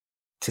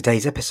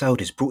Today's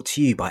episode is brought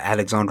to you by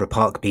Alexandra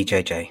Park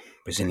BJJ.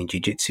 Brazilian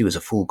Jiu-Jitsu is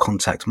a full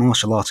contact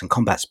martial art and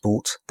combat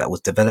sport that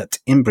was developed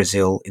in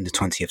Brazil in the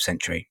 20th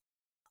century.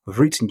 With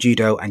roots in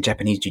Judo and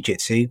Japanese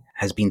Jiu-Jitsu,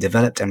 has been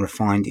developed and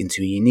refined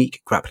into a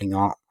unique grappling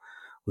art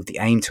with the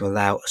aim to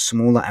allow a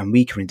smaller and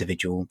weaker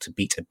individual to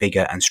beat a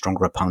bigger and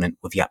stronger opponent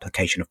with the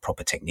application of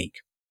proper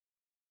technique.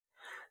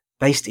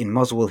 Based in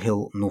Muswell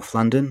Hill, North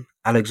London,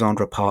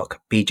 Alexandra Park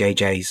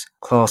BJJ's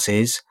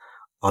classes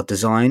are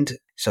designed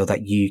so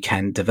that you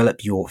can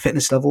develop your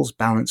fitness levels,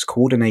 balance,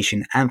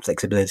 coordination and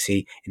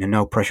flexibility in a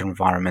no-pressure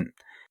environment,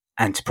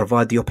 and to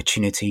provide the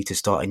opportunity to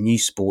start a new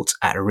sport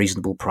at a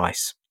reasonable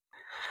price.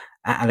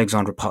 At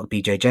Alexandra Park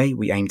BJJ,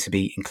 we aim to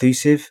be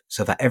inclusive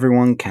so that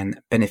everyone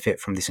can benefit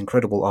from this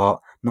incredible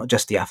art, not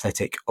just the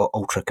athletic or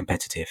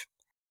ultra-competitive.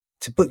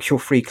 To book your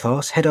free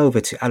class, head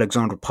over to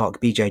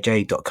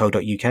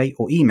alexandraparkbjj.co.uk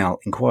or email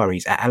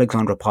inquiries at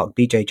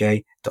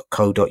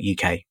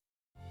alexandraparkbjj.co.uk.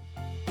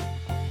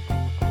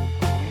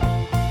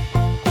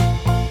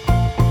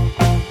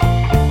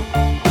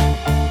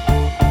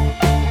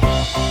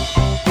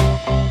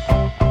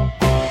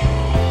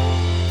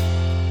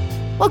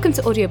 Welcome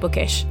to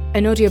Audiobookish,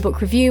 an audiobook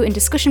review and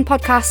discussion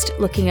podcast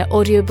looking at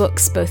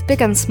audiobooks both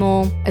big and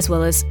small, as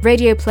well as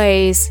radio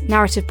plays,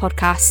 narrative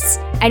podcasts,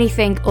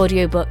 anything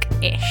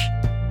audiobook-ish.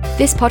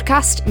 This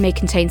podcast may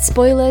contain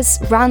spoilers,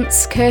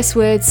 rants, curse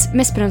words,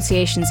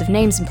 mispronunciations of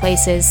names and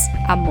places,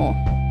 and more.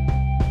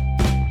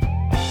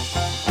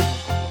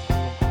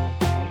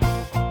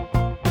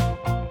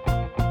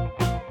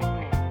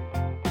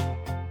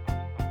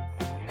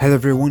 Hello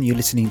everyone, you're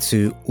listening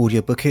to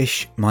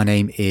Audiobookish. My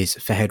name is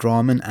Fahed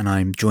Rahman and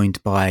I'm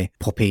joined by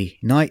Poppy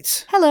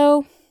Knight.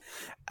 Hello.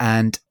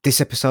 And this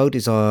episode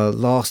is our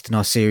last in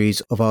our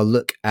series of our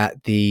look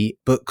at the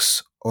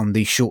books on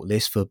the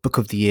shortlist for Book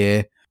of the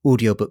Year,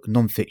 Audiobook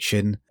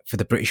Non-Fiction for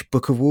the British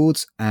Book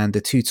Awards. And the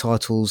two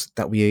titles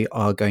that we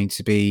are going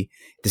to be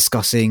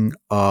discussing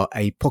are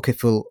A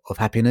Pocketful of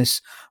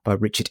Happiness by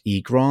Richard E.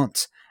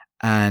 Grant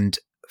and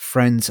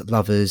Friends,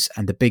 Lovers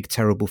and the Big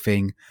Terrible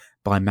Thing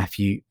by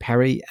Matthew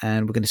Perry.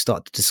 And we're going to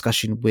start the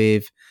discussion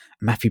with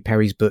Matthew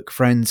Perry's book,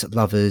 Friends,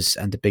 Lovers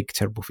and the Big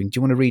Terrible Thing. Do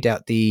you want to read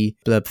out the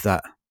blurb for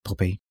that,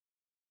 Poppy?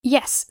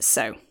 Yes,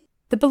 so.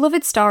 The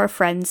beloved star of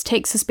Friends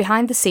takes us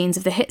behind the scenes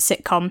of the hit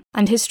sitcom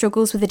and his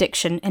struggles with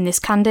addiction in this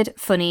candid,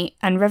 funny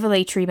and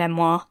revelatory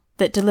memoir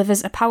that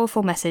delivers a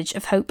powerful message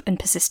of hope and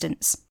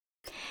persistence.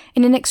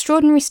 In an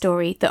extraordinary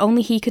story that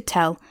only he could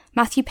tell,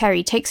 Matthew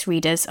Perry takes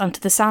readers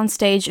onto the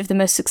soundstage of the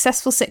most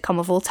successful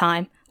sitcom of all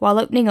time, while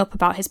opening up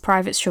about his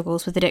private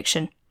struggles with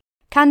addiction.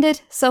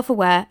 Candid,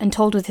 self-aware, and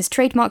told with his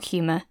trademark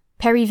humour,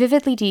 Perry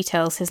vividly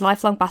details his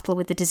lifelong battle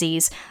with the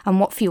disease and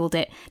what fueled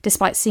it,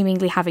 despite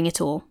seemingly having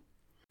it all.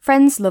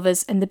 Friends,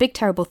 Lovers, and the Big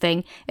Terrible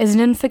Thing is an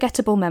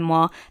unforgettable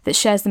memoir that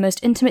shares the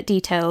most intimate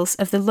details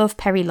of the love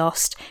Perry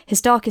lost,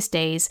 his darkest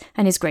days,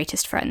 and his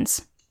greatest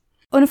friends.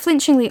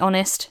 Unflinchingly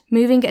honest,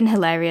 moving and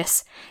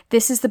hilarious,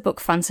 this is the book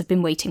fans have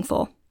been waiting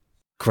for.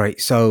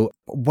 Great. So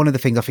one of the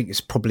things I think is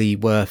probably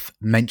worth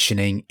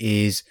mentioning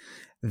is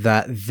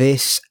that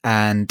this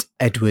and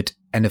Edward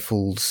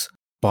Enninful's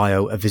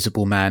bio, A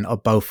Visible Man, are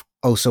both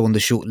also on the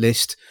short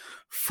list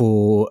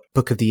for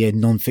Book of the Year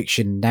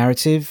non-fiction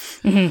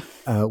narrative,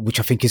 which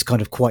I think is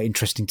kind of quite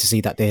interesting to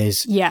see that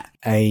there's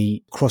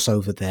a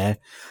crossover there.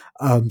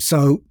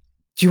 So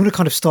do you want to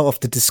kind of start off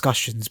the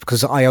discussions?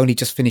 Because I only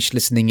just finished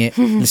listening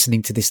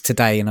to this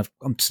today and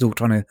I'm still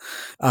trying to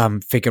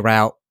figure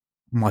out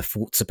my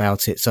thoughts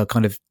about it. So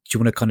kind of, do you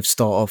want to kind of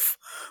start off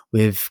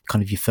with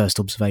kind of your first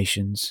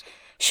observations?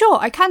 Sure,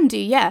 I can do,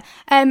 yeah.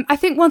 I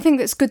think one thing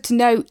that's good to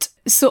note,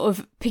 sort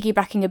of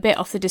piggybacking a bit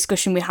off the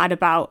discussion we had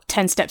about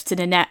 10 Steps to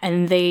the Net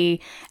and the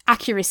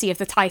accuracy of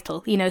the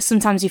title. You know,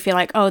 sometimes you feel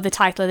like, oh, the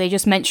title, are they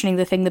just mentioning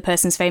the thing the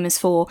person's famous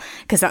for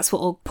because that's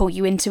what will pull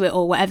you into it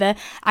or whatever.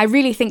 I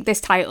really think this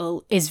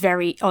title is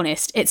very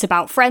honest. It's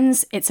about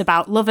friends, it's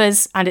about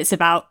lovers, and it's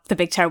about the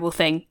big terrible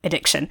thing,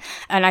 addiction.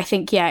 And I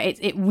think, yeah,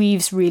 it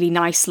weaves really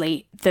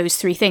nicely those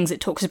three things. It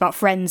talks about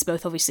friends,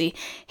 both obviously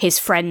his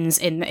friends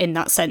in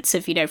that sense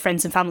of, you know,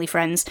 friends and family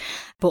friends,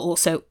 but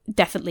also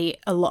definitely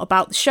a lot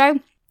about the show.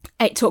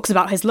 It talks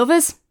about his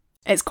lovers.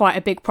 It's quite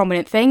a big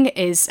prominent thing,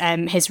 is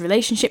his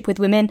relationship with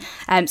women,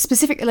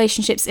 specific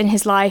relationships in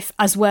his life,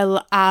 as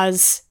well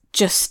as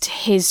just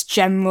his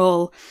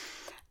general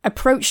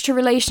approach to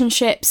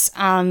relationships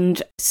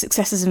and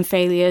successes and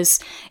failures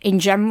in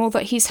general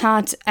that he's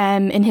had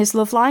in his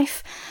love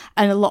life.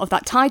 And a lot of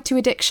that tied to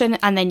addiction.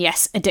 And then,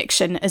 yes,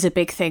 addiction is a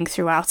big thing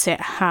throughout it,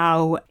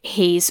 how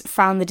he's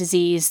found the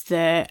disease,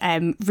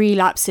 the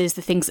relapses,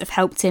 the things that have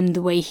helped him,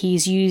 the way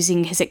he's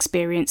using his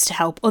experience to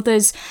help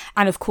others.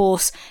 And of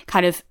course,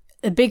 kind of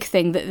a big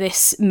thing that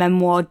this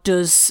memoir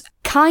does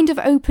kind of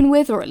open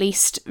with, or at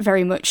least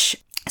very much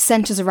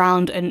centres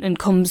around and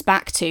comes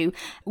back to,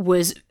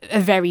 was a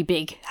very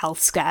big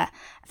health scare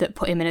that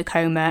put him in a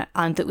coma,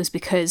 and that was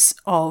because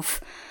of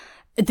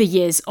the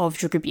years of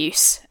drug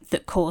abuse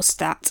that caused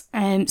that.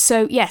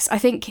 So yes, I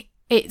think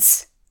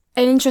it's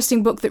an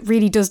interesting book that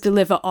really does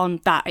deliver on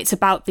that. It's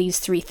about these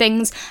three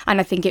things, and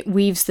I think it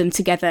weaves them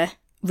together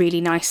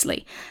really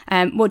nicely.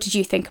 What did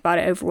you think about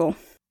it overall?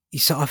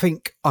 So I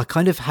think I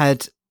kind of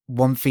had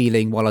one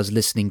feeling while I was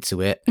listening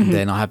to it, and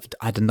then I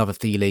had another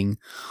feeling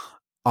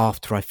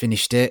after I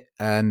finished it.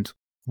 And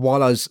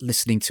while I was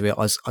listening to it,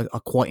 I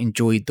quite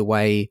enjoyed the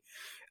way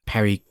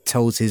Perry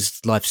tells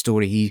his life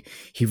story.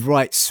 He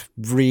writes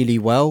really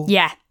well.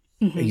 Yeah.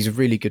 He's a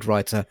really good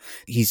writer.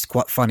 He's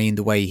quite funny in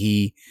the way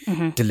he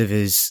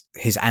delivers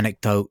his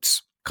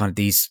anecdotes, kind of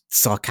these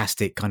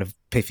sarcastic, kind of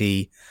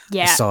pithy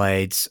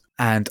asides.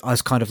 And I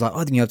was kind of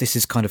like, this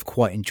is kind of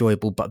quite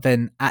enjoyable. But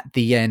then at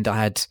the end,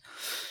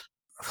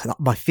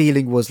 my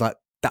feeling was like,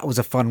 that was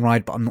a fun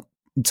ride, but I'm not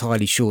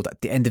entirely sure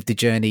that the end of the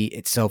journey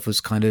itself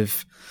was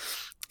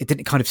it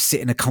didn't kind of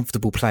sit in a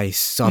comfortable place.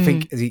 So I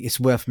think it's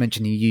worth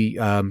mentioning,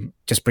 you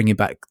just bringing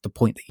back the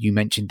point that you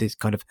mentioned, is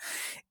kind of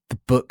the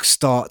book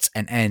starts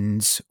and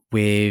ends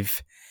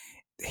with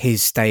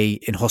his stay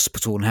in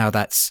hospital and how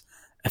that's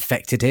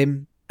affected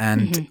him.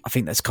 And I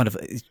think that's kind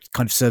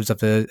of serves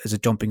as a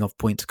jumping off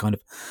point to kind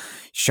of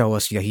show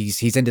us,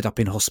 he's ended up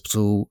in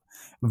hospital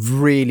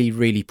really,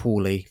 really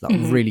poorly, like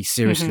really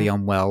seriously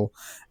unwell.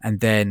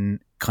 And then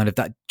kind of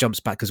that jumps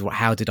back as well.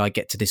 How did I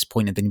get to this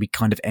point? And then we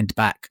kind of end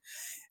back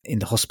in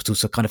the hospital.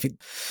 So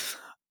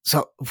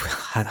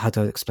how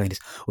do I explain this?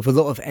 With a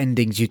lot of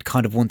endings, you'd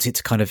kind of want it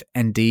to kind of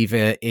end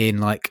either in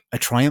like a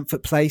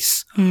triumphant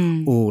place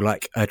or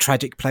like a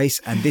tragic place.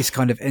 And this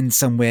kind of ends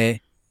somewhere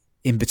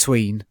in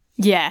between.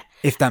 Yeah.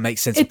 If that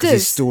makes sense. It because does.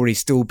 his story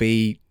still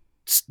be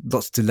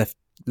lots to left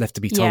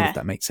to be told, if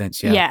that makes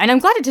sense. Yeah, and I'm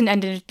glad it didn't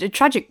end in a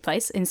tragic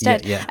place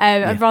instead.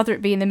 I'd rather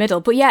it be in the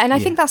middle. But I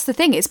think that's the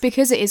thing. It's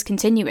because it is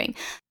continuing.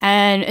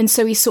 And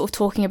so he's sort of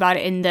talking about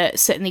it in that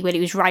certainly when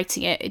he was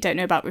writing it, I don't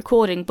know about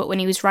recording, but when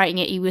he was writing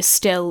it, he was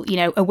still,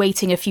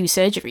 awaiting a few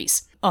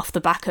surgeries off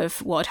the back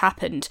of what had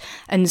happened.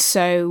 And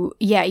so,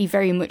 he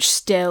very much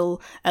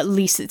still, at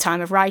least at the time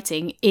of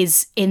writing,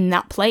 is in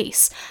that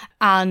place.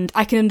 And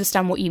I can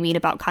understand what you mean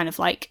about kind of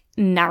like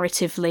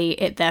narratively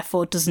it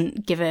therefore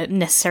doesn't give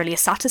necessarily a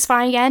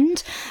satisfying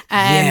end.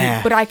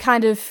 But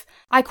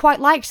I quite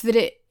liked that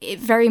it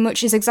very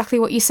much is exactly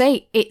what you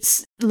say.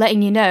 It's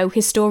letting you know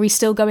his story's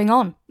still going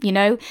on,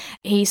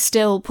 He's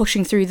still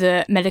pushing through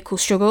the medical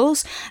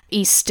struggles.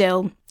 He's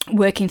still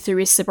working through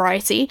his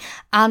sobriety,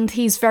 and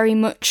he's very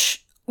much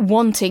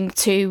wanting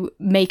to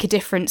make a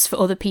difference for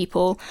other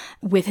people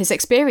with his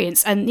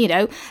experience. And,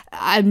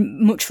 I'd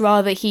much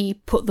rather he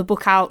put the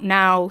book out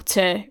now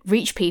to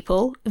reach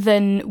people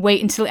than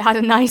wait until it had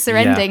a nicer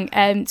ending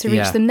to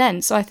reach them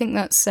then. So I think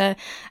that's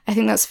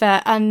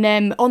fair.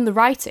 And on the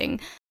writing,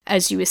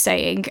 as you were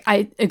saying,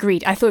 I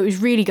agreed. I thought it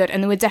was really good.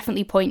 And there were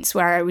definitely points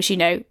where I was,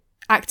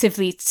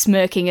 actively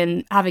smirking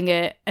and having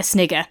a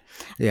snigger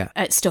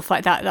at stuff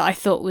like that I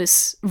thought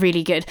was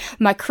really good.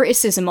 My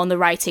criticism on the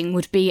writing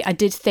would be I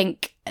did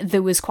think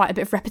there was quite a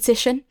bit of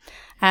repetition.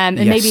 And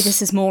maybe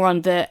this is more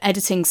on the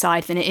editing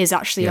side than it is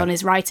actually on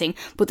his writing,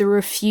 but there were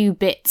a few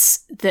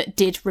bits that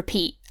did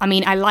repeat. I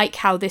mean, I like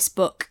how this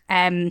book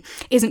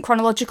isn't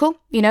chronological.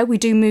 We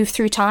do move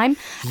through time.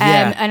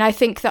 And I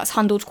think that's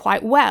handled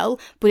quite well,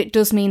 but it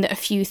does mean that a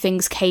few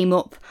things came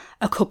up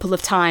a couple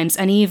of times,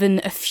 and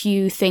even a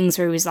few things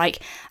where it was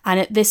like,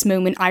 and at this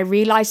moment I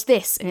realised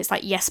this, and it's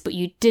like, yes, but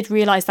you did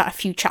realise that a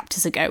few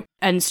chapters ago,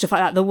 and stuff like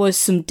that. There was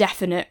some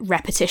definite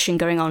repetition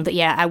going on that,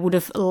 I would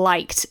have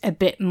liked a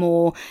bit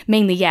more,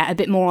 mainly, a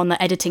bit more on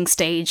the editing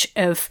stage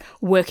of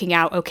working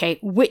out, okay,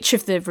 which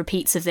of the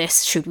repeats of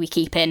this should we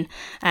keep in,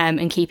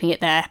 and keeping it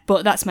there.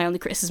 But that's my only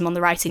criticism on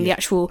the writing. The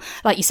actual,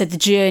 like you said, the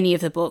journey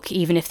of the book,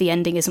 even if the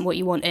ending isn't what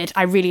you wanted,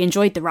 I really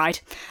enjoyed the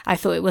ride. I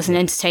thought it was an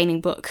entertaining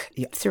book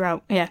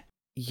throughout.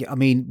 Yeah, I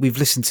mean, we've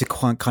listened to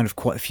quite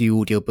a few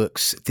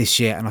audiobooks this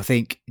year, and I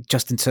think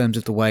just in terms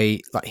of the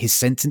way, like his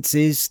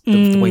sentences,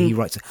 the way he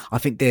writes, I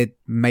think they're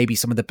maybe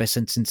some of the best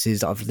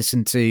sentences that I've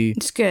listened to.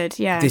 It's good,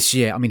 this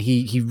year. I mean,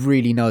 he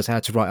really knows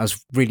how to write. I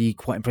was really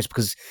quite impressed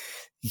because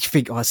you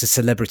think, it's a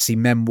celebrity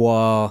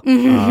memoir.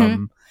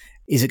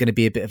 Is it going to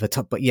be a bit of a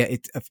tough? But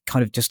it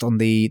kind of just on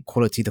the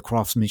quality, the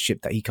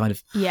craftsmanship that he kind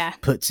of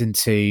puts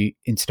into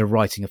the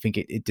writing. I think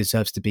it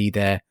deserves to be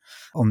there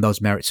on those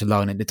merits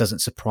alone, and it doesn't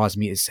surprise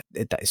me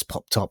that it's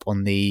popped up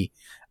on the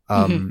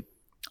other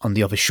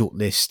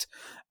shortlist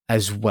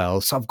as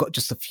well. So I've got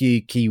just a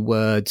few key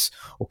words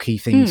or key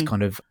things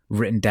kind of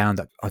written down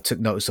that I took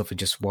notice of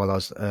just while I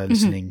was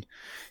listening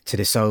to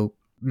this. So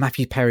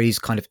Matthew Perry's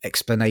kind of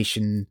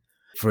explanation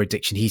for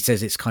addiction, he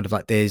says it's kind of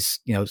like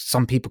there's,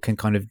 some people can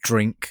kind of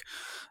drink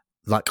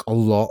like a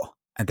lot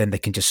and then they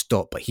can just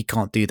stop, but he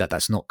can't do that.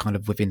 That's not kind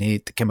of within the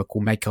chemical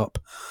makeup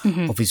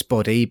of his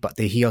body. But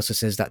he also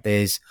says that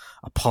there's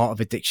a part of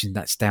addiction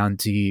that's down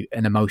to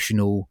an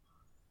emotional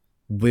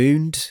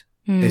wound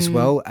as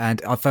well.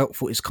 And I thought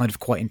it's kind of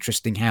quite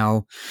interesting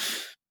how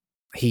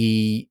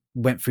he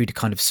went through the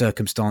kind of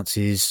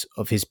circumstances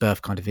of his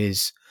birth, kind of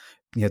his,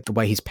 the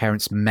way his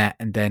parents met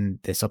and then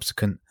their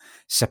subsequent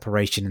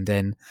separation, and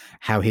then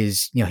how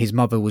his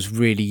mother was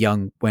really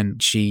young when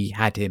she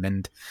had him,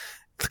 and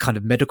the kind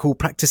of medical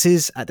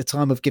practices at the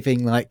time of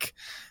giving like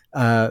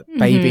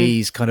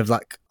babies, kind of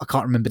like, I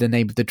can't remember the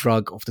name of the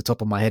drug off the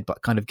top of my head,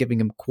 but kind of giving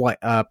them quite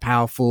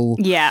powerful.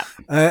 Yeah.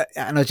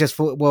 And I just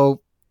thought,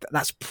 well,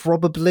 that's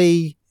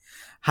probably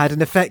had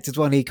an effect as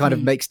well. And he kind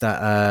of makes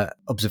that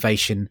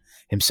observation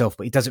himself,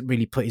 but he doesn't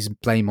really put his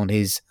blame on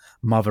his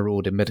mother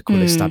or the medical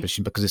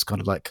establishment, because it's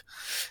kind of like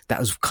that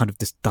was kind of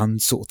this done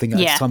sort of thing at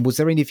the time. Was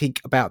there anything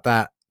about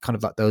that, kind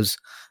of like those,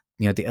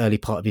 the early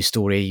part of his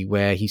story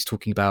where he's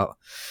talking about,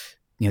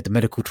 the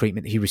medical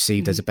treatment that he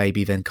received as a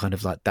baby, then kind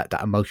of like that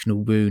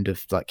emotional wound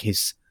of like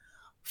his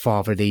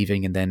father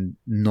leaving and then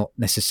not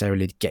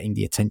necessarily getting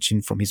the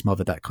attention from his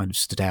mother, that kind of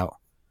stood out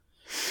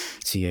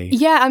to you?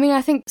 Yeah, I mean,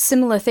 I think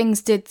similar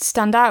things did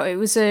stand out. It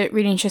was a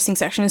really interesting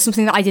section and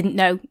something that I didn't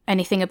know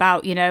anything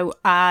about.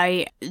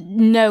 I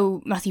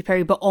know Matthew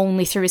Perry, but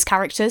only through his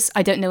characters.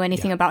 I don't know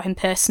anything about him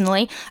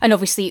personally. And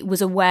obviously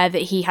was aware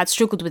that he had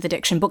struggled with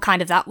addiction, but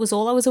kind of that was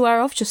all I was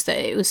aware of, just that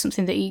it was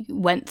something that he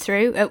went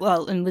through,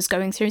 and was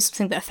going through,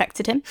 something that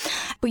affected him.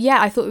 But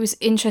yeah, I thought it was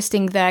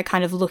interesting there,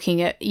 kind of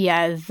looking at,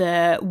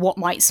 what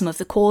might some of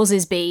the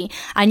causes be.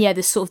 And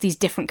there's sort of these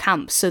different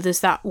camps. So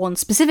there's that one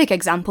specific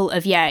example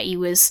of,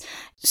 he was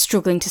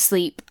struggling to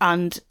sleep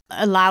and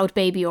a loud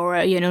baby or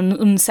an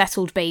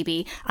unsettled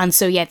baby, and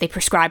so they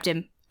prescribed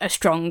him a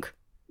strong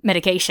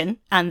medication,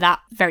 and that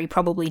very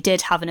probably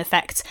did have an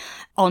effect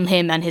on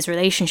him and his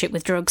relationship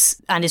with drugs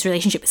and his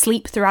relationship with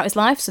sleep throughout his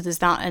life. So there's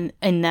that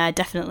in there,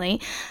 definitely.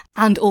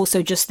 And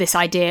also just this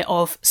idea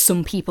of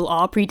some people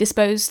are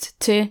predisposed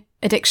to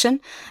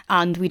addiction,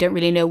 and we don't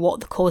really know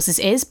what the causes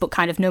is, but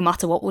kind of no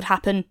matter what would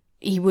happen,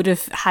 he would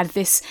have had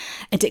this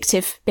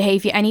addictive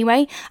behaviour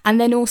anyway.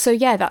 And then also,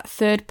 that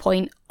third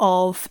point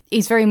of,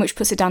 he's very much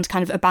puts it down to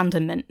kind of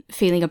abandonment,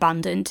 feeling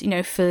abandoned,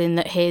 feeling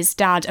that his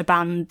dad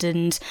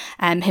abandoned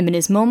him and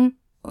his mum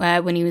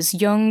when he was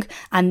young,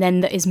 and then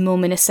that his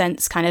mum, in a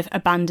sense, kind of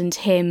abandoned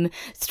him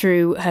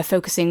through her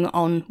focusing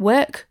on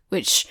work,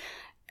 which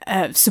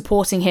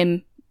supporting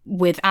him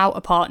without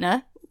a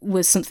partner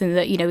was something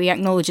that, he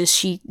acknowledges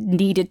she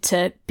needed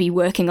to be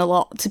working a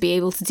lot to be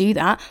able to do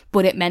that,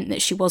 but it meant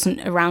that she wasn't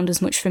around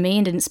as much for me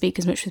and didn't speak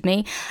as much with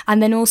me.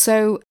 And then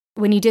also,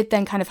 when he did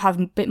then kind of have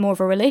a bit more of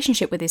a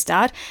relationship with his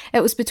dad,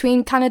 it was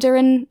between Canada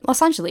and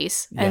Los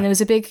Angeles. And there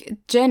was a big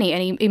journey,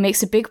 and he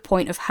makes a big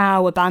point of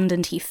how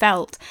abandoned he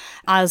felt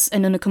as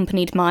an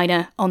unaccompanied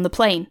minor on the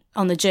plane,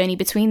 on the journey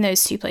between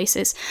those two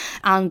places.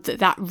 And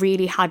that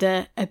really had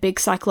a big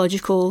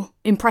psychological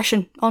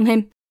impression on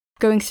him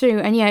going through.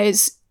 And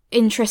it's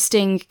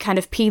interesting kind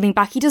of peeling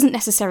back. He doesn't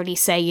necessarily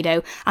say,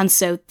 and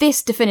so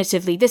this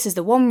is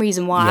the one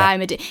reason why I'm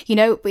but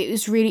it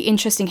was really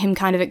interesting him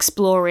kind of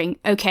exploring,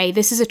 okay,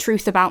 this is a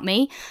truth about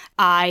me.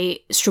 I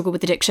struggle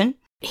with addiction.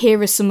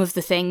 Here are some of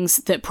the things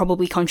that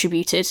probably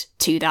contributed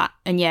to that.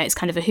 And it's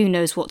kind of a who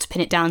knows what to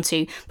pin it down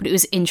to, but it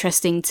was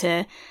interesting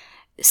to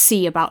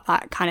see about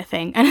that kind of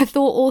thing. And I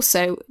thought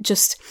also,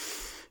 just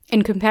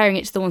in comparing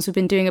it to the ones we've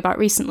been doing about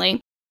recently,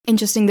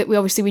 interesting that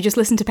we just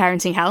listened to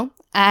Parenting Hell,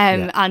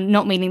 and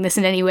not meaning this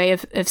in any way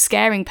of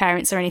scaring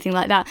parents or anything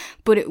like that,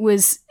 but it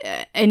was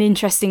an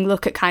interesting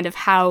look at kind of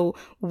how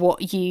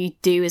what you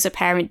do as a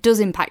parent does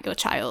impact your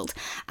child.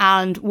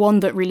 And one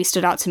that really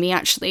stood out to me,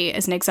 actually,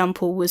 as an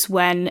example, was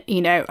when,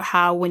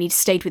 how when he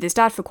stayed with his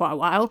dad for quite a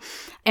while,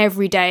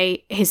 every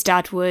day his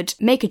dad would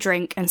make a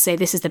drink and say,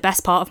 this is the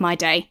best part of my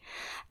day.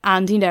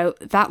 And,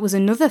 that was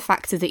another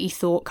factor that he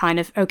thought kind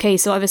of, okay,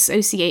 so I've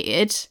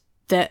associated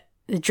that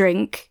the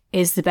drink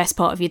is the best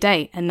part of your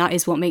day, and that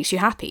is what makes you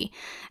happy,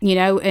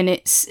 and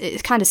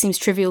it kind of seems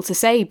trivial to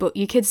say, but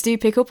your kids do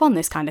pick up on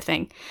this kind of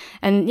thing.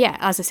 And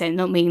as I said,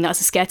 not meaning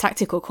that's a scare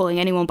tactic or calling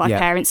anyone bad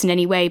parents in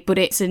any way, but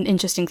it's an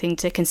interesting thing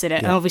to consider.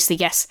 And obviously,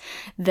 yes,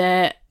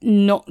 the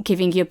not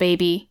giving your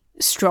baby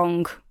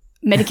strong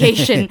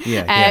medication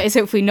is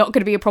hopefully not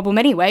going to be a problem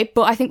anyway,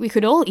 but I think we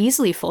could all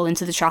easily fall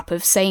into the trap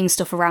of saying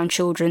stuff around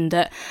children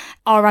that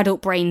our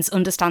adult brains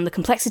understand the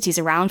complexities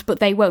around,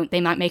 but they won't.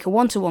 They might make a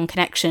one-to-one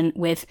connection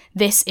with,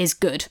 this is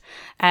good,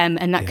 and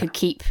that could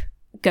keep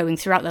going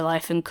throughout their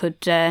life and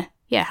could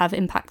have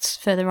impacts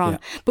further on.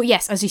 But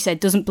yes, as you said,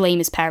 doesn't blame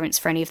his parents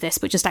for any of this,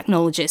 but just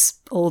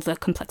acknowledges all the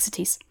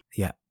complexities.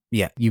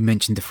 Yeah, you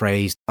mentioned the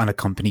phrase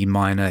unaccompanied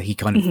minor. He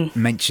kind of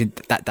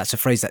mentioned that's a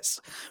phrase that's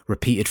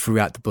repeated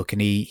throughout the book,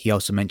 and he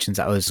also mentions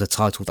that was a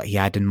title that he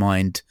had in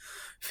mind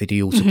for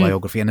the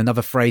autobiography. And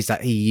another phrase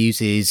that he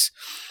uses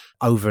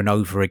over and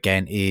over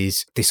again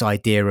is this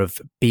idea of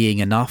being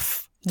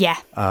enough. Yeah.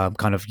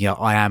 Kind of,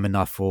 I am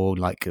enough, or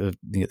like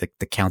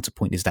the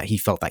counterpoint is that he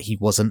felt that he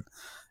wasn't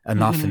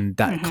enough, and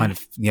that kind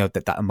of,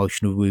 that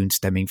emotional wound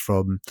stemming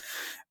from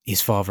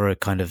his father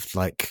kind of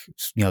like,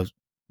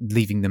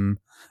 leaving them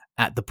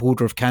at the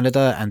border of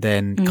Canada, and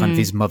then kind of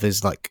his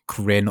mother's like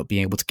career not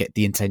being able to get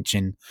the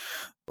attention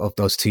of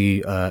those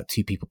two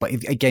people. But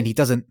again, he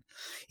just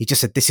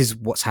said, this is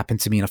what's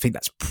happened to me. And I think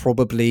that's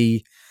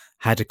probably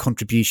had a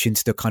contribution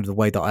to the kind of the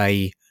way that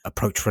I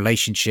approach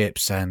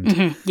relationships, and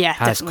has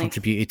definitely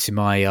contributed to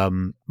my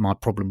my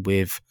problem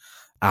with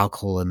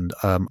alcohol and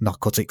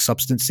narcotic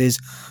substances.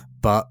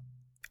 But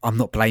I'm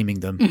not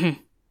blaming them.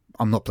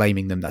 I'm not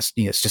blaming them. That's,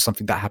 you know, it's just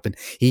something that happened.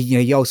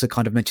 He also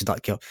kind of mentioned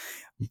like, you know,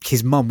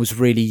 his mum was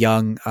really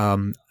young,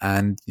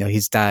 and you know,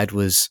 his dad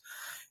was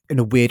in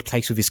a weird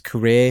place with his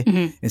career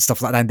and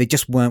stuff like that, and they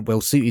just weren't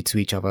well suited to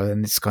each other.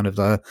 And it's kind of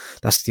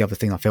that's the other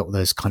thing I felt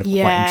was kind of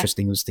quite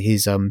interesting, was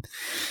his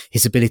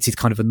ability to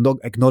kind of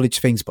acknowledge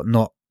things but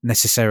not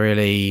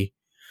necessarily,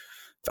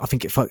 I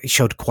think it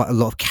showed quite a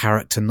lot of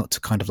character not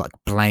to kind of like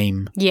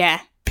blame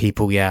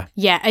people.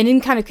 And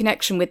in kind of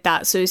connection with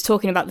that, so he's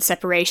talking about the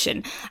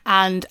separation,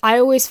 and I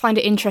always find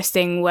it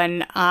interesting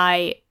when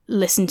I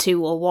listen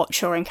to or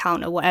watch or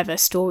encounter whatever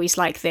stories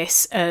like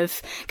this,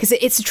 of because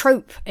it's a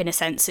trope in a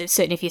sense,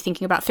 certainly if you're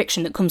thinking about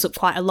fiction, that comes up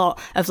quite a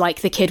lot, of like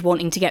the kid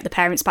wanting to get the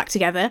parents back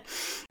together.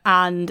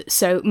 And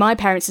so my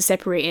parents are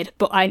separated,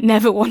 but I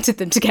never wanted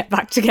them to get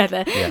back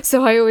together.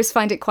 So I always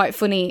find it quite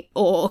funny,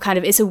 or kind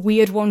of, it's a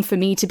weird one for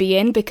me to be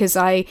in, because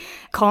I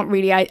can't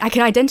really, I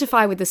can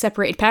identify with the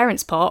separated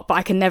parents part, but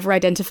I can never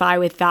identify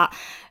with that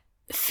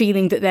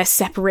feeling that their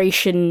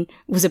separation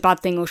was a bad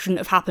thing or shouldn't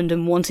have happened,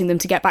 and wanting them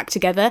to get back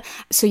together.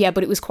 So yeah,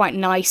 but it was quite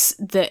nice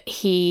that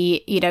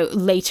he, you know,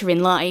 later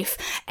in life,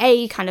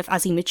 A, kind of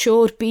as he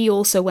matured, B,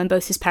 also when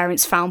both his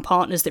parents found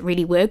partners that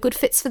really were good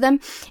fits for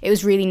them, it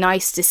was really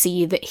nice to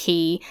see that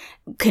he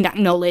can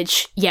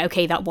acknowledge, yeah,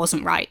 okay, that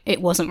wasn't right.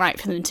 It wasn't right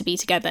for them to be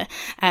together,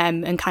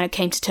 and kind of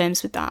came to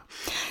terms with that.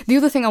 The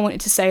other thing I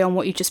wanted to say on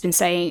what you've just been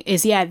saying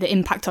is, the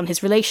impact on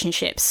his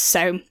relationships.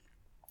 So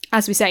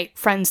as we say,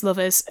 friends,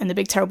 lovers, and the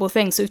big terrible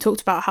thing. So we've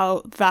talked about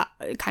how that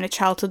kind of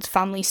childhood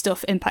family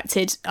stuff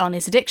impacted on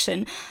his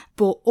addiction,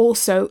 but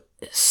also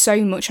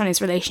so much on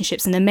his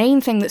relationships. And the main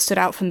thing that stood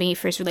out for me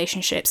for his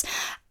relationships,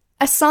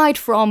 aside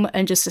from,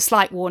 and just a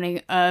slight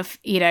warning of,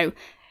 you know,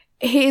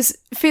 his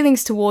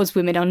feelings towards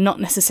women are not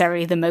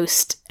necessarily the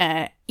most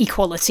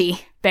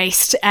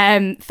equality-based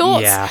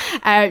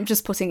thoughts.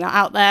 Just putting that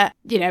out there,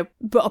 you know.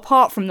 But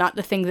apart from that,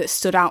 the thing that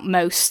stood out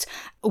most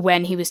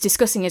when he was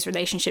discussing his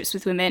relationships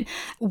with women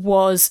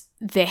was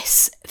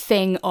this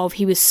thing of,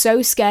 he was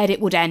so scared it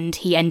would end,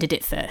 he ended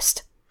it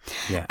first.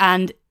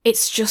 And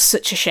it's just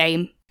such a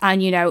shame.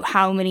 And, you know,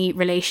 how many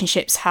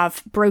relationships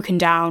have broken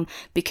down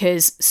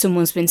because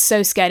someone's been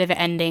so scared of it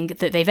ending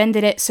that they've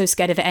ended it, so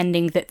scared of it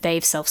ending that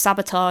they've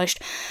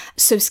self-sabotaged,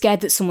 so scared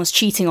that someone's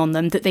cheating on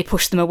them that they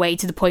push them away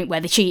to the point where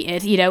they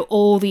cheated. You know,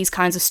 all these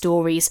kinds of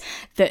stories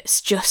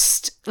that's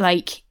just,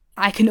 like,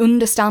 I can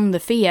understand the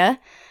fear,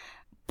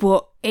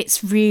 but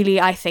it's really,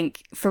 I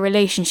think, for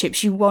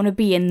relationships, you want to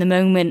be in the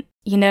moment.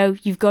 You know,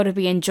 you've got to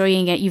be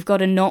enjoying it. You've got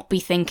to not be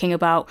thinking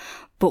about,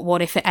 but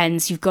what if it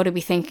ends? You've got to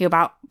be thinking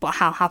about, but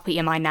how happy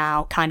am I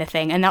now, kind of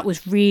thing. And that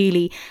was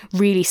really,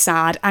 really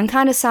sad. And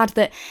kind of sad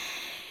that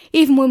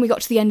even when we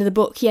got to the end of the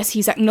book, yes,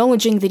 he's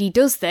acknowledging that he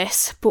does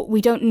this, but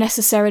we don't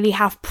necessarily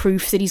have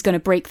proof that he's going to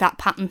break that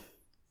pattern.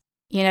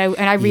 You know,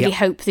 and I really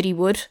hope that he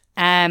would.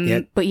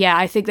 But yeah,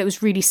 I think that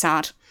was really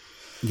sad.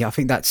 Yeah, I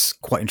think that's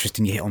quite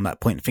interesting you hit on that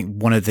point. I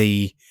think one of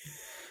the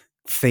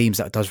themes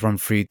that does run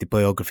through the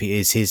biography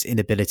is his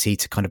inability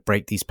to kind of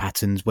break these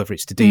patterns, whether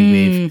it's to do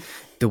with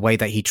the way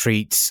that he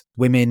treats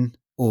women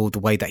or the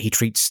way that he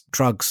treats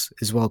drugs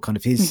as well, kind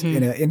of his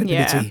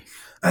inability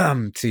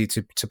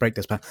to break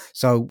those patterns.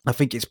 So I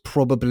think it's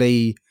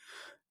probably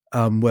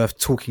worth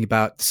talking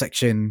about the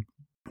section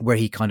where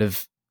he kind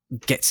of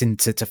gets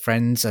into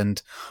friends.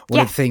 And one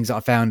of the things that I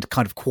found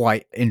kind of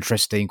quite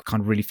interesting, kind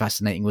of really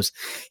fascinating, was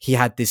he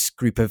had this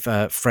group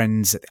of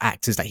friends,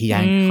 actors that he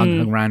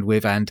hung around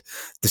with, and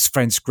this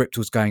friend script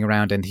was going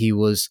around, and he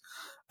was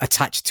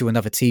attached to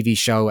another TV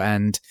show,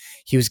 and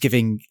he was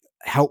giving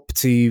help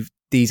to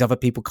these other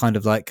people, kind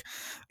of like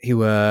who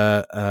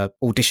were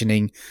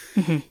auditioning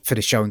for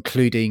the show,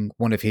 including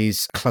one of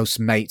his close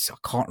mates.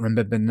 I can't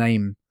remember the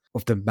name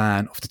of the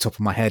man off the top of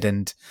my head,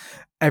 and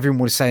everyone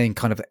was saying,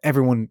 kind of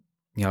everyone,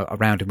 you know,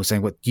 around him was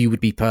saying, well, you would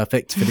be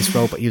perfect for this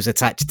role, but he was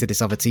attached to this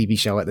other TV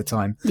show at the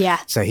time.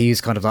 So he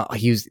was kind of like,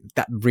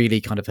 that really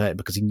kind of hurt him,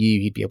 because he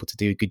knew he'd be able to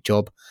do a good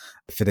job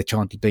for the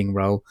Chandler Bing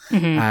role.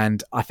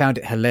 And I found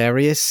it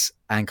hilarious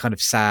and kind of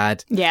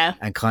sad.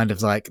 And kind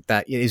of like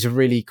that. It is a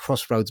really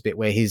crossroads bit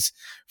where his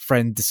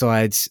friend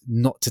decides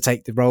not to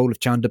take the role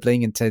of Chandler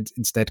Bing and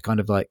instead kind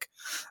of like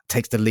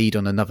takes the lead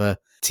on another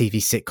TV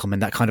sitcom,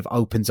 and that kind of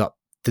opens up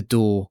the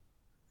door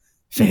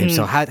for him.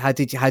 So how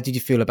did you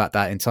feel about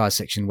that entire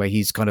section where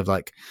he's kind of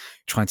like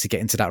trying to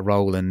get into that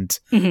role, and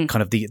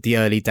kind of the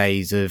early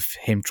days of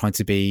him trying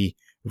to be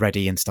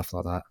ready and stuff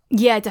like that?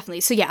 Yeah,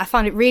 definitely. So yeah, I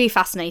found it really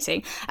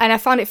fascinating. And I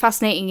found it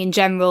fascinating in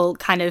general,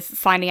 kind of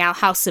finding out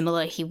how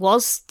similar he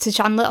was to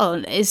Chandler, or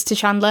is to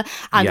Chandler.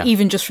 And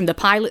even just from the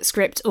pilot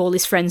script, all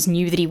his friends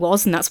knew that he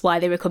was, and that's why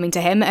they were coming to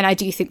him. And I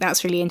do think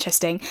that's really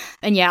interesting.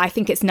 And yeah, I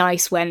think it's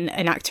nice when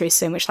an actor is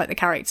so much like the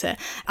character.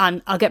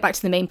 And I'll get back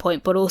to the main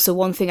point, but also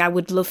one thing I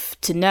would love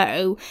to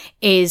know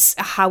is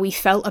how he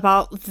felt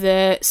about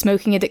the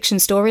smoking addiction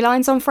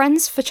storylines on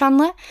Friends for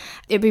Chandler.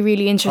 It'd be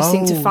really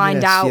interesting to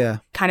find out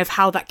kind of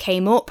how that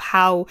came up,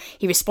 how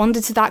he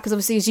responded to that, because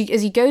obviously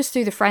as he goes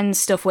through the Friends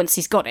stuff once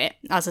he's got it,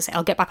 as I say,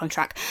 I'll get back on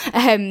track,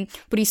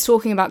 but he's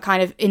talking about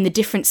kind of in the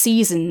different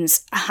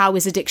seasons how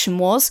his addiction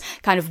was,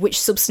 kind of which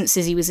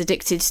substances he was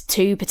addicted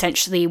to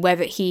potentially,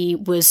 whether he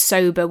was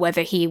sober,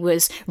 whether he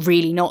was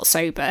really not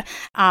sober.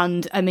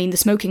 And I mean, the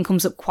smoking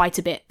comes up quite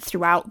a bit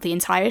throughout the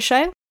entire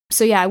show.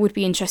 So yeah, I would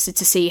be interested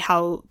to see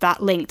how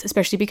that linked,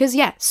 especially because,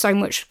 yeah, so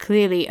much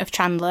clearly of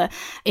Chandler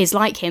is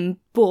like him,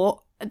 but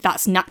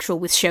that's natural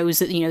with shows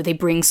that, you know, they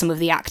bring some of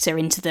the actor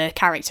into the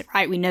character,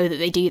 right? We know that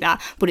they do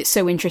that, but it's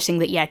so interesting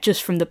that, yeah,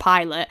 just from the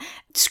pilot,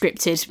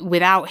 scripted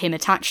without him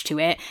attached to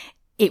it,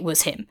 it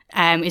was him.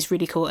 It's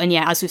really cool. And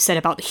yeah, as we've said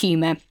about the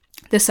humour,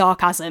 the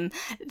sarcasm,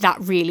 that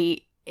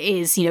really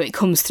is, you know, it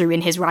comes through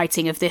in his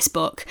writing of this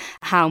book,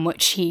 how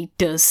much he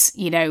does,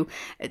 you know,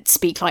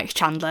 speak like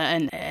Chandler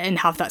and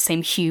have that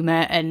same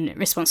humour and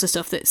response to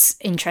stuff that's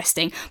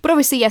interesting. But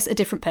obviously, yes, a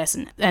different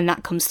person, and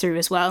that comes through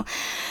as well.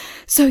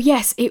 So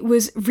yes, it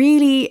was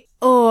really,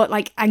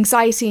 like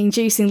anxiety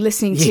inducing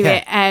listening to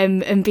it,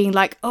 and being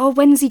like,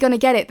 when's he going to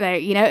get it though?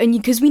 You know, and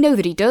because we know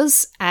that he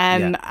does.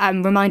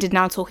 I'm reminded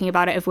now talking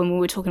about it of when we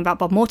were talking about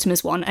Bob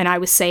Mortimer's one, and I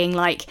was saying,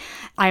 like,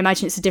 I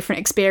imagine it's a different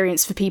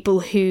experience for people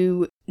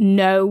who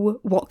know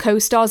what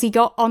co-stars he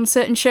got on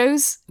certain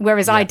shows,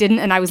 whereas I didn't,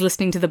 and I was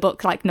listening to the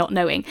book like not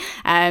knowing.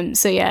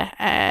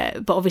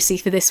 But obviously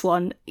for this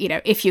one, you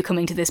know, if you're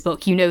coming to this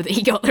book, you know that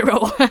he got the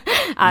role.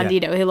 And you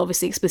know, he'll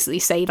obviously explicitly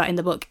say that in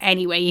the book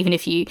anyway, even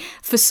if you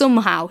for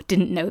somehow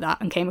didn't know that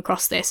and came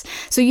across this.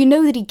 So you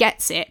know that he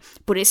gets it,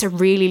 but it's a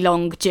really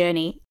long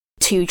journey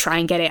to try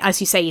and get it. As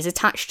you say, he's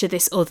attached to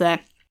this other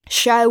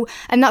show,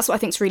 and that's what I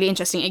think is really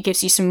interesting. It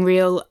gives you some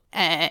real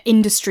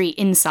industry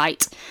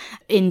insight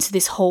into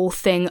this whole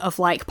thing of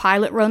like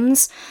pilot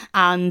runs,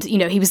 and you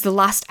know, he was the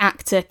last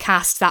actor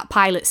cast that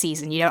pilot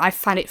season. You know, I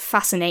find it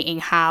fascinating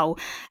how,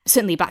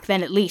 certainly back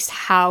then at least,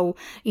 how,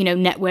 you know,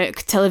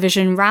 network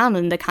television ran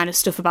and the kind of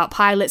stuff about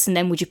pilots, and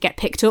then would you get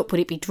picked up, would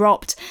it be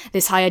dropped,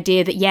 this high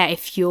idea that, yeah,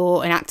 if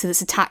you're an actor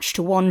that's attached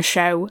to one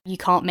show, you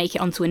can't make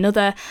it onto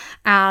another.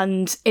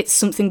 And it's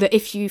something that,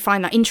 if you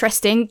find that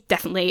interesting,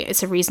 definitely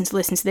it's a reason to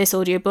listen to this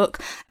audiobook.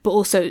 But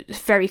also,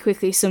 very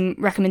quickly, some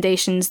recommendations.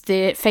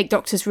 The Fake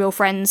Doctors Real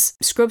Friends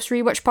Scrubs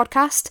Rewatch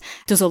podcast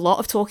does a lot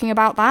of talking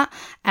about that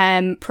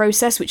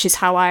process, which is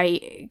how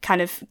I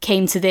kind of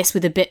came to this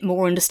with a bit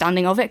more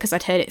understanding of it, because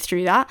I'd heard it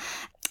through that.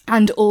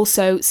 And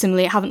also,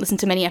 similarly, I haven't listened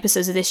to many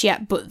episodes of this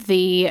yet, but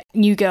the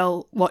New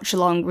Girl Watch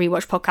Along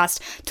Rewatch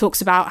podcast talks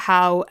about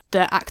how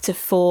the actor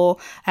for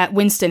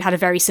Winston had a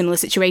very similar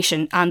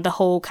situation, and the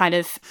whole kind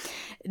of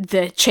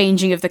the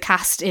changing of the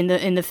cast in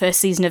the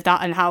first season of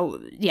that, and how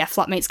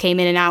flatmates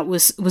came in and out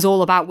was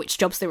all about which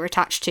jobs they were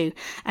attached to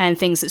and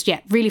things. That's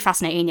really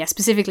fascinating.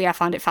 Specifically I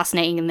found it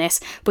fascinating in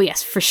this, but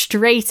yes,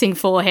 frustrating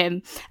for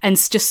him, and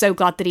just so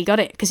glad that he got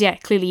it, because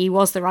clearly he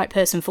was the right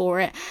person for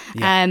it.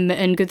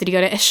 And good that he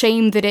got it. A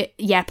shame that it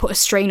put a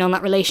strain on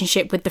that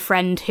relationship with the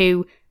friend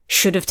who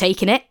should have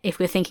taken it, if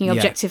we're thinking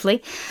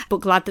objectively,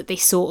 but glad that they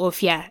sort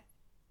of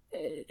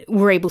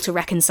were able to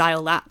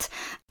reconcile that.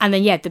 And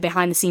then the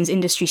behind the scenes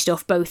industry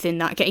stuff, both in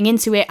that getting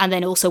into it, and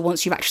then also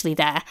once you're actually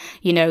there,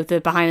 you know,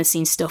 the behind the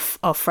scenes stuff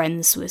of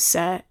Friends was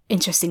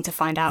interesting to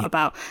find out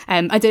about.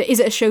 Is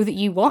it a show that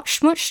you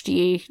watched much? Do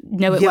you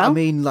know it well? I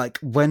mean, like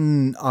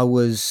when I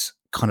was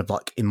kind of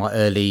like in my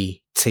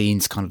early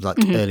teens, kind of like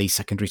early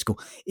secondary school,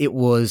 it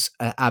was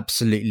an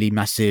absolutely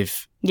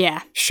massive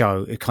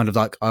show. It kind of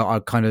like I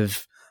kind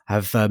of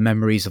have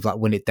memories of like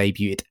when it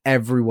debuted,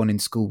 everyone in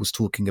school was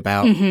talking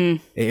about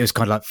it. Was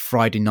kind of like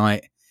Friday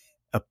night.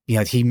 I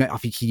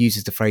think he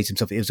uses the phrase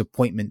himself, it was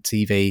appointment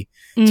TV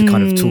to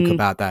kind of talk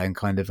about that and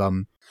kind of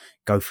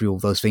go through all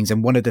those things.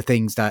 And one of the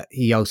things that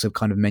he also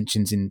kind of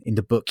mentions in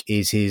the book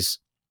is his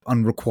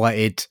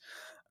unrequited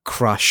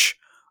crush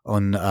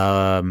on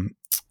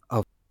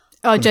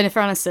Jennifer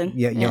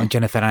Aniston. On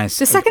Jennifer Aniston.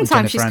 The second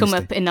time she's come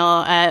up in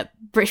our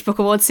British Book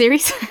Award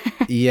series.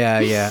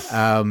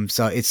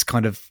 So it's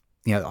kind of,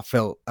 I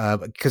felt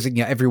because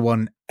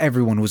everyone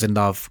was in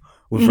love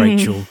with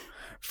Rachel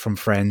from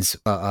Friends,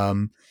 but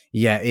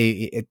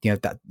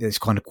that it's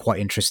kind of quite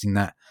interesting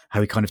that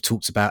how he kind of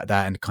talks about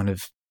that and kind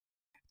of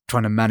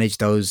trying to manage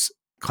those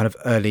kind of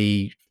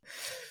early,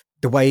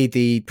 the way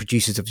the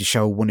producers of the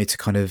show wanted to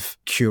kind of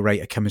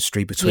curate a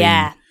chemistry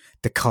between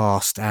the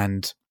cast,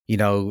 and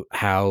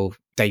how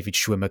David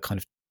Schwimmer kind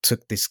of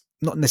took this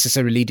not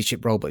necessarily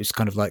leadership role, but it's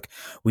kind of like,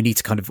 we need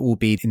to kind of all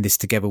be in this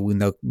together.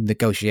 We'll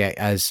negotiate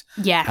as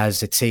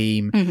a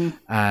team.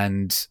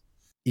 And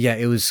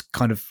it was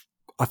kind of,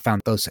 I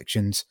found those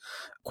sections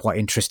quite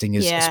interesting,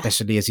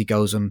 especially as he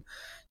goes on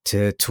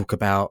to talk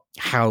about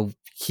how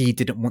he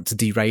didn't want to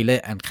derail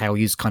it and how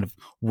he was kind of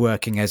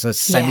working as a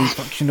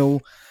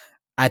semi-functional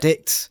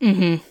addict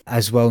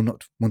as well,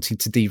 not wanting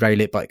to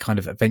derail it, but kind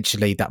of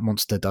eventually that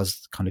monster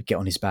does kind of get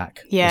on his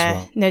back as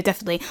well. No,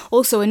 definitely.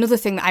 Also, another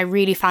thing that I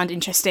really found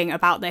interesting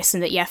about this,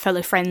 and that,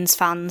 fellow Friends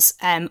fans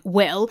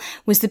will,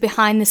 was the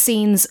behind the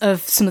scenes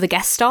of some of the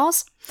guest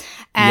stars.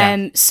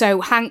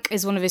 So Hank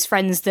is one of his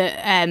friends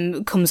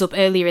that comes up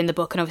earlier in the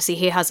book, and obviously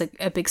he has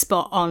a big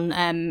spot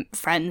on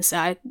Friends.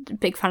 I'm a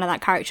big fan of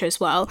that character as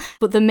well.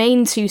 But the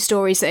main two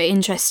stories that are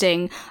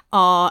interesting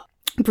are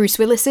Bruce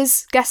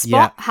Willis's guest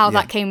spot, how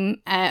that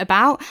came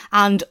about,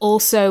 and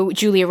also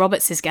Julia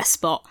Roberts' guest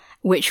spot,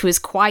 which was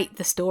quite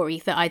the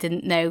story that I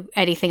didn't know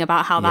anything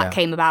about how that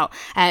came about.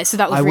 So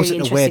that was really interesting. I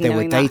wasn't aware they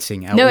were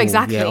dating at all. No,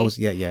 exactly.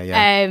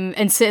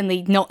 And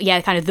certainly not,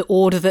 kind of the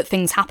order that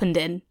things happened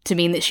in to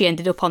mean that she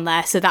ended up on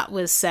there. So that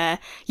was,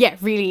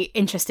 really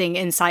interesting,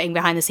 exciting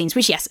behind the scenes,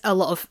 which, yes, a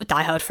lot of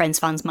diehard Friends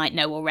fans might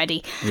know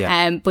already.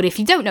 But if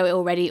you don't know it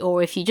already,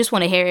 or if you just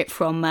want to hear it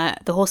from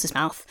the horse's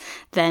mouth,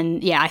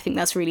 then, I think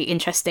that's really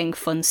interesting,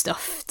 fun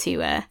stuff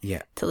to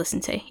listen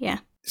to.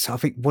 So I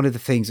think one of the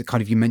things that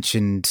kind of you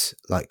mentioned,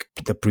 like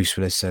the Bruce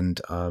Willis and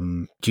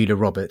Julia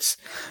Roberts,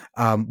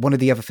 one of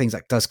the other things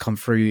that does come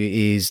through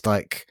is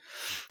like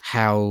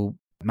how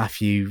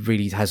Matthew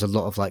really has a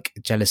lot of like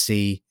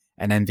jealousy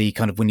and envy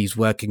kind of when he's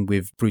working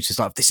with Bruce. It's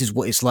like, this is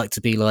what it's like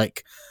to be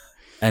like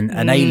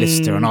an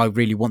A-lister, and I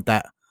really want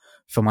that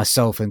for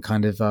myself. And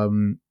kind of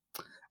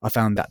I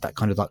found that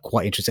kind of like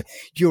quite interesting.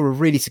 You're a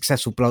really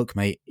successful bloke,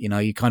 mate.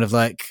 You kind of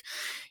like...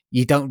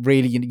 You don't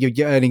really,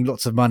 you're earning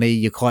lots of money,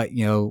 you're quite,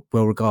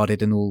 well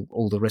regarded and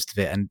all the rest of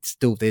it. And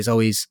still there's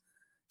always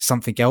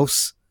something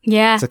else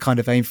to kind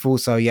of aim for.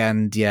 So,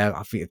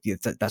 I think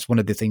that's one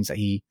of the things that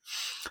he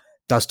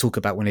does talk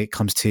about when it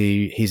comes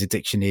to his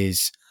addiction,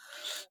 is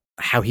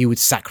how he would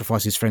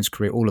sacrifice his friend's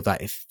career, all of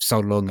that, if so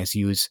long as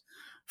he was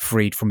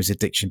freed from his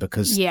addiction,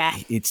 because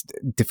it's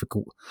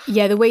difficult.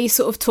 The way he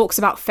sort of talks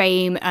about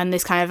fame and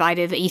this kind of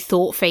idea that he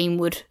thought fame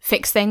would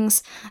fix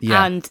things,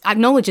 and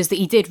acknowledges that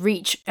he did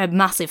reach a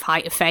massive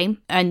height of fame,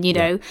 and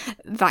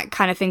that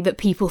kind of thing that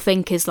people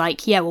think is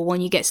like,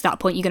 when you get to that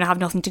point you're going to have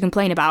nothing to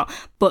complain about,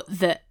 but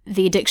that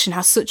the addiction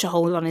has such a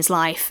hold on his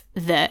life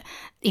that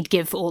he'd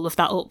give all of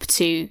that up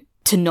to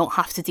not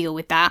have to deal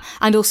with that.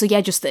 And also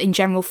just that in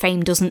general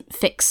fame doesn't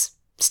fix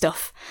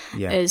stuff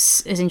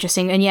is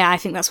interesting. And I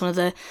think that's one of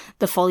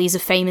the follies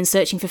of fame and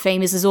searching for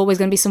fame, is there's always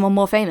going to be someone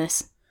more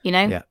famous,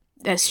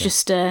 that's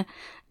just a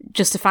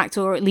fact,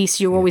 or at least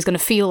you're always going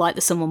to feel like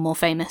there's someone more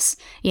famous,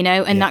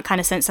 and that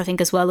kind of sense, I think,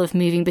 as well, of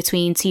moving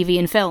between TV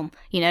and film.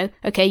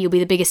 Okay, you'll be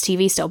the biggest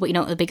TV star, but you're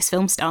not the biggest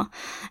film star,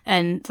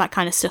 and that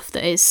kind of stuff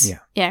that is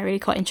really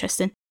quite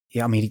interesting.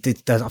 I mean, he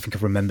did. I think I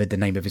remembered the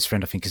name of his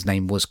friend. I think his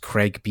name was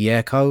Craig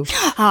Bierko.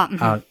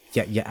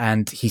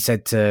 And he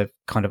said to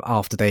kind of,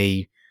 after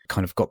they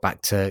kind of got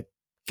back to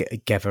get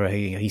together,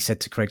 he said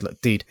to Craig,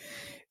 look, dude,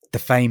 the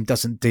fame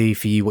doesn't do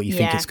for you what you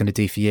think it's going to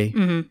do for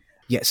you.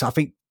 So I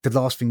think the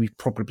last thing we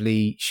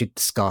probably should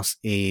discuss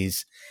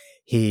is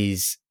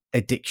his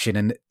addiction.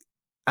 And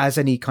as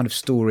any kind of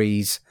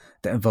stories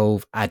that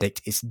involve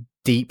addict, it's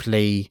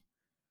deeply,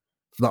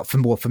 like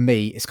for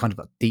me, it's kind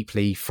of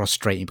deeply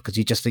frustrating, because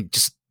you just think,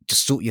 just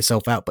sort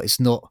yourself out, but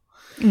it's not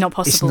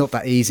possible. It's not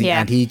that easy.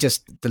 And he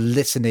just, the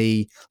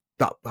litany.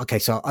 Okay,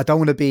 so I don't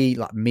want to be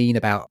like mean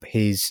about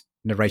his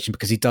narration,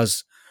 because he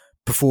does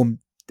perform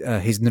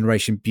his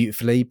narration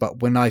beautifully.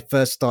 But when I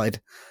first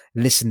started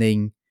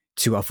listening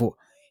to it, I thought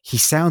he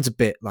sounds a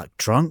bit like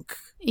drunk.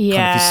 Kind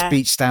of his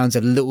speech sounds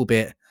a little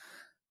bit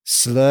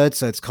slurred.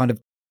 So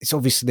it's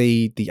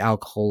obviously the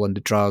alcohol and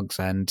the drugs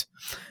and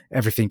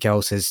everything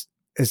else has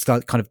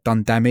kind of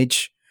done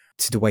damage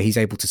to the way he's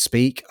able to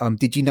speak.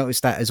 Did you notice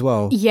that as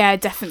well? Yeah,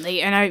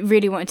 definitely. And I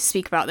really wanted to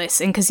speak about this,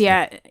 and because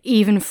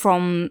even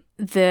from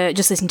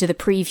just listening to the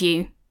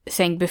preview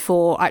thing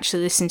before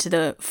actually listening to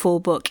the full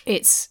book,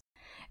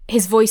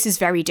 his voice is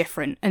very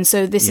different. And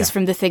so this is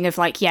from the thing of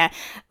like,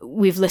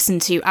 we've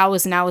listened to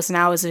hours and hours and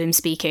hours of him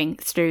speaking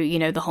through,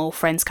 the whole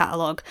Friends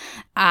catalogue.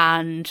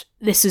 And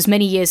this was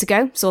many years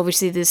ago. So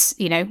obviously there's,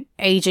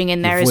 aging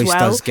in there as well. His voice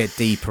does get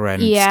deeper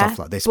and stuff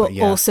like this. But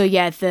also,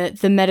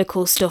 the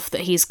medical stuff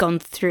that he's gone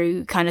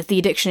through, kind of the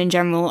addiction in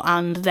general,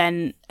 and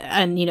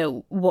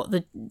what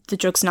the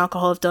drugs and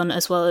alcohol have done,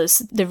 as well as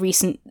the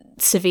recent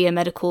severe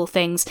medical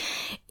things.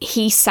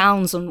 He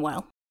sounds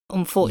unwell,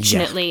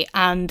 unfortunately.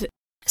 And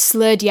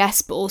slurred,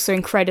 yes, but also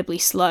incredibly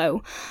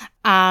slow.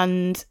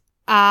 And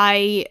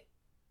I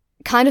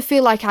kind of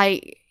feel like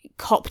I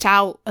copped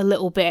out a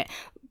little bit,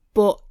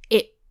 but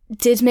it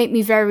did make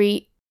me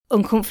very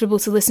uncomfortable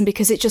to listen,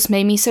 because it just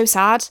made me so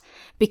sad,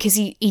 because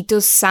he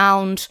does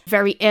sound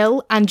very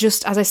ill, and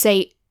just, as I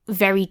say,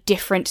 very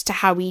different to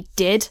how he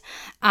did.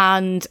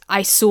 And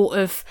I sort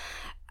of,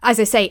 as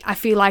I say, I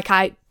feel like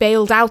I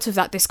bailed out of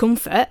that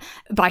discomfort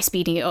by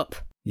speeding it up.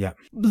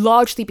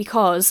 Largely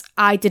because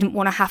I didn't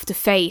want to have to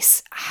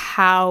face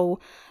how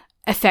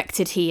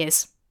affected he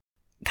is,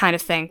 kind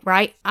of thing,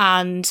 right?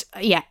 And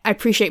I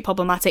appreciate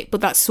problematic, but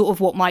that's sort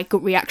of what my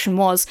gut reaction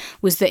was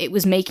that it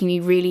was making me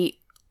really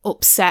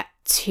upset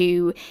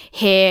to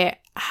hear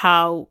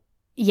how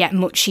yet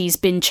much he's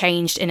been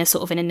changed in a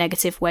sort of in a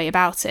negative way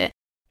about it.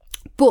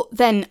 But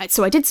then,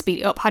 so I did speed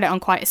it up, had it on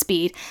quite a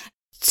speed,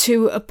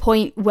 to a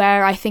point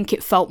where I think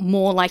it felt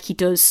more like he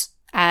does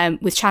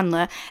with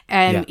Chandler.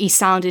 He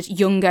sounded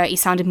younger, he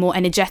sounded more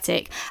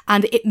energetic,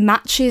 and it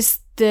matches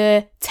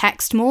the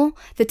text more.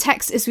 The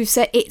text, as we've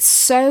said, it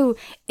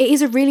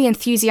is a really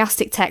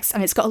enthusiastic text,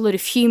 and it's got a lot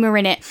of humour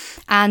in it,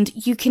 and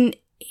you can,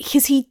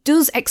 because he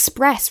does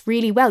express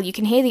really well, you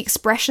can hear the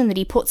expression that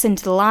he puts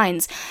into the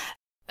lines.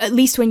 At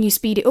least when you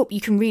speed it up,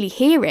 you can really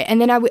hear it. And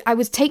then I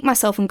would take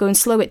myself and go and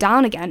slow it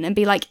down again and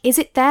be like, is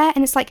it there?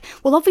 And it's like,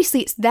 well,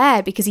 obviously it's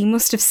there because he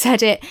must have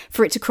said it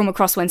for it to come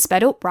across when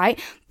sped up, right?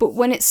 But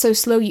when it's so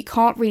slow, you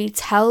can't really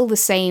tell the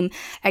same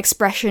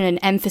expression and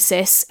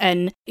emphasis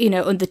and,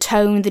 and the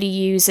tone that he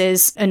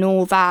uses and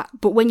all that.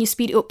 But when you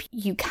speed it up,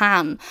 you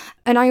can.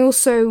 And I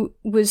also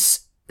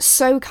was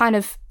so kind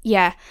of,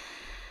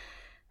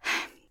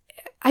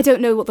 I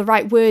don't know what the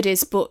right word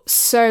is, but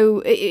so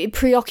it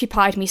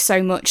preoccupied me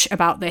so much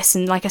about this.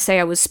 And like I say,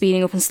 I was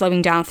speeding up and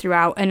slowing down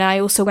throughout. And I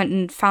also went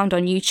and found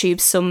on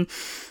YouTube some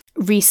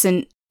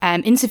recent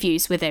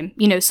interviews with him,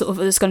 sort of,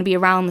 it was going to be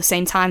around the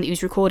same time that he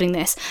was recording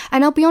this.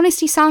 And I'll be honest,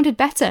 he sounded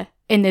better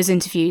in those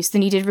interviews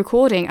than he did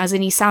recording, as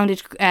in he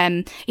sounded,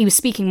 he was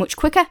speaking much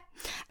quicker.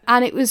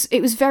 And it was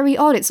very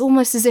odd. It's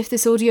almost as if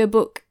this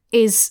audiobook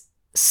is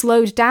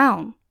slowed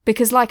down.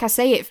 Because, like I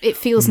say, it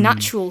feels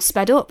natural,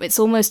 sped up. It's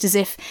almost as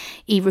if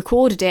he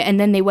recorded it and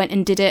then they went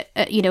and did it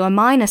at, a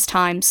minus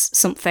times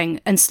something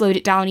and slowed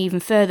it down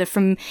even further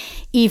from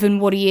even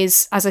what he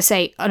is, as I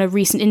say, on a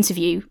recent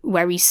interview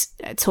where he's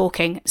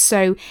talking.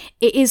 So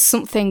it is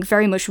something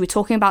very much, we're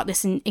talking about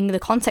this in the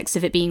context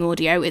of it being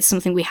audio. It's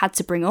something we had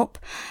to bring up.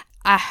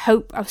 I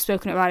hope I've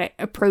spoken about it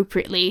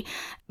appropriately.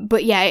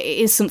 But yeah, it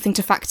is something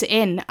to factor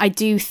in. I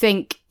do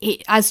think,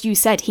 as you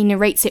said, he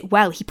narrates it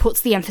well. He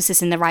puts the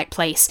emphasis in the right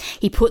place.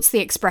 He puts the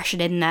expression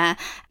in there.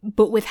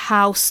 But with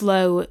how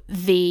slow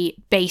the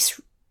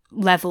base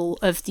level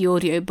of the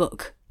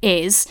audiobook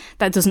is,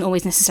 that doesn't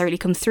always necessarily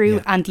come through.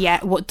 Yeah. And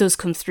yet what does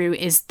come through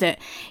is that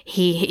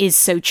he is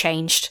so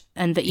changed.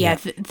 And that,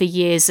 the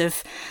years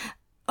of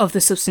the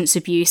substance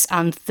abuse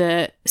and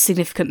the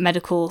significant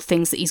medical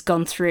things that he's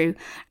gone through,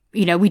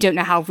 we don't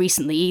know how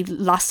recently he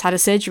last had a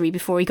surgery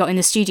before he got in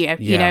the studio,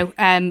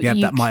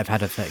 that might have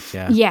had effect,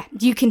 Yeah,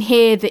 you can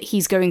hear that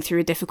he's going through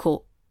a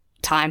difficult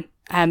time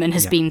and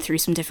has been through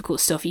some difficult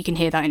stuff. You can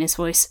hear that in his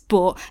voice.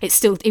 But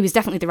it was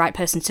definitely the right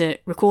person to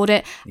record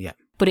it. Yeah.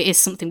 But it is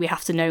something we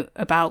have to note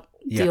about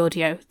the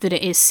audio, that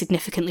it is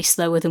significantly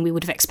slower than we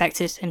would have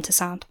expected him to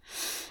sound.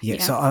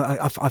 Yeah, so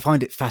I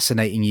find it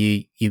fascinating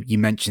you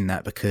mentioned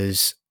that,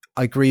 because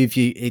I agree with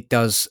you. It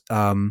does.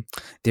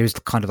 There is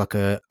kind of like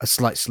a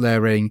slight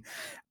slurring.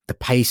 The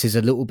pace is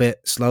a little bit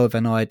slower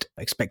than I'd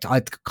expect.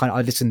 I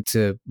listened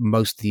to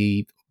most of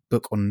the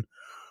book on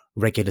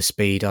regular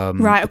speed.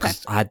 Right. Okay.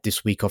 Because I had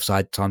this week off, so I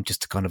had time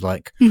just to kind of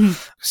like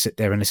sit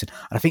there and listen.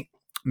 And I think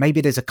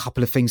maybe there's a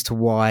couple of things to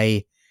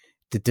why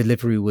the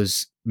delivery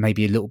was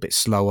maybe a little bit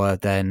slower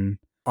than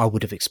I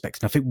would have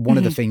expected. And I think one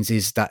of the things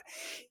is that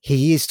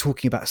he is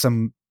talking about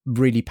some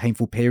really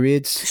painful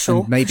periods. Sure.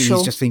 And maybe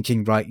he's just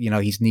thinking, right,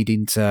 he's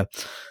needing to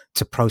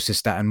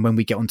process that. And when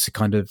we get onto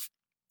kind of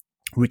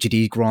Richard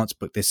E. Grant's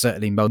book, there's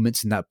certainly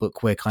moments in that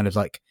book where kind of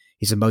like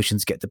his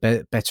emotions get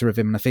the better of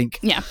him. And I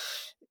think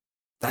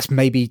that's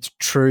maybe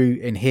true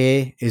in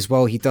here as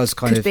well. He does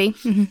kind of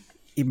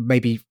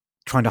maybe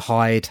trying to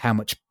hide how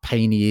much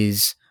pain he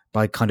is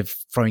by kind of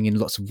throwing in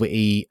lots of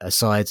witty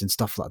asides and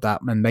stuff like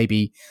that. And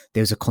maybe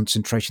there's a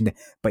concentration there.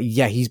 But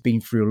yeah, he's been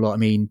through a lot. I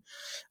mean,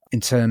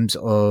 in terms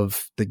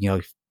of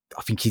the,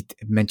 I think he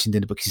mentioned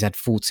in the book, he's had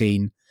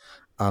 14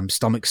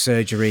 stomach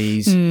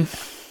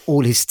surgeries,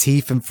 all his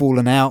teeth have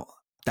fallen out.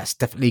 That's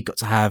definitely got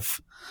to have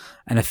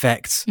an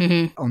effect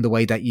on the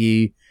way that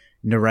you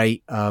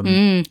narrate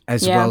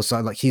as well. So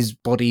like his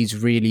body's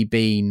really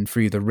been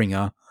through the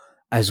ringer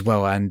as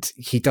well. And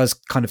he does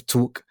kind of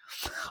talk,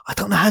 I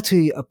don't know how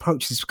to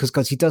approach this,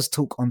 because he does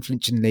talk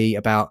unflinchingly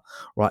about,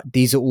 right,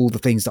 these are all the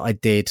things that I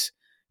did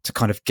to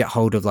kind of get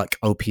hold of like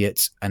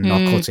opiates and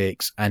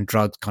narcotics and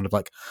drugs, kind of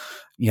like,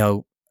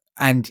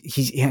 and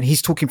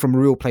he's talking from a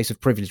real place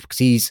of privilege because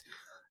he's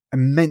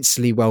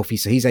immensely wealthy.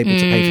 So he's able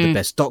to pay for the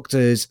best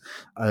doctors,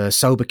 a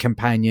sober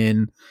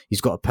companion.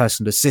 He's got a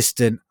personal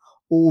assistant,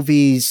 all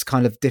these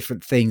kind of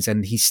different things.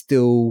 And he's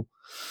still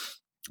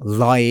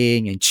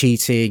lying and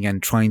cheating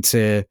and trying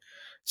to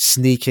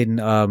sneak in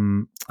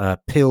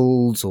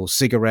pills or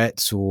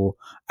cigarettes or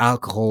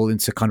alcohol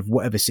into kind of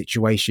whatever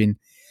situation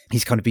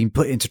he's kind of been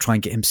put in to try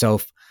and get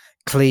himself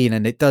clean.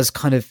 And it does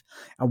kind of,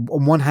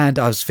 on one hand,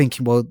 I was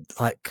thinking, well,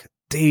 like,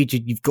 dude,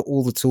 you've got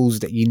all the tools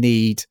that you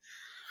need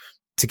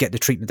to get the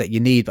treatment that you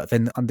need. But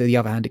then on the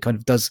other hand, it kind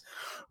of does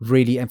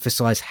really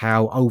emphasize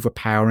how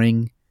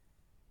overpowering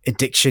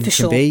addiction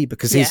can be,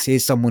 because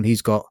here's someone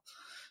who's got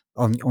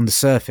on the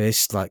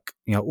surface, like,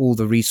 all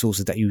the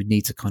resources that you would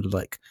need to kind of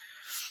like,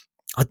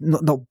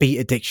 not beat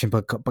addiction,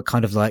 but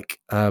kind of like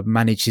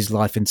manage his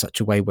life in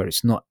such a way where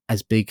it's not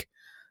as big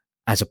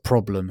as a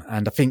problem.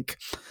 And I think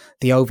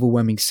the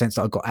overwhelming sense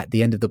that I got at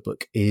the end of the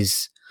book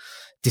is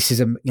this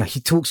is he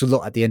talks a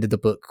lot at the end of the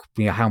book,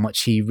 how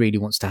much he really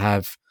wants to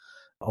have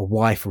a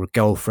wife or a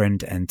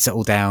girlfriend and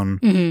settle down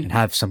and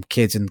have some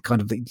kids, and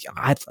kind of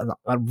I had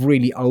a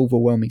really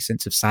overwhelming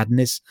sense of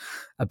sadness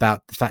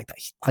about the fact that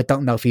I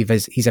don't know if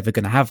he's ever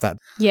going to have that.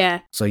 Yeah.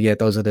 So yeah,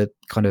 those are the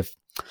kind of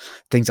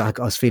things I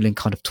was feeling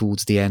kind of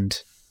towards the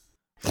end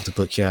of the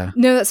book. Yeah.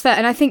 No, that's fair.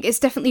 And I think it's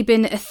definitely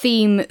been a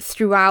theme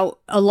throughout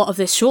a lot of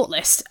this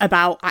shortlist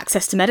about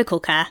access to medical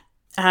care.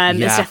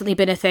 It's definitely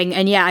been a thing.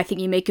 And yeah, I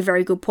think you make a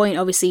very good point.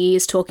 Obviously, he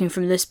is talking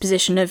from this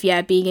position of,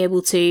 being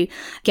able to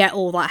get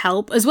all that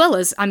help, as well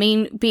as,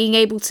 being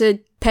able to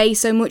pay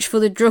so much for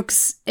the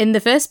drugs in the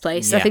first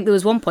place. Yeah. I think there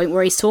was one point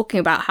where he's talking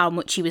about how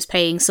much he was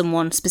paying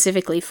someone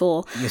specifically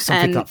for. Yeah,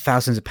 something like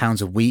thousands of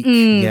pounds a week.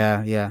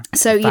 Yeah.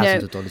 So,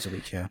 thousands of dollars a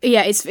week, yeah.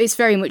 Yeah, it's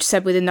very much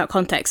said within that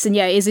context. And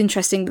yeah, it is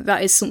interesting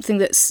that is something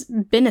that's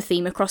been a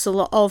theme across a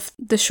lot of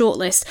the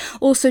shortlist.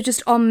 Also,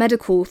 just on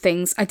medical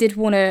things, I did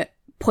want to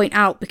point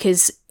out,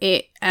 because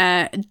it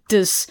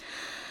did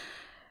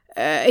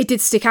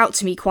stick out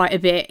to me quite a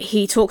bit.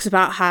 He talks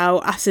about how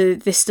after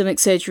this stomach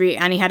surgery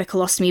and he had a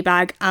colostomy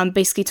bag, and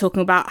basically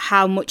talking about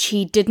how much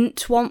he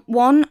didn't want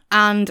one.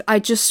 And I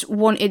just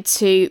wanted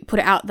to put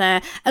it out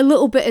there a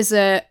little bit as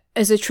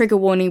a trigger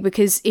warning,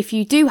 because if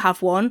you do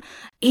have one,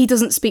 he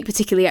doesn't speak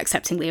particularly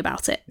acceptingly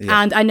about it.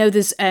 Yeah. And I know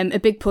there's a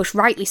big push,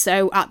 rightly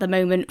so, at the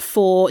moment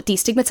for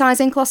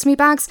destigmatizing colostomy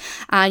bags,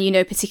 and,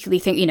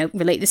 particularly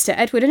relate this to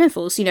Edward and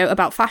Niffles,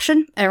 about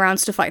fashion around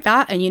stuff like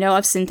that. And,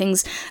 I've seen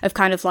things of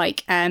kind of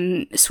like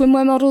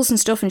swimwear models and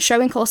stuff and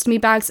showing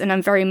colostomy bags, and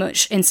I'm very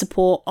much in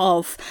support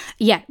of,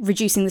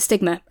 reducing the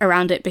stigma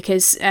around it,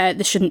 because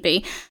there shouldn't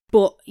be.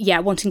 But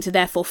wanting to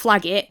therefore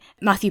flag it,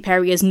 Matthew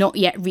Perry has not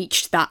yet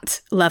reached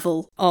that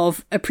level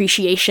of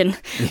appreciation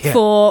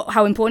for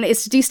how important it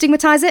is to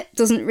destigmatize it.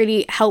 Doesn't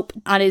really help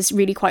and is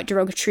really quite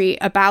derogatory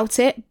about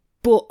it,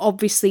 but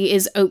obviously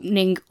is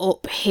opening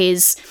up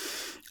his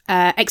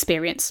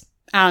experience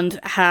and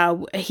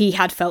how he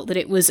had felt that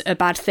it was a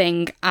bad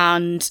thing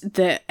and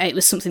that it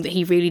was something that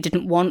he really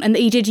didn't want, and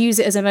that he did use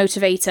it as a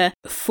motivator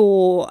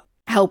for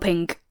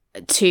helping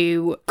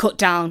to cut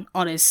down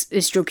on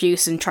his drug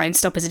use and try and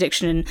stop his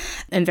addiction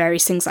and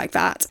various things like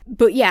that.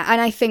 But and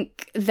I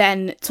think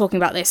then talking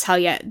about this, how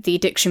the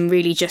addiction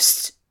really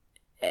just,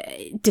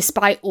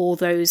 despite all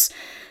those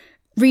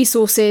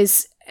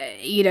resources,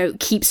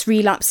 keeps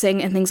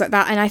relapsing and things like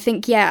that. And I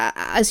think,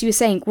 as you were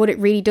saying, what it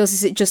really does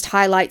is it just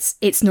highlights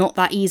it's not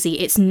that easy.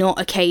 It's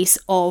not a case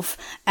of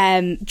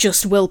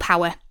just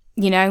willpower,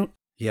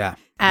 Yeah.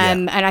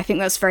 And I think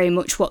that's very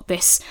much what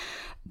this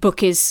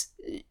book is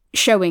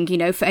showing,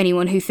 for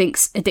anyone who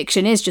thinks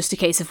addiction is just a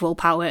case of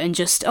willpower and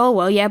just,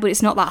 but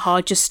it's not that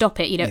hard, just stop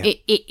it.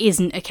 It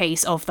isn't a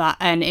case of that,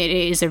 and it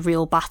is a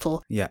real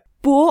battle. Yeah.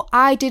 But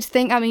I did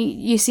think,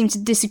 you seem to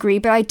disagree,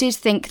 but I did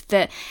think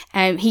that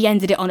he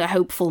ended it on a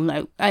hopeful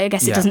note. I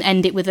guess it doesn't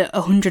end it with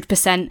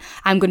 100%,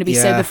 I'm going to be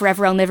sober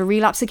forever, I'll never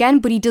relapse again,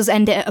 but he does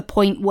end it at a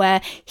point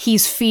where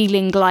he's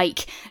feeling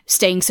like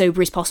staying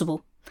sober is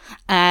possible.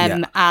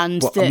 And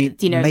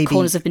maybe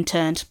corners have been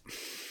turned.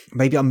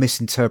 Maybe I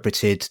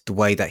misinterpreted the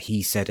way that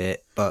he said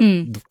it, but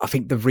I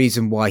think the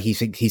reason why he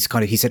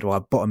said, well, I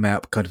bottom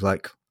out, kind of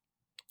like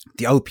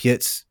the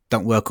opiates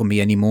don't work on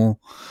me anymore.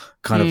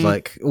 Kind of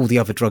like all the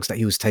other drugs that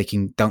he was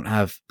taking don't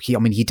have,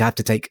 he'd have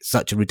to take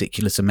such a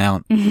ridiculous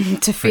amount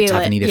to feel it to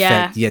have any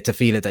effect. Yeah, to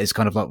feel it, that it's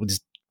kind of like, well, there's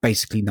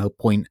basically no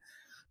point.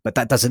 But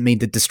that doesn't mean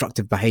the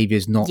destructive behavior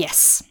is not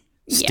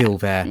still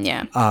there.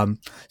 Yeah.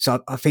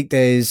 So I think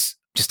there's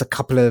just a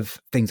couple of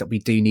things that we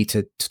do need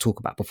to talk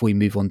about before we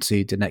move on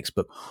to the next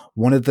book.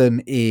 One of them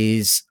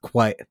is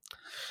quite,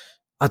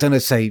 I don't know,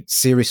 say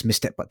serious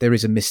misstep, but there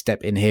is a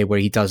misstep in here where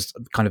he does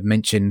kind of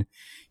mention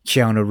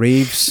Keanu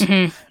Reeves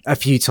a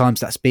few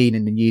times. That's been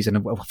in the news, and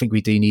I think we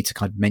do need to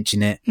kind of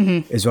mention it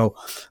as well.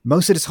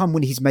 Most of the time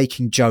when he's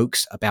making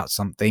jokes about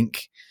something,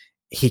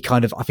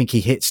 I think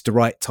he hits the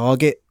right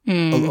target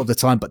a lot of the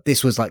time, but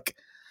this was like,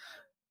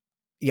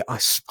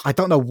 I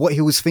don't know what he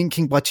was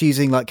thinking by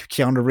choosing like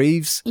Keanu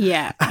Reeves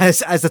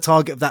as the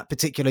target of that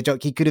particular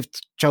joke. He could have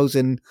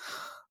chosen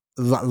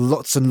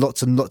lots and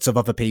lots and lots of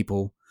other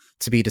people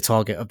to be the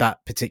target of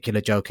that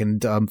particular joke.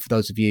 And for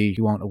those of you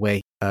who aren't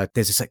aware,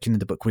 there's a section in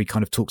the book where he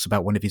kind of talks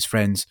about one of his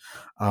friends,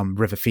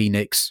 River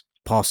Phoenix,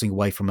 passing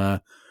away from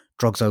a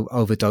drugs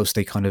overdose.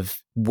 They kind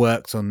of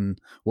worked on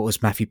what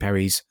was Matthew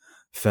Perry's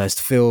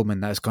first film,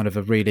 and that's kind of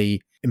a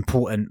really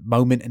important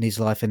moment in his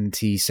life. And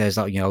he says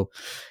that,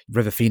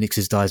 River Phoenix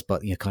has died,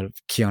 but kind of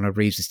Keanu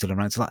Reeves is still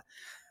around. It's like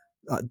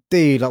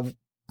dude, like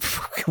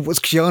what's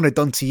Keanu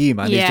done to you,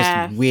 man? It's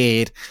just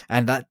weird.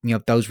 And that,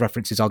 those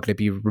references are going to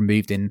be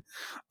removed in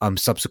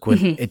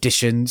subsequent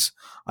editions.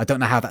 I don't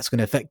know how that's going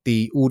to affect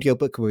the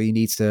audiobook, where he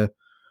needs to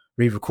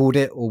re-record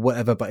it or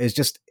whatever, but it's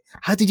just,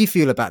 how did you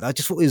feel about that? I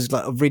just thought it was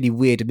like a really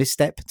weird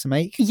misstep to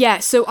make. Yeah,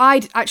 so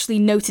I'd actually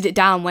noted it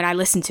down when I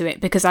listened to it,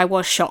 because I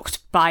was shocked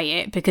by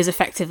it, because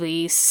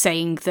effectively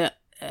saying that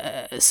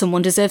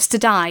someone deserves to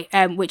die,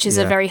 which is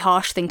a very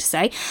harsh thing to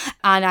say.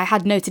 And I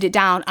had noted it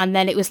down, and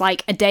then it was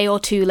like a day or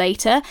two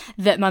later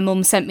that my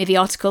mum sent me the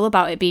article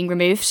about it being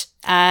removed.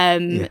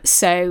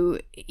 So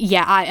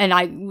yeah,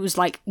 I was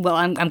like, well,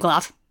 I'm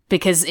glad,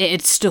 because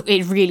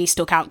it really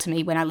stuck out to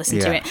me when I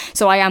listened to it.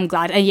 So I am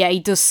glad. And yeah, he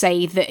does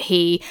say that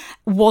he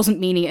wasn't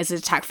meaning it as an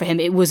attack for him.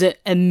 It was a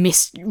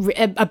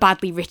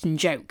badly written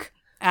joke.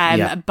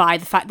 By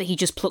the fact that he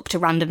just plucked a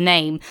random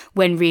name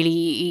when really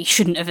he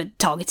shouldn't have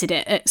targeted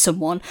it at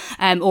someone.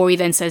 Or he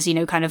then says,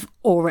 kind of,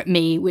 or at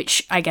me,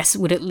 which I guess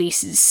would at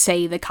least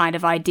say the kind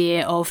of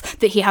idea of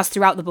that he has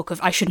throughout the book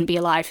of, I shouldn't be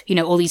alive.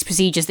 All these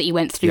procedures that he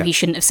went through, he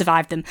shouldn't have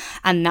survived them.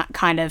 And that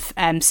kind of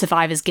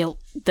survivor's guilt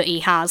that he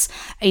has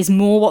is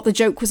more what the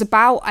joke was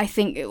about, I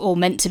think, or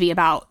meant to be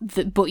about.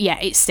 But yeah,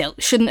 it still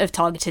shouldn't have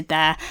targeted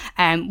there,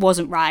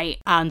 wasn't right.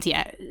 And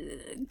yeah,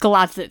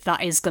 glad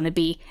that is going to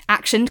be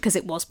actioned, because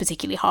it was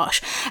particularly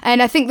harsh.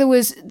 And I think there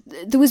was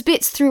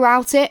bits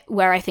throughout it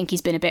where I think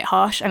he's been a bit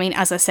harsh. I mean,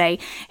 as I say,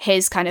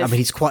 his kind of...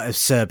 he's quite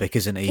acerbic,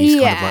 isn't he?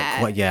 He's kind of like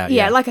quite,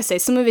 yeah, like I say,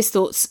 some of his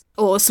thoughts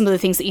or some of the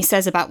things that he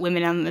says about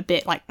women, I'm a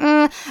bit like,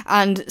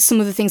 and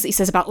some of the things that he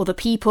says about other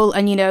people.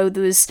 And, there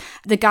was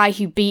the guy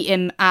who beat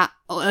him at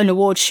an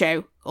award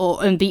show,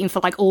 and beat him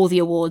for like all the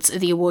awards at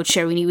the award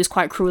show, and he was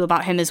quite cruel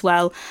about him as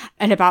well,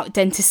 and about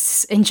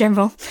dentists in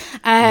general,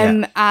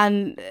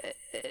 and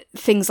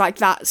things like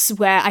that,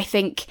 where I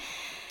think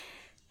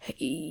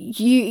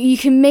you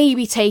can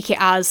maybe take it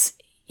as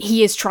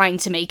he is trying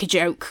to make a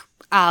joke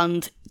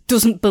and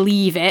doesn't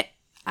believe it,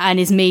 and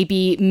is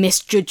maybe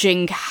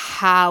misjudging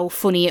how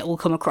funny it will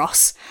come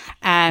across.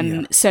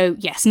 So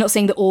yes, not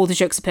saying that all the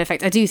jokes are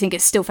perfect. I do think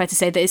it's still fair to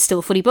say that it's still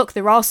a funny book.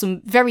 There are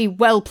some very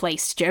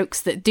well-placed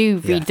jokes that do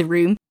read the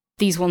room.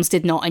 These ones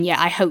did not, and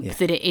I hope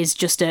that it is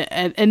just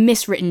a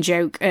miswritten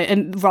joke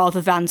rather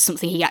than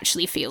something he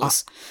actually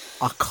feels.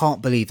 I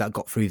can't believe that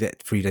got through the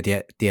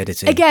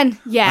editing. Again,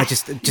 yeah. I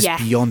just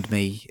beyond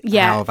me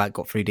how that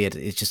got through the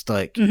edit. It's just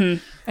like...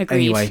 Agreed.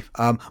 Anyway,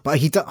 but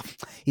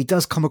he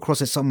does come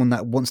across as someone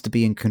that wants to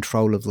be in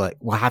control of,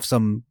 have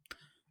some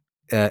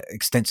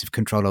extensive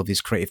control of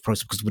his creative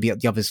process, because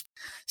the other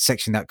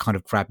section that kind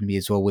of grabbed me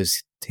as well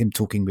was him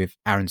talking with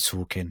Aaron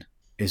Sorkin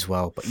as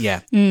well, but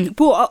yeah.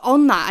 But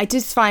on that, I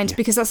did find,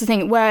 because that's the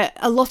thing, where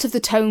a lot of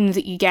the tone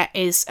that you get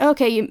is, I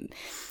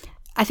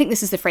think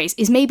this is the phrase,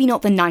 is maybe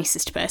not the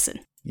nicest person.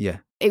 Yeah.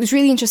 It was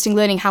really interesting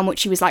learning how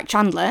much he was like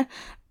Chandler,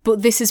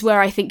 but this is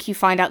where I think you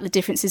find out the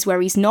differences where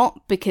he's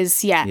not,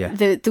 because,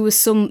 there was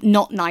some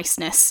not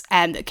niceness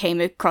that came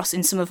across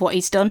in some of what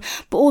he's done.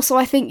 But also,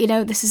 I think,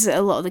 this is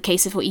a lot of the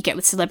case of what you get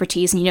with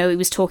celebrities. And, he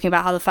was talking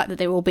about how the fact that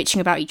they were all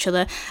bitching about each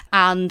other.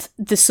 And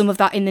there's some of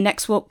that in the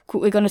next book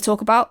we're going to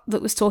talk about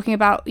that was talking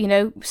about,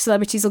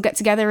 celebrities will get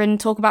together and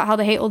talk about how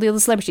they hate all the other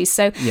celebrities.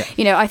 So,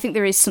 I think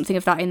there is something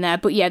of that in there.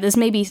 But, there's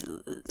maybe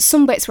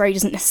some bits where he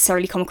doesn't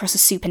necessarily come across as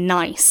super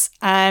nice.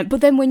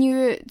 But then when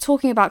you're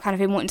talking about kind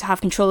of him wanting to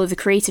have control of the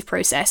creative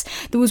process,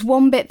 there was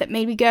one bit that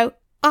made me go,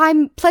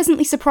 I'm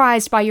pleasantly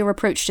surprised by your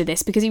approach to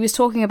this, because he was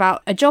talking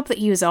about a job that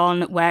he was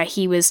on where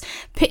he was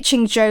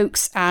pitching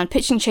jokes and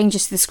pitching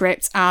changes to the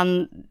script,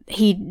 and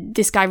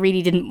this guy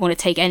really didn't want to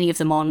take any of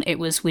them on. It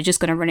was, we're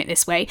just going to run it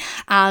this way.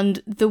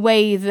 And the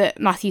way that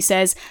Matthew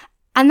says,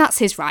 and that's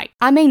his right.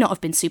 I may not have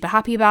been super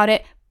happy about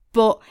it,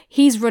 but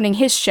he's running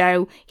his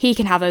show. He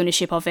can have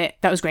ownership of it.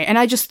 That was great. And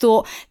I just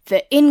thought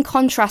that in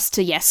contrast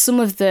to, some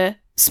of the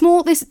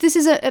small, this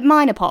is a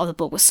minor part of the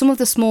book, but some of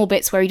the small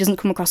bits where he doesn't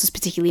come across as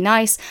particularly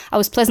nice, I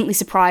was pleasantly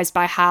surprised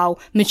by how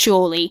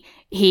maturely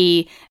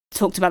he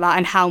talked about that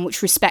and how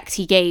much respect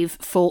he gave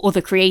for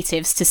other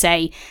creatives to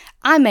say,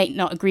 I may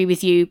not agree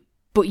with you,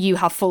 but you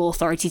have full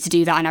authority to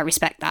do that, and I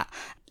respect that.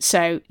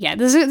 So,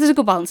 there's a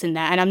good balance in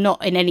there, and I'm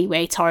not in any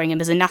way tarring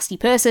him as a nasty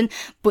person,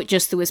 but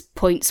just there was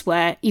points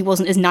where he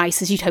wasn't as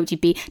nice as you'd hoped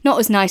he'd be, not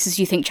as nice as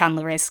you think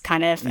Chandler is,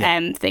 kind of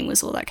thing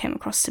was all that came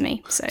across to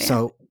me.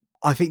 So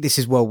I think this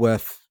is well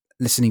worth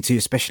listening to,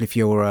 especially if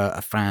you're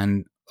a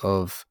fan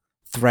of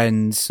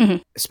Friends.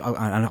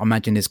 I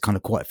imagine there's kind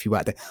of quite a few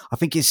out there. I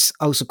think it's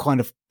also kind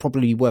of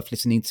probably worth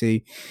listening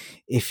to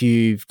if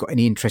you've got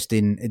any interest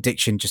in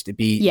addiction, just to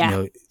be,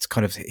 it's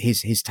kind of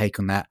his take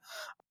on that.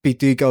 But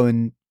do go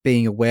and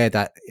being aware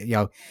that,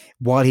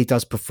 while he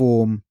does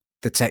perform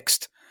the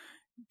text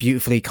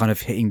beautifully, kind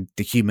of hitting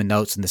the human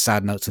notes and the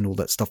sad notes and all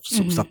that stuff,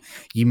 sort of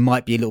stuff, you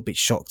might be a little bit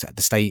shocked at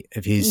the state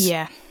of his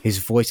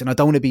voice. And I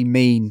don't want to be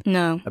mean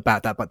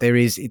about that, but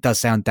it does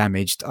sound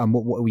damaged.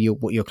 What were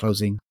your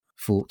closing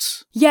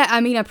thoughts? Yeah, I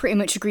mean, I pretty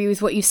much agree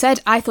with what you said.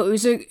 I thought it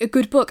was a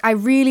good book. I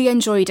really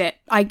enjoyed it.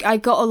 I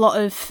got a lot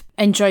of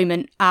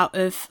enjoyment out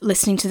of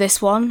listening to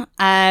this one.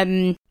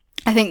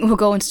 I think we'll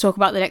go on to talk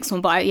about the next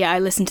one, but I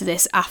listened to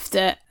this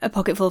after A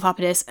Pocketful of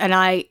Happiness, and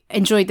I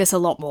enjoyed this a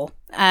lot more.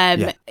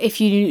 If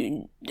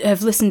you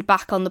have listened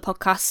back on the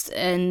podcast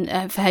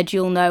and for Head,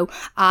 you'll know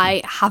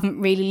I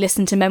haven't really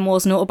listened to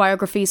memoirs and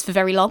autobiographies for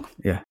very long.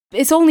 Yeah.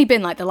 It's only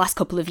been like the last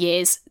couple of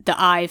years that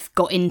I've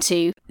got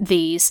into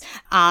these,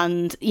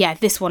 and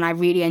this one I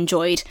really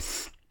enjoyed.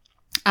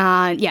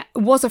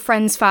 Was a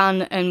Friends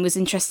fan and was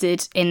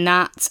interested in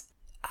that.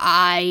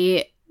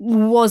 I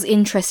was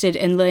interested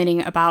in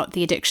learning about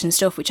the addiction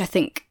stuff, which I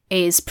think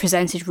is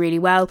presented really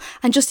well.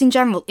 And just in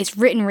general, it's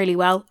written really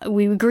well.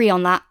 We agree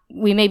on that.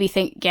 We maybe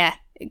think, yeah,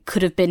 it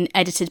could have been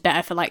edited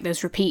better for like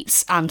those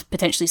repeats and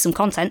potentially some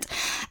content.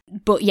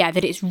 But yeah,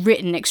 that it's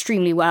written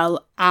extremely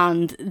well,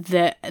 and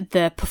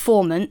the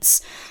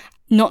performance,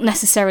 not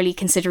necessarily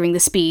considering the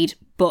speed,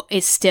 but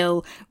is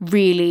still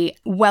really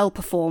well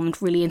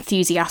performed, really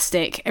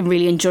enthusiastic, and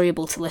really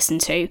enjoyable to listen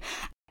to.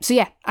 So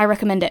yeah, I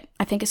recommend it.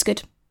 I think it's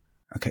good.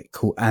 Okay,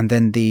 cool. And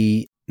then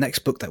the next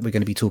book that we're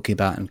going to be talking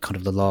about, and kind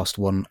of the last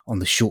one on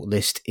the short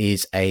list,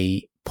 is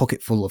A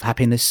Pocketful of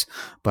Happiness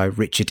by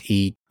Richard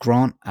E.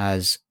 Grant,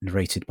 as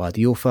narrated by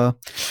the author.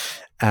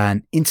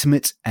 An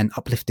intimate and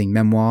uplifting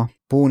memoir.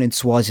 Born in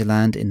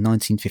Swaziland in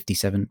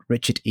 1957,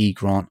 Richard E.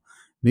 Grant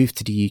moved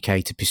to the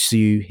UK to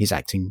pursue his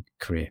acting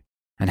career,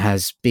 and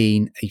has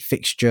been a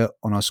fixture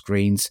on our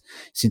screens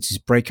since his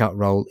breakout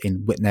role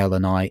in Whitnell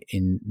and I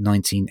in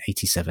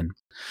 1987.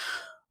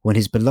 When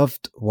his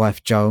beloved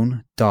wife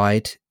Joan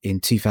died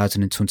in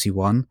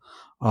 2021,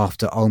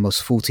 after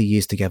almost 40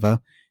 years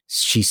together,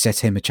 she set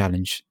him a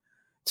challenge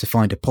to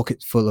find a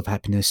pocket full of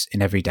happiness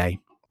in every day.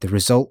 The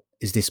result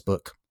is this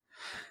book.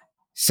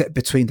 Set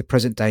between the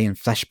present day and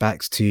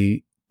flashbacks to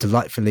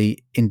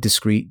delightfully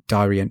indiscreet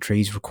diary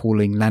entries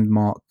recalling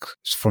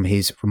landmarks from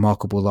his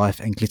remarkable life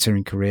and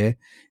glittering career,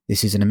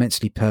 this is an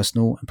immensely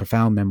personal and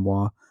profound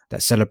memoir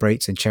that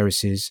celebrates and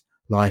cherishes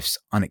life's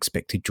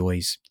unexpected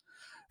joys.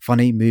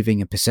 Funny,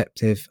 moving and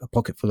perceptive, A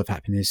Pocketful of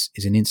Happiness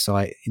is an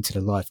insight into the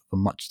life of a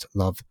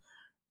much-loved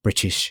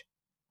British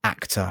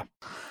actor.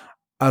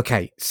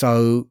 Okay,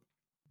 so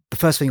the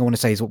first thing I want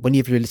to say is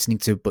whenever you're listening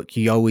to a book,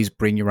 you always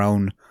bring your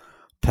own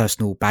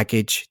personal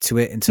baggage to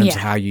it in terms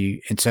of how you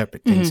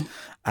interpret things.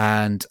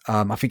 And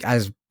I think,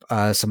 as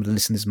some of the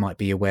listeners might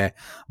be aware,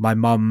 my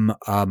mum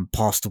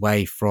passed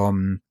away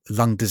from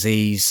lung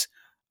disease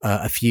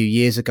a few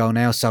years ago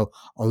now. So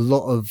a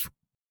lot of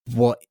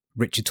what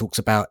Richard talks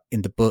about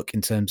in the book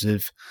in terms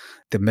of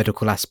the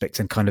medical aspects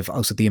and kind of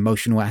also the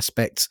emotional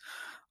aspects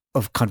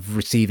of kind of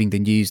receiving the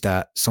news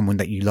that someone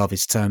that you love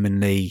is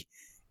terminally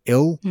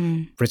ill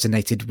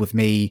resonated with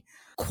me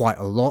quite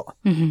a lot.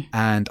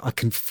 And I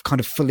can kind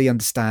of fully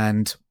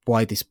understand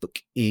why this book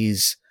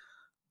is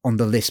on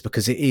the list,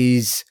 because it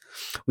is,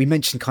 we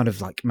mentioned kind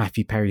of like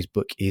Matthew Perry's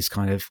book is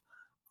kind of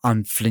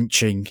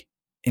unflinching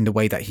in the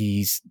way that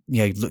he's,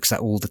 you know, looks at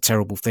all the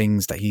terrible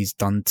things that he's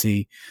done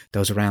to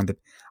those around him.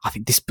 I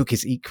think this book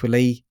is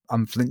equally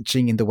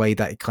unflinching in the way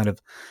that it kind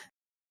of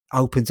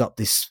opens up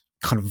this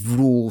kind of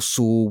raw,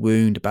 sore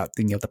wound about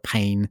the, you know, the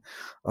pain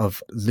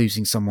of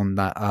losing someone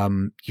that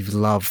you've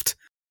loved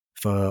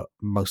for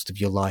most of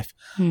your life.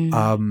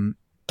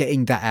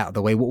 Getting that out of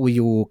the way, what were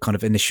your kind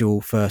of initial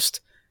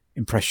first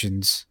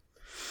impressions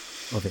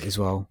of it as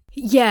well?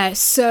 Yeah,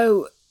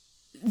 so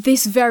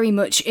this very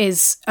much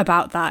is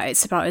about that.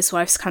 It's about his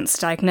wife's cancer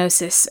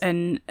diagnosis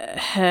and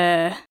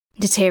her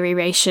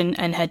deterioration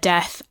and her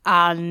death.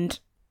 And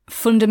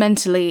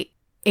fundamentally,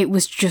 it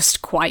was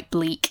just quite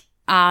bleak.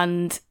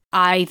 And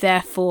I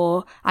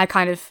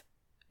kind of,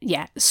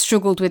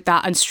 struggled with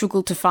that and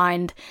struggled to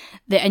find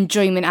the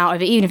enjoyment out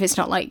of it, even if it's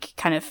not like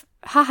kind of,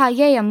 haha,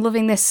 yay, I'm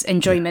loving this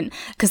enjoyment,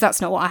 because that's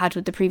not what I had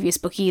with the previous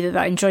book either.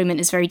 That enjoyment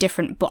is very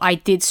different, but I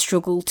did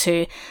struggle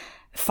to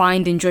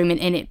find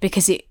enjoyment in it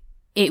because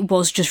it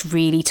was just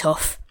really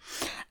tough.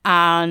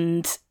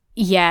 And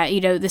yeah,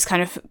 you know, this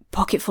kind of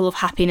pocket full of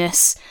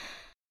happiness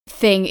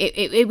thing,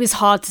 it was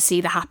hard to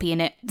see the happy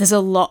in it. There's a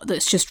lot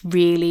that's just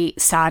really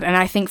sad, and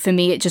I think for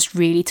me it just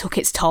really took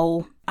its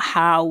toll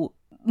how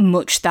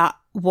much that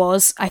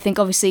was. I think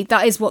obviously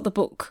that is what the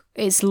book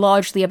is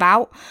largely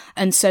about,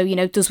 and so, you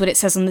know, does what it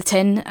says on the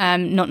tin,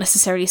 not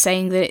necessarily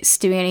saying that it's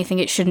doing anything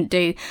it shouldn't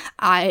do.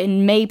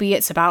 And maybe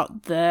it's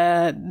about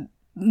the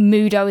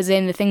mood I was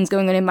in, the things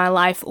going on in my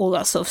life, all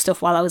that sort of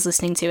stuff while I was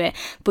listening to it.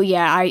 But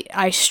yeah,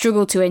 I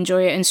struggled to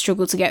enjoy it and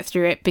struggled to get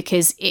through it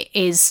because it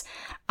is,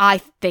 I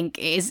think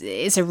it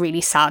is a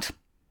really sad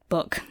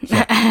book.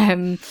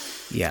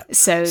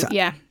 So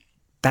yeah.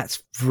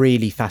 That's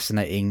really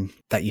fascinating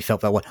that you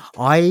felt that way.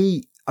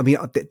 I mean,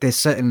 there's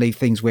certainly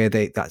things where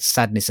that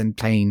sadness and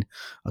pain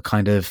are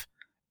kind of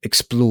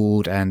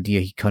explored, and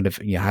he kind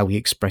of, you know, how he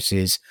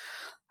expresses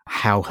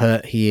how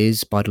hurt he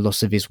is by the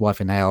loss of his wife,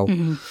 and how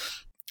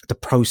the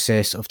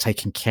process of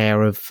taking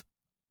care of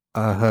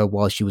her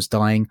while she was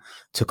dying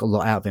took a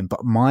lot out of him.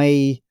 But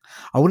I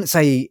wouldn't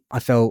say I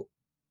felt,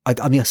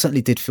 I mean, I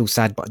certainly did feel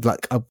sad, but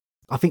like,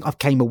 I think I've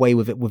came away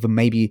with it with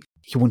maybe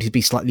he wanted to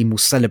be slightly more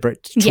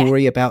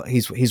celebratory about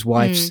his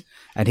wife's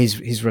and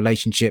his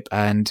relationship.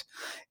 And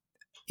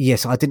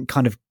yes, I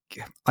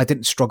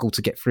didn't struggle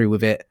to get through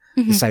with it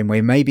the same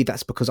way. Maybe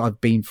that's because I've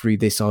been through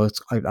this.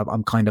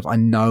 I'm kind of, I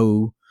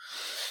know,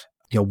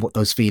 you know, what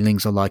those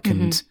feelings are like,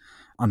 and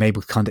I'm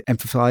able to kind of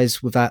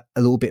empathize with that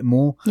a little bit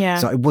more. Yeah.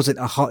 So it wasn't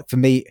a hard for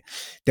me.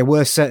 There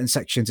were certain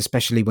sections,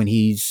 especially when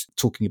he's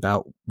talking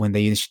about when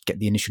they get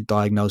the initial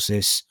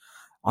diagnosis,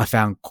 I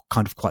found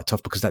kind of quite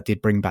tough, because that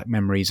did bring back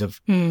memories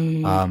of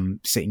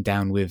sitting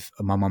down with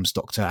my mum's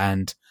doctor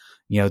and,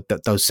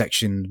 those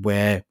sections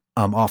where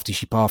after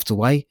she passed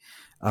away,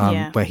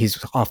 where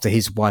after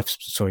his wife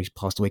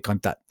passed away,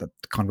 that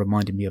kind of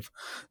reminded me of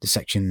the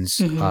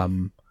sections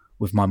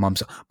with my mum.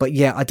 But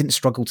yeah, I didn't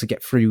struggle to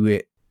get through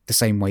it the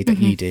same way that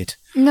you did.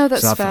 No,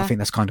 that's so fair. I think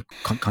that's kind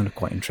of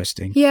quite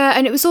interesting. Yeah,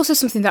 and it was also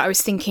something that I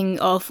was thinking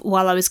of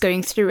while I was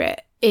going through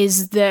it,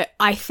 is that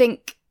I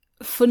think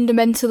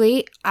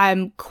fundamentally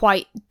I'm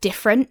quite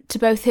different to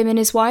both him and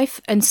his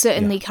wife, and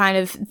certainly kind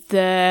of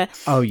the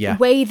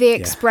way they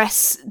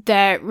express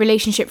their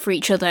relationship for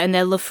each other and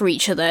their love for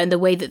each other and the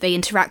way that they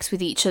interact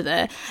with each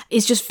other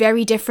is just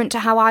very different to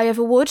how I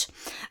ever would.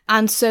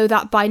 And so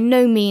that by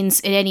no means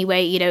in any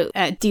way,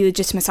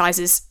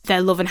 delegitimizes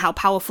their love and how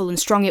powerful and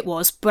strong it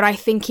was, but I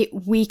think it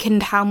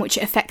weakened how much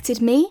it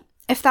affected me,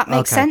 if that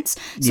makes sense.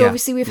 So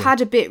obviously we've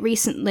had a bit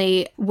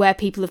recently where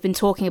people have been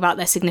talking about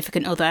their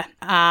significant other,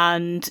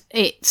 and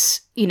it's,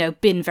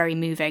 been very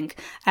moving.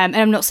 And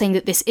I'm not saying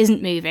that this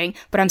isn't moving,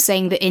 but I'm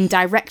saying that in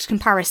direct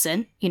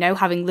comparison,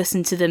 having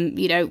listened to them,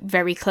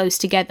 very close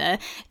together,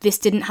 this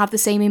didn't have the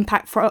same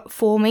impact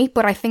for me,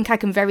 but I think I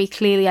can very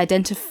clearly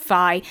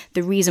identify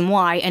the reason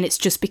why, and it's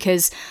just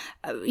because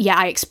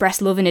I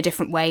express love in a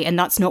different way, and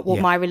that's not what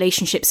my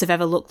relationships have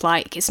ever looked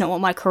like. It's not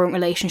what my current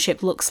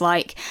relationship looks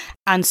like.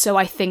 And so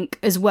I think,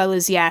 as well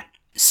as,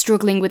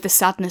 struggling with the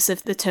sadness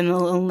of the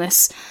terminal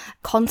illness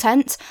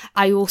content,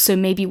 I also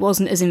maybe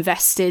wasn't as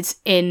invested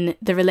in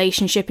the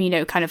relationship.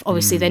 Kind of,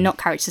 obviously they're not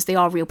characters, they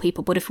are real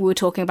people, but if we were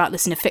talking about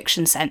this in a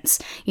fiction sense,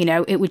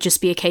 it would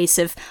just be a case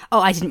of,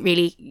 I didn't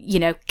really,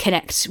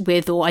 connect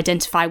with or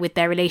identify with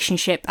their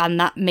relationship, and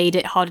that made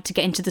it harder to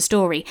get into the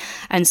story.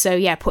 And so,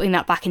 putting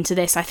that back into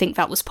this, I think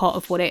that was part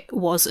of what it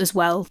was as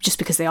well, just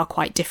because they are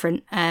quite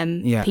different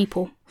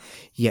people.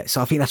 Yeah,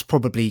 so I think that's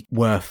probably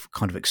worth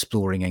kind of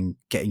exploring and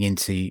getting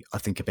into, I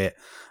think, a bit.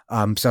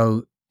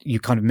 So you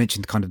kind of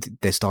mentioned kind of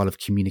their style of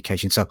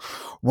communication. So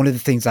one of the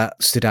things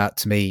that stood out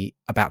to me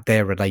about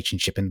their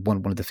relationship, and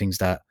one of the things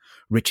that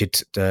Richard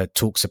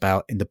talks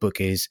about in the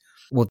book is,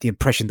 the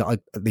impression that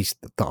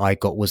I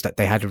got was that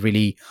they had a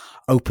really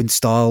open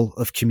style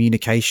of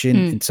communication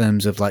in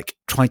terms of like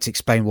trying to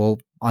explain, well,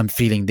 I'm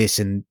feeling this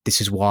and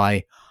this is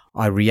why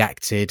I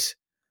reacted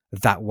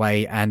that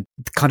way. And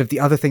kind of the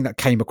other thing that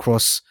came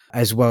across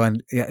as well,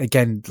 and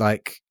again,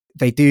 like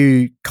they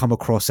do come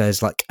across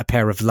as like a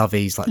pair of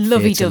lovies, like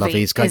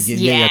lovey-dovey,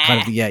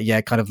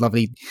 kind of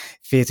lovely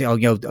theatre.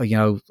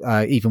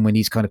 Even when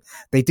he's kind of,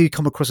 they do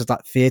come across as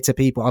like theatre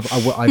people.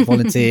 I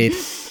volunteered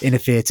in a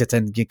theatre,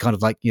 and you kind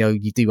of like,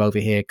 you do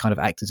overhear kind of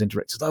actors and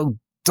directors, oh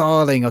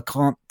darling, I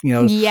can't,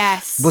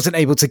 wasn't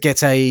able to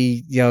get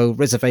a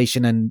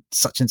reservation and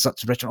such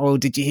restaurant. Oh,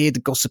 did you hear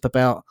the gossip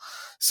about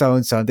so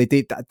and so? They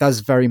did, that does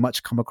very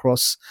much come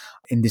across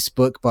in this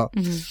book. But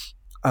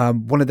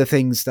one of the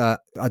things that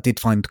I did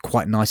find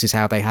quite nice is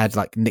how they had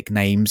like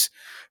nicknames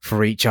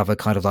for each other.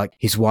 Kind of like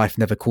his wife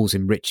never calls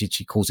him Richard,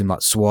 she calls him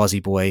like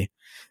Swazi boy,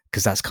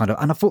 because that's kind of,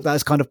 and I thought that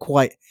was kind of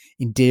quite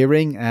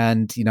endearing.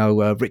 And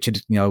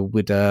Richard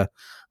would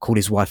call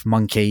his wife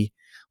Monkey,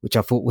 which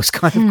I thought was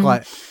kind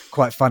of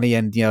quite funny.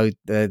 And how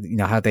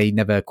they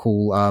never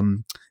call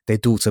their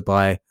daughter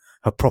by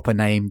her proper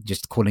name,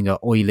 just calling her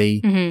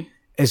Oily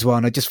as well.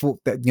 And I just thought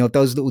that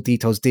those little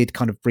details did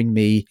kind of bring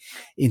me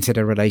into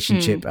the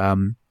relationship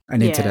and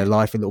into their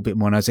life a little bit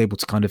more, and I was able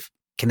to kind of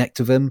connect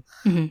with them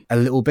a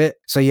little bit.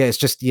 So it's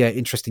just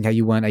interesting how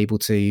you weren't able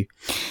to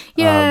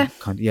and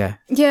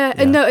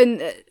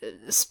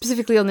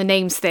specifically on the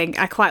names thing,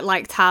 I quite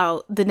liked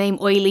how the name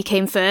Oily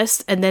came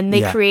first, and then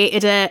they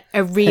created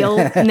a real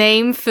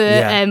name for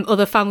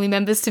other family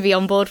members to be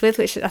on board with,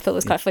 which I thought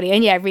was quite funny,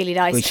 and really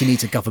nice. Well, she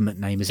needs a government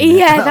name, isn't it?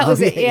 Yeah, that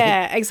was it.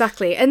 Yeah,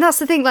 exactly. And that's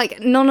the thing, like,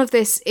 none of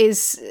this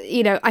is,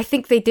 I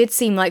think they did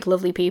seem like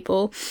lovely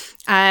people.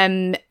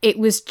 It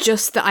was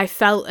just that I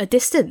felt a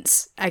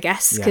distance, I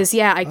guess, because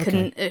I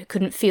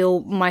couldn't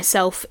feel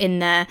myself in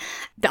there.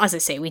 As I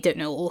say, we don't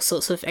know all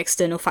sorts of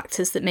external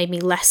factors that made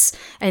me less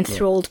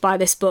enthralled by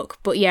this book,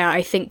 but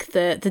I think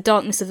the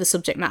darkness of the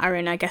subject matter,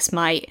 and I guess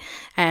my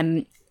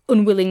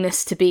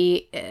unwillingness to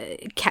be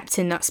kept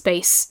in that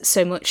space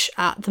so much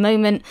at the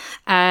moment.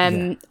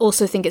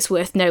 Also think it's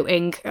worth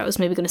noting, I was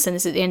maybe going to send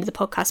this at the end of the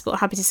podcast, but I'm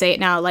happy to say it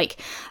now,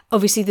 like,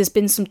 obviously there's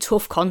been some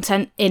tough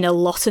content in a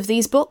lot of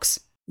these books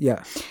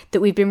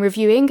that we've been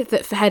reviewing,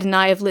 that Fahed and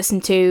I have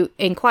listened to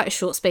in quite a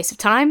short space of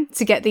time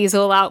to get these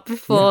all out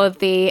before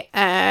the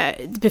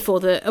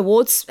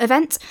awards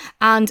event,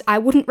 and I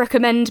wouldn't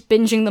recommend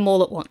binging them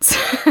all at once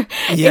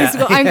is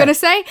what I'm going to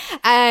say.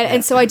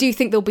 And so I do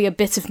think there'll be a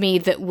bit of me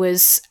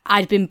that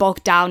I'd been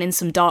bogged down in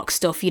some dark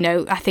stuff.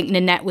 I think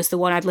Nanette was the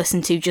one I'd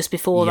listened to just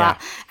before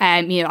that.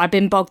 I'd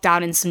been bogged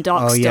down in some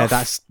dark stuff.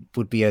 That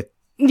would be a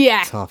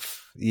tough.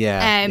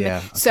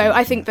 So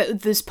I think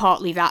that there's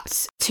partly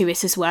that to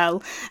it as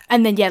well.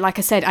 And then, like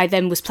I said, I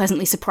then was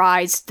pleasantly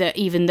surprised that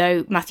even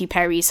though Matthew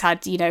Perry's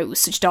had,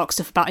 such dark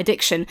stuff about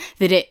addiction,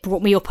 that it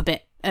brought me up a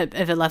bit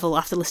of a level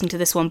after listening to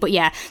this one. But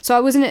so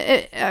I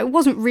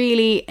wasn't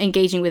really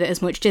engaging with it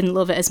as much, didn't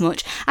love it as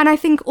much. And I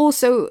think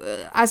also,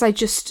 as I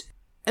just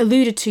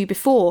alluded to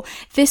before,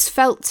 this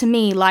felt to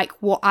me like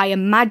what I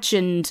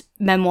imagined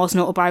memoirs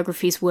and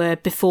autobiographies were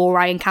before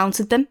I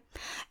encountered them.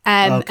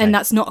 And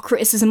that's not a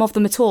criticism of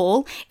them at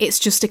all. It's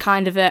just a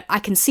kind of I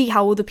can see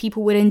how other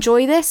people would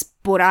enjoy this,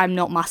 but I'm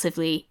not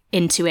massively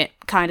into it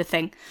kind of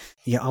thing.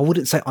 Yeah, I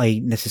wouldn't say I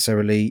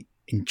necessarily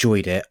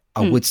enjoyed it.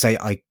 I would say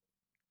I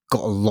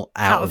got a lot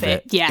out of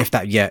it. Yeah. If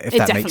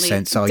that makes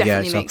sense. So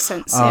makes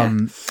sense.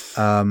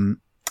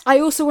 I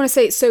also want to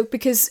say, so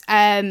because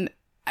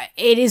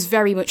it is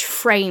very much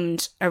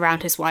framed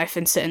around his wife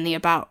and certainly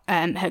about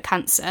her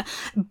cancer,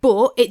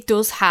 but it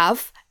does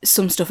have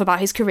some stuff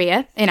about his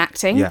career in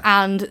acting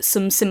and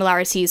some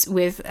similarities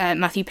with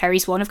Matthew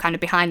Perry's one of kind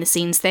of behind the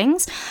scenes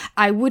things.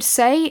 I would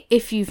say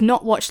if you've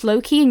not watched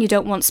Loki and you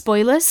don't want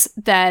spoilers,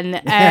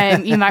 then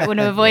you might want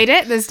to avoid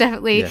it. There's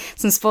definitely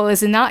some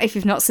spoilers in that. If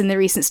you've not seen the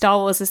recent Star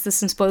Wars, there's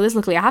some spoilers.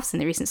 Luckily, I have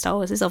seen the recent Star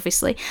Wars,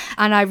 obviously.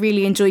 And I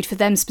really enjoyed for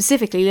them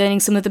specifically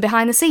learning some of the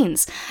behind the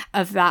scenes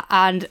of that,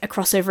 and a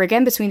crossover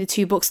again between the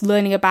two books,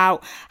 learning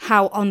about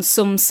how on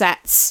some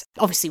sets,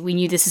 obviously we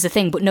knew this is a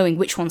thing, but knowing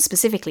which one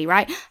specifically,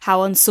 right? How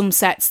on some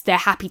sets they're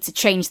happy to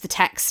change the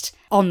text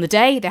on the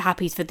day. They're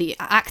happy for the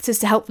actors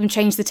to help them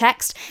change the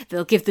text.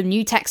 They'll give them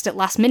new text at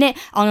last minute.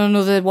 On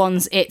other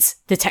ones, it's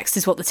the text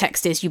is what the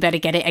text is. You better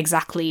get it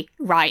exactly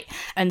right.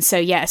 And so,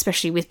 yeah,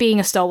 especially with being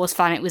a Star Wars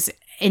fan, it was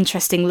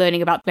interesting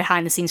learning about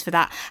behind the scenes for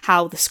that,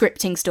 how the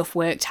scripting stuff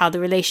worked, how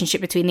the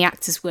relationship between the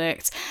actors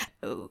worked,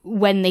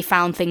 when they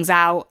found things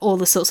out, all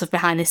the sorts of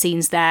behind the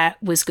scenes there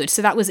was good.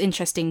 So that was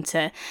interesting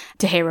to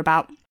hear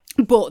about.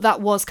 But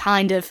that was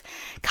kind of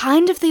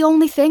the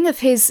only thing of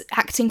his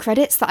acting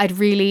credits that I'd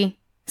really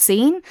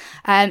seen.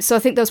 So I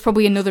think that was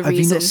probably another reason.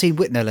 Have you not seen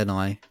Whitnell and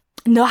I?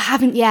 No, I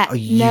haven't yet.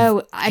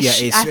 No,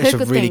 it's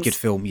a really good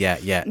film.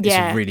 It's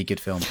a really good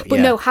film. But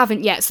no,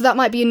 haven't yet. So that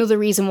might be another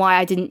reason why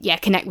I didn't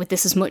connect with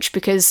this as much,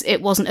 because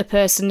it wasn't a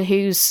person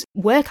whose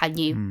work I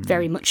knew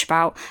very much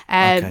about.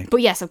 But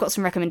yes, I've got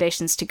some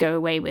recommendations to go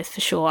away with for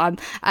sure.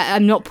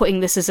 I'm not putting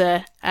this as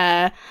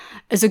a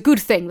good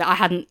thing that I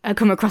hadn't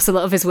come across a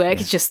lot of his work.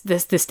 It's just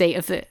the state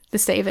of it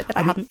that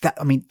I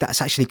hadn't.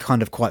 That's actually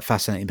kind of quite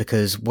fascinating,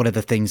 because one of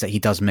the things that he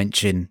does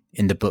mention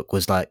in the book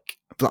was like,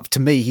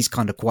 to me, he's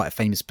kind of quite a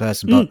famous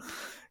person, but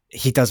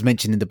he does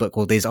mention in the book,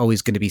 well, there's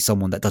always going to be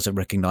someone that doesn't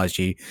recognize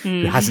you,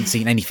 who hasn't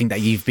seen anything that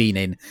you've been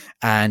in,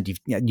 and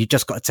you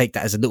just got to take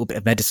that as a little bit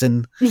of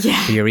medicine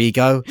for your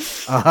ego.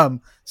 I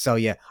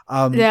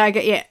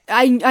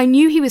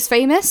knew he was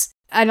famous,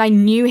 and I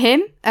knew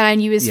him, and I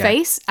knew his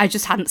face. I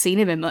just hadn't seen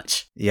him in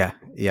much.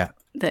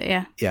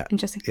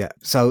 Interesting.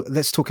 So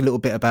let's talk a little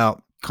bit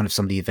about kind of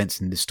some of the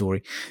events in this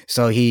story.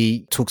 So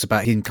he talks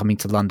about him coming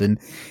to London,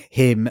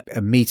 him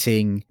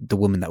meeting the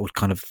woman that would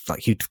kind of like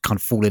he'd kind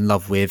of fall in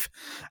love with,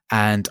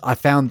 and I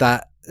found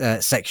that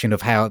section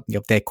of how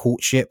their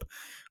courtship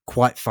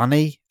quite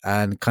funny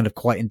and kind of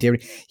quite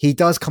endearing. He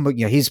does come,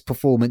 his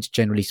performance,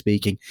 generally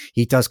speaking,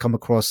 he does come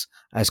across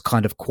as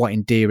kind of quite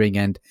endearing,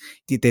 and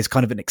there's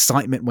kind of an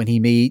excitement when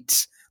he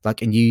meets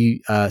like a new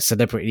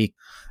celebrity,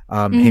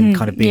 him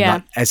kind of being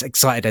like as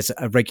excited as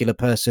a regular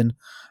person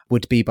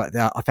would be. But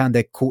I found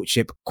their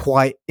courtship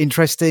quite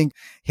interesting.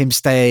 Him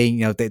staying,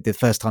 the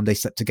first time they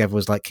slept together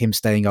was like him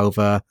staying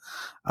over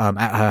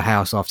at her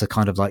house after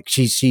kind of like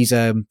she's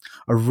a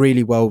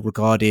really well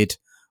regarded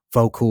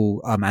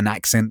vocal and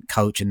accent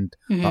coach, and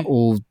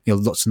all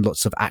lots and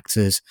lots of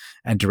actors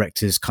and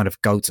directors kind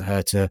of go to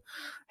her to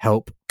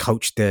help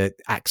coach the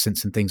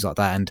accents and things like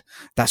that, and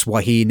that's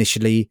why he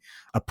initially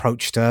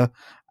approached her.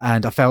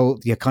 And I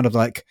felt kind of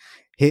like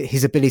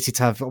his ability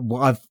to have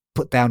what I've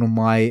put down on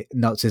my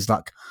notes is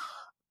like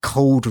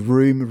cold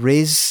room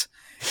riz,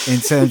 in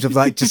terms of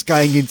like just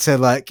going into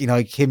like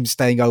him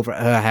staying over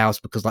at her house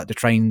because like the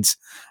trains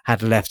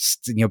had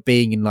left,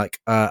 being in like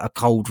a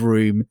cold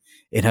room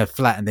in her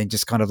flat, and then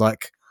just kind of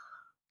like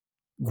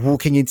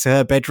walking into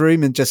her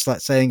bedroom and just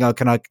like saying, "Oh,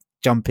 can I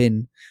jump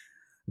in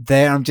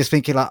there?" I'm just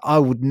thinking like I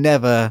would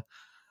never.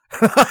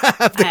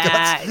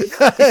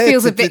 It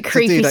feels a bit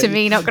creepy to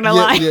me, not gonna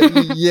lie. But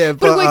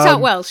it worked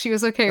out well. She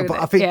was okay with it.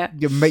 I think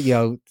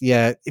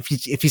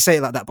if you say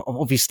it like that, but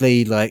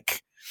obviously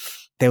like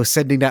they were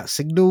sending out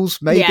signals,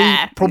 maybe,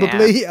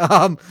 probably,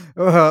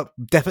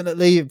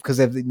 definitely, because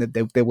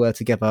they were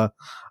together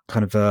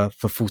kind of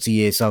for 40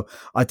 years. So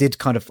I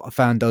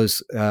found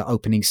those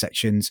opening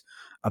sections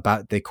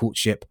about their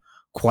courtship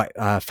quite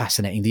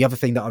fascinating. The other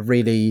thing that I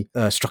really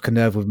struck a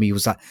nerve with me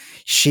was that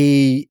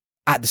she,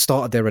 at the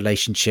start of their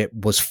relationship,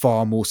 was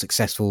far more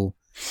successful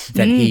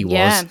than he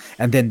was.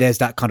 And then there's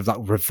that kind of like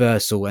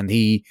reversal, and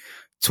he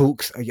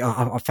talks,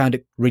 I found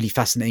it really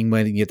fascinating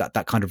when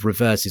that kind of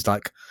reverse is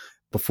like,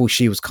 before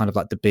she was kind of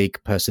like the big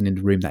person in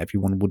the room that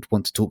everyone would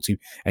want to talk to,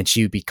 and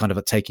she would be kind of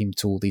like taking him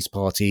to all these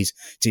parties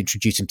to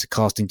introduce him to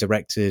casting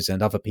directors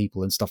and other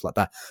people and stuff like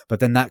that. But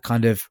then that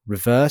kind of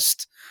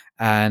reversed,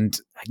 and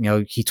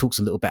he talks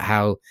a little bit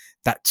how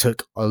that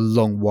took a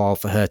long while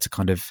for her to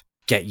kind of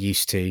get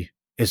used to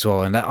as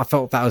well. And I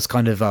felt that was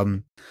kind of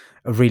a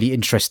really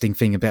interesting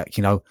thing about,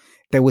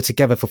 they were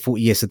together for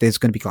 40 years, so there's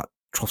going to be like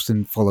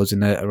Troughton follows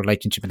in a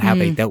relationship and how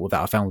they dealt with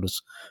that, I found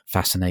was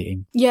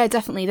fascinating. Yeah,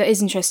 definitely. That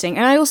is interesting.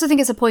 And I also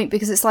think it's a point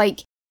because it's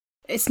like,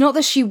 it's not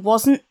that she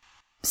wasn't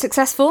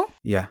successful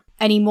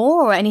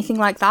anymore or anything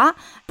like that,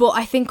 but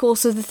I think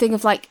also the thing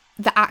of like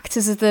the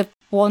actors are the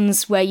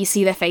ones where you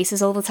see their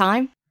faces all the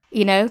time,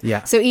 you know?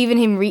 Yeah. So even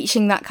him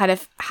reaching that kind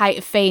of height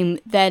of fame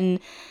then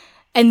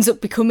ends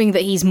up becoming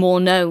that he's more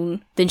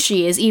known than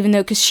she is, even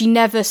though, because she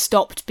never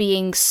stopped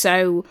being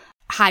so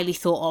highly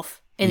thought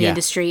of in the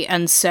industry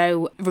and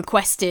so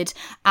requested,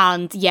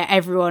 and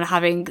everyone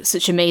having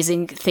such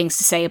amazing things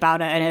to say about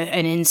her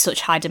and in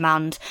such high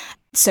demand.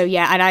 So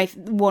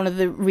and one of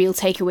the real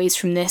takeaways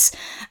from this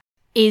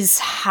is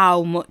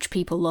how much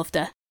people loved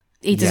her.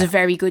 He does a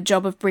very good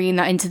job of bringing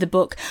that into the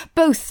book,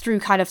 both through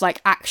kind of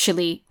like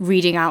actually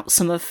reading out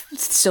some of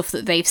stuff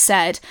that they've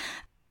said,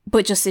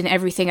 but just in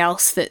everything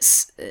else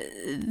that's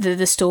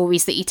the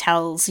stories that he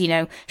tells, you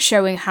know,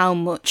 showing how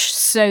much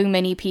so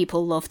many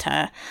people loved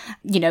her,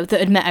 you know, that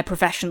had met her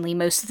professionally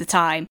most of the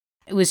time.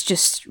 It was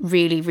just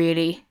really,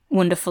 really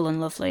wonderful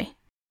and lovely.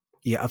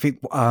 Yeah, I think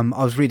I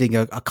was reading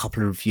a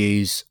couple of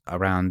reviews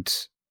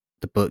around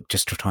the book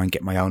just to try and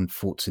get my own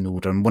thoughts in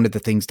order. And one of the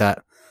things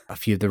that a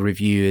few of the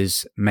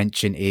reviewers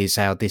mention is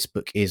how this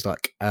book is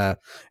like not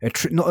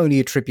only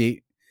a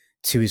tribute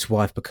to his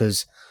wife,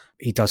 because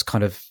he does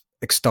kind of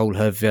extol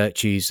her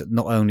virtues,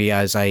 not only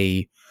as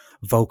a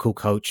vocal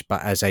coach,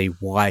 but as a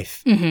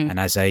wife and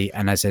as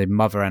a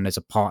mother and as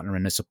a partner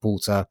and a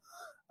supporter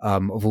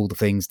of all the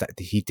things that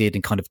he did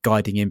and kind of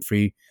guiding him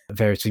through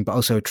various things, but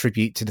also a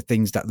tribute to the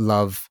things that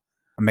love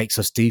makes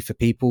us do for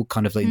people,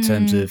 kind of like in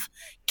terms of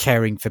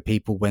caring for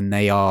people when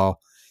they are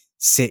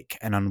sick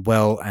and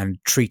unwell and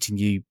treating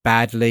you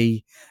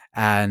badly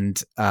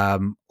and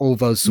all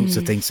those sorts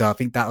of things. So I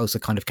think that also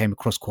kind of came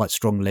across quite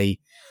strongly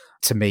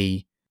to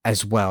me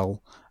as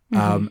well.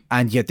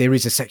 And yet there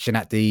is a section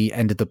at the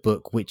end of the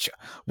book, which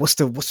what's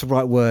the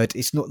right word?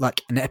 It's not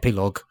like an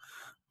epilogue,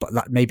 but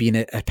like maybe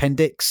an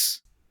appendix.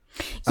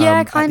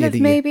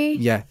 Maybe.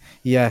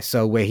 Yeah.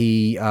 So where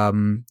he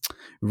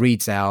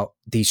reads out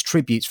these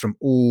tributes from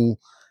all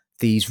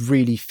these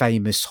really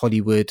famous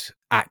Hollywood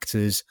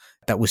actors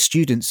that were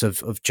students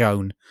of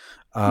Joan.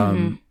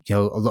 You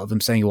know, a lot of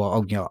them saying,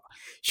 "Well, you know,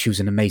 she was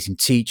an amazing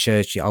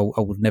teacher. I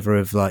would never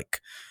have like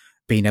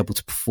been able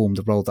to perform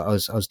the role that I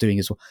was doing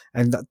as well."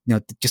 And that, you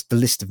know, just the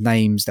list of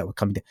names that were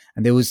coming in.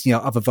 And there was, you know,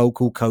 other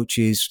vocal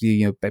coaches,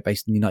 you know,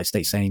 based in the United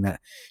States, saying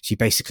that she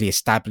basically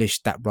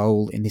established that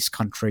role in this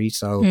country.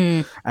 So,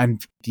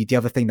 and the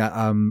other thing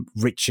that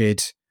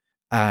Richard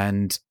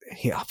and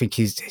I think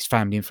his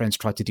family and friends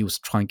tried to do was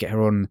try and get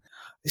her on.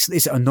 Is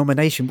it a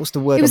nomination? What's the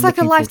word? It was like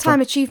a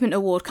Lifetime Achievement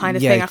Award kind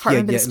of thing. I can't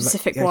remember the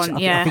specific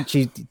one. I think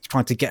she's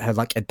trying to get her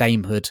like a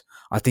damehood,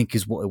 I think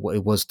is what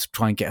it was, to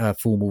try and get her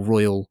formal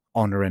royal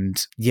honour.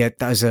 And that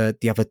was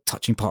the other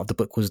touching part of the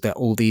book, was that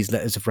all these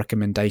letters of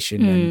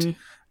recommendation and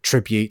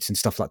tributes and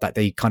stuff like that,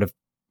 they kind of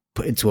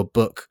put into a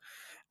book.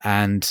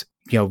 And,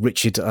 you know,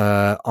 Richard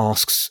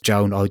asks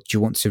Joan, "Oh, do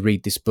you want to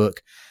read this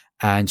book?"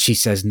 And she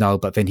says no,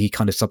 but then he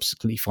kind of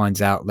subsequently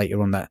finds out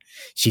later on that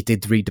she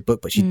did read the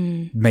book, but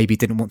she maybe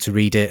didn't want to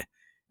read it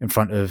in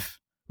front of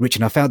Richard.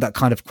 And I found that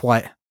kind of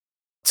quite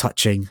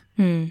touching,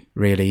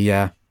 really,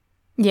 yeah.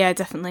 Yeah,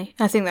 definitely.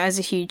 I think that is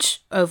a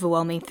huge,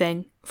 overwhelming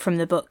thing from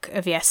the book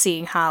of,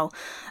 seeing how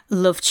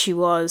loved she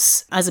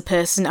was as a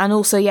person, and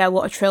also,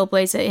 what a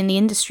trailblazer in the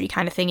industry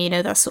kind of thing. You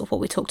know, that's sort of what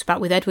we talked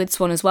about with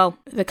Edward's one as well.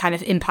 The kind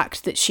of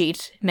impact that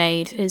she'd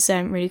made is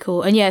really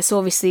cool. And so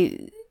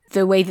obviously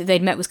the way that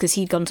they'd met was because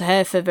he'd gone to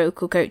her for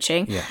vocal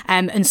coaching,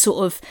 and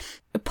sort of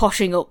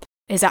poshing up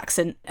his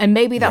accent. And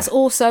maybe that's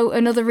also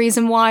another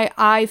reason why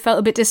I felt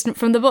a bit distant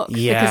from the book,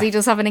 because he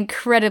does have an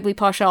incredibly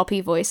posh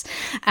RP voice,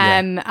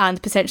 and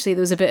potentially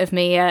there was a bit of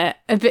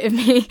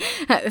me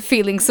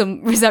feeling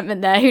some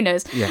resentment there. Who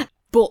knows? Yeah.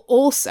 But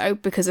also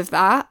because of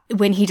that,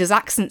 when he does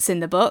accents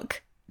in the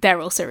book, they're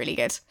also really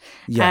good.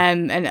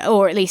 Yeah.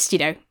 Or at least, you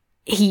know,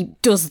 he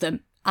does them.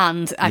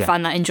 And I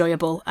find that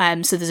enjoyable.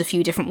 So there's a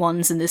few different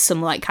ones, and there's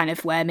some like kind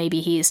of where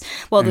maybe there's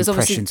impressions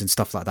obviously and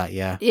stuff like that.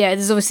 Yeah,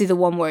 there's obviously the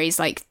one where he's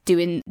like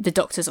doing the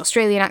Doctor's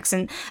Australian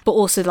accent, but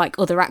also like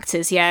other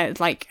actors.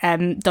 like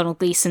Donald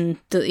Gleeson,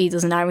 he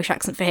does an Irish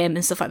accent for him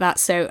and stuff like that.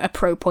 So a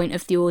pro point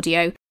of the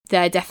audio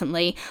there,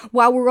 definitely.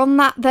 While we're on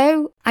that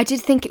though, I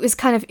did think it was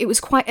quite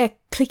a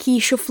clicky,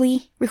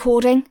 shuffly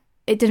recording.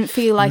 It didn't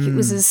feel like it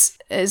was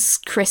as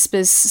crisp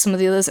as some of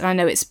the others, and I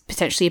know it's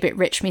potentially a bit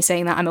rich me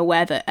saying that. I'm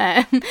aware that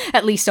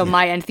at least on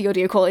my end the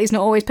audio quality is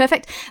not always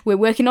perfect. We're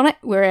working on it.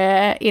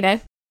 We're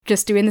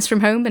just doing this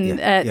from home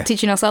and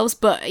teaching ourselves,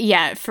 but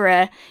for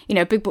a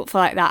big book for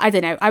like that, I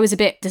don't know, I was a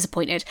bit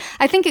disappointed.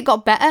 I think it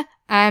got better.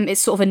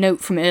 It's sort of a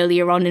note from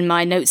earlier on in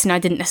my notes, and I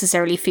didn't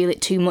necessarily feel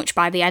it too much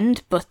by the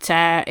end, but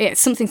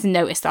it's something to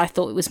notice that I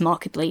thought it was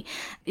markedly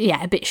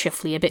a bit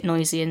shuffly, a bit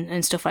noisy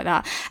and stuff like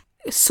that.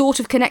 Sort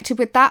of connected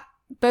with that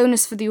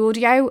bonus for the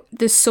audio,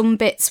 there's some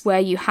bits where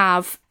you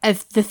have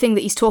of the thing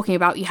that he's talking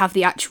about, you have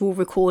the actual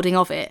recording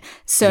of it.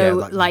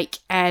 So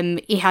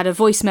he had a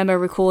voice memo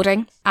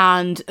recording,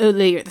 and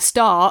earlier at the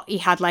start he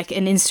had like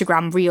an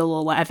Instagram reel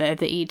or whatever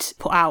that he'd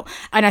put out,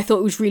 and I thought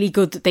it was really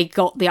good that they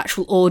got the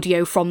actual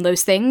audio from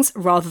those things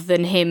rather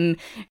than him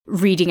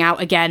reading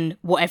out again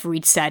whatever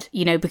he'd said,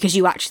 you know, because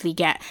you actually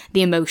get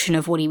the emotion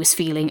of what he was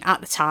feeling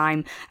at the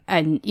time,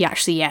 and you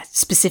actually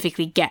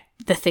specifically get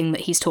the thing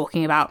that he's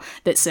talking about.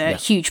 That's a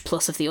huge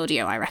plus of the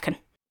audio, I reckon.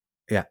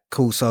 Yeah,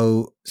 cool.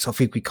 So I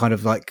think we kind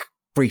of like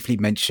briefly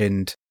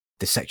mentioned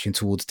the section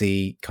towards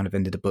the kind of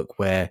end of the book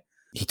where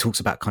he talks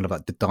about kind of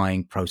like the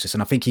dying process.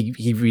 And I think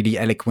he really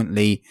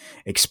eloquently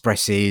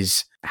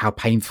expresses how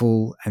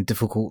painful and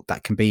difficult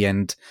that can be.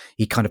 And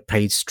he kind of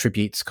pays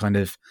tribute to kind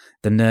of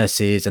the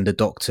nurses and the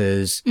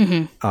doctors,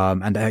 and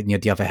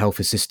the other health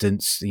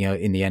assistants, you know,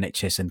 in the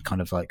NHS and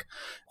kind of like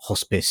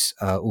hospice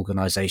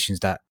organizations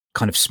that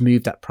kind of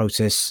smooth that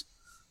process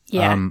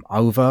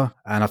over.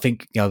 And I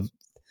think, you know,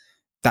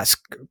 that's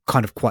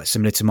kind of quite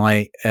similar to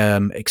my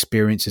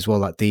experience as well.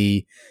 Like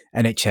the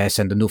NHS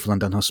and the North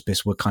London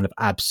Hospice were kind of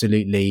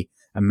absolutely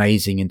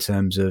amazing in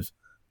terms of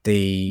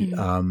the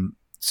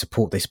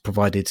support they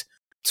provided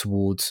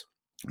towards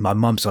my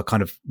mum. So I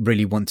kind of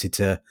really wanted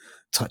to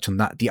touch on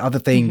that. The other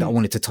thing that I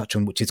wanted to touch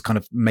on, which is kind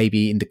of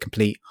maybe in the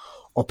complete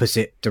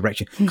opposite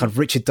direction, kind of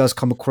Richard does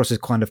come across as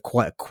kind of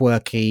quite a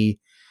quirky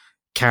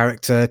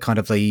character, kind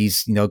of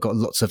he's, you know, got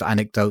lots of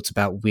anecdotes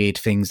about weird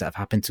things that have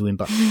happened to him,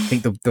 but I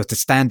think the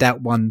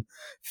standout one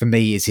for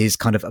me is his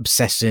kind of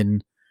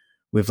obsession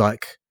with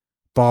like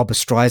Barbra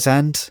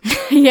Streisand.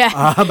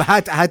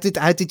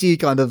 How did you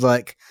kind of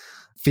like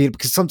feel,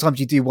 because sometimes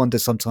you do wonder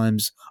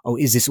sometimes, oh,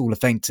 is this all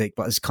authentic?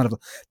 But it's kind of,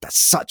 that's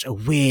such a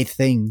weird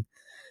thing.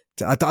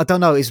 I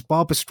don't know, is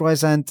Barbra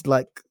Streisand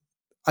like,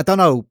 I don't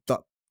know,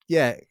 but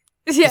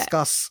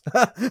discuss.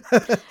 I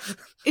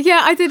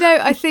don't know,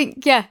 I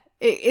think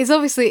it's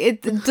obviously,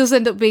 it does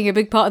end up being a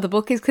big part of the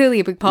book. It's clearly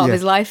a big part of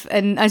his life.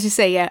 And as you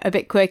say, a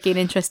bit quirky and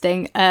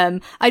interesting.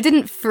 I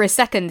didn't for a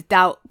second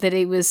doubt that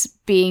he was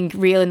being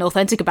real and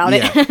authentic about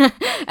it.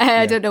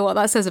 I don't know what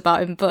that says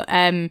about him. But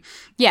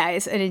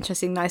it's an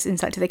interesting, nice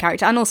insight to the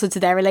character and also to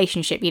their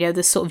relationship. You know,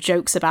 there's sort of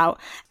jokes about,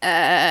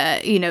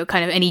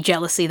 kind of any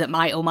jealousy that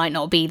might or might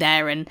not be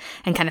there and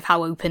kind of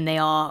how open they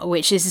are,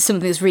 which is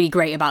something that's really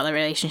great about the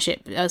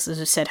relationship. As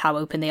I said, how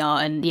open they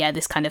are. And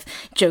this kind of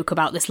joke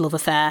about this love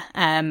affair.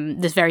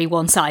 This very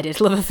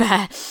one-sided love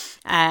affair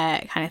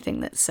kind of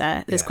thing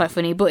that's quite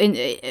funny. But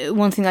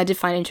one thing I did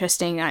find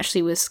interesting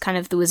actually was kind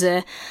of, there was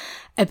a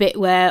bit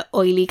where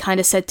Oily kind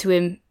of said to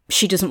him,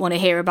 she doesn't want to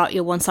hear about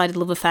your one-sided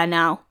love affair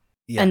now.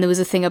 And there was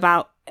a thing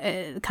about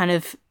kind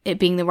of it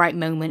being the right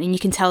moment, and you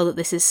can tell that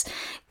this is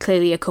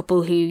clearly a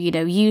couple who, you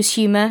know, use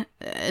humour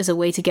as a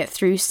way to get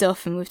through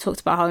stuff, and we've talked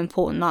about how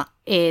important that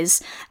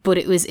is. But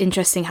it was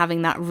interesting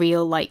having that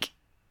real, like,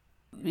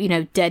 you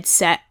know, dead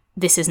set,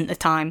 this isn't the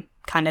time,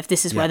 kind of,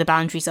 this is where the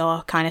boundaries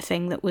are kind of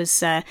thing. That was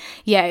kind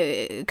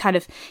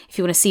of, if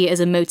you want to see it as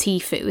a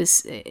motif, it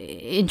was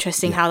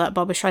interesting how that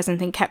Barbra Streisand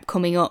thing kept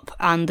coming up,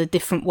 and the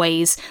different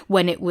ways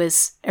when it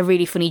was a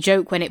really funny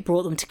joke, when it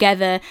brought them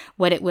together,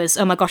 when it was,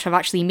 oh my gosh, I'm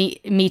actually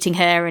meeting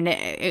her, and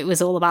it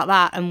was all about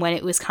that, and when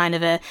it was kind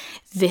of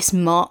this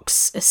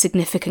marks a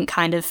significant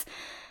kind of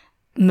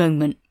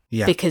moment,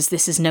 because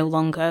this is no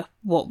longer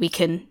what we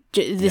can,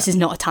 this is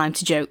not a time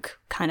to joke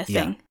kind of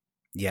thing.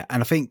 Yeah,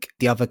 and I think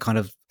the other kind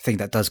of thing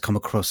that does come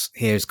across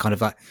here is kind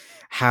of like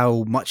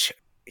how much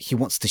he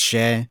wants to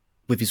share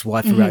with his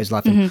wife throughout his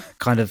life. And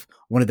kind of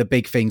one of the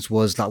big things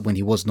was like when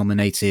he was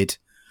nominated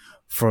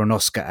for an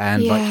Oscar,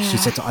 and like she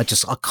said,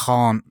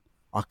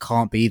 I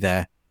can't be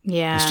there.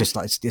 Yeah. It's just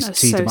like, it's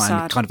too demanding.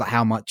 So kind of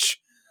like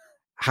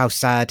how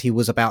sad he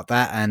was about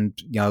that. And,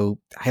 you know,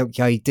 how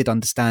he did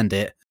understand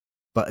it,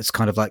 but it's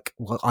kind of like,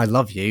 well, I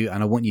love you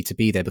and I want you to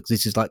be there because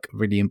this is like a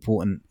really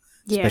important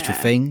special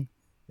thing.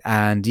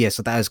 And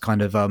so that is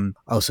kind of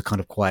also kind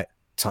of quite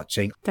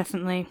touching.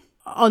 Definitely.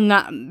 On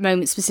that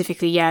moment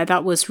specifically,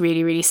 that was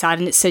really, really sad.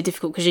 And it's so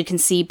difficult because you can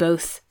see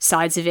both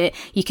sides of it.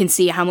 You can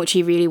see how much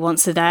he really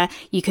wants her there.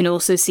 You can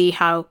also see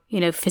how, you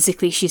know,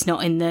 physically she's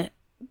not in the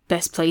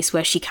best place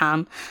where she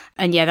can.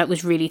 And that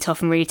was really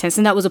tough and really tense.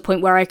 And that was a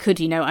point where I could,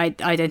 you know, I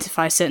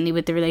identify certainly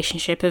with the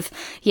relationship of,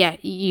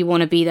 you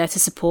want to be there to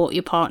support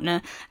your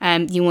partner.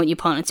 You want your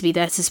partner to be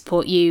there to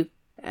support you.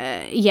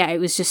 It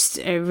was just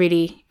a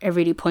really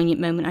poignant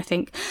moment, I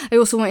think. I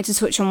also wanted to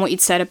touch on what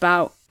you'd said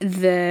about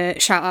the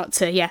shout out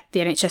to, the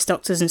NHS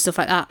doctors and stuff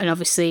like that. And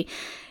obviously,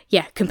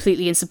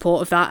 completely in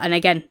support of that. And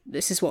again,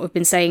 this is what we've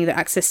been saying, that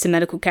access to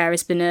medical care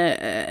has been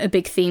a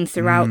big theme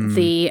throughout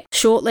the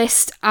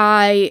shortlist.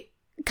 I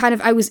kind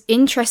of, I was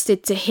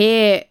interested to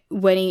hear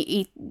when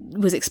he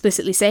was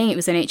explicitly saying it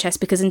was NHS,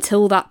 because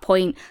until that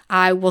point,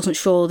 I wasn't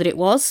sure that it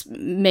was.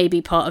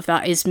 Maybe part of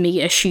that is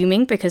me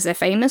assuming because they're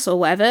famous or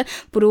whatever,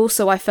 but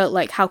also I felt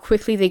like how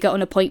quickly they got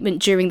an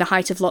appointment during the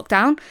height of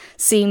lockdown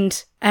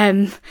seemed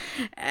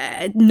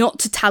not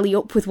to tally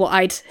up with what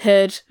I'd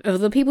heard of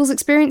other people's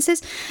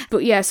experiences.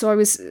 But yeah, so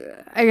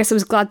I guess I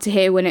was glad to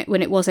hear when it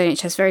was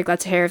NHS, very glad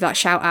to hear of that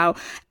shout out.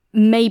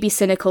 Maybe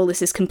cynical,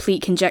 this is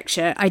complete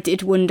conjecture. I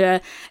did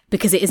wonder,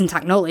 because it isn't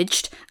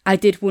acknowledged, I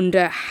did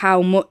wonder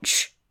how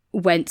much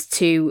went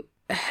to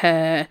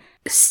her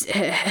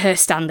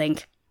standing.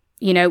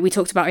 You know, we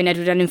talked about in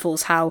Edward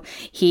Enninfull's how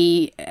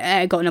he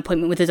got an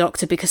appointment with a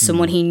doctor because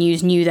someone he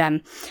knew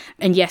them.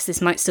 And yes,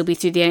 this might still be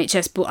through the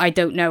NHS, but I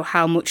don't know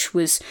how much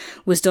was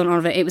done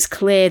on it. It was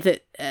clear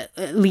that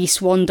at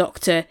least one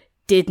doctor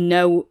did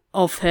know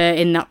of her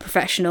in that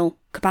professional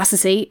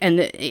capacity and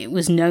that it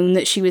was known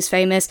that she was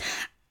famous.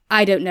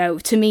 I don't know.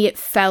 To me, it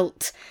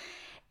felt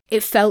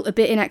a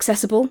bit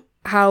inaccessible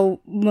how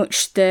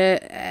much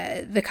the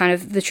kind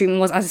of the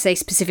treatment was, as I say,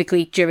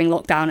 specifically during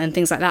lockdown and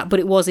things like that. But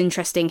it was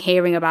interesting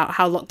hearing about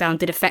how lockdown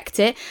did affect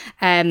it.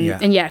 And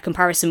yeah,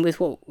 comparison with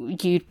what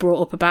you'd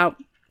brought up about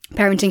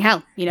parenting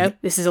hell. You know,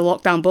 this is a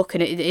lockdown book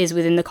and it is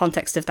within the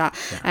context of that.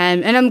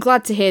 And I'm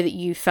glad to hear that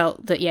you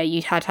felt that, yeah,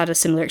 you had a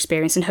similar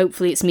experience, and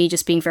hopefully it's me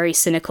just being very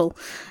cynical.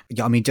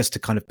 Yeah, I mean, just to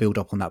kind of build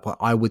up on that point,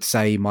 I would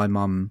say my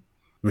mum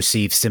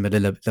received similar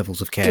levels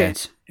of care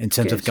in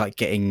terms of like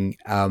getting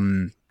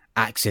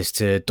access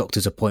to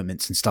doctor's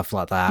appointments and stuff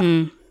like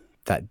that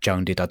that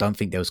Joan did. I don't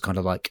think there was kind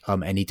of like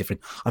any different.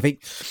 I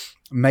think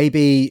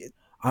maybe,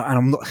 and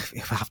I'm not,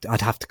 I'd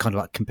have to kind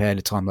of like compare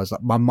the timelines.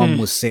 Like my mum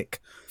was sick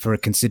for a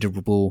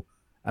considerable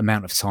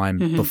amount of time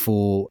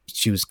before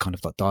she was kind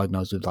of like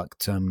diagnosed with like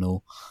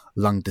terminal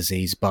lung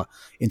disease. But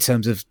in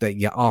terms of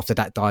after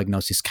that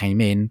diagnosis came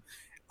in,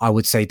 I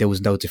would say there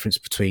was no difference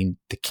between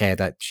the care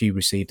that she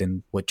received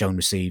and what Joan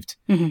received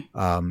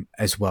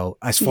as well.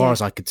 As far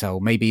as I could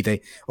tell, maybe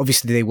they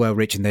were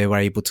rich and they were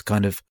able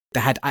to they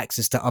had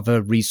access to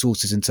other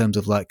resources in terms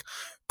of like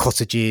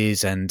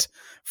cottages and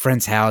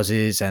friends'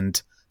 houses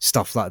and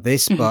stuff like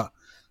this. But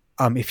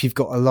if you've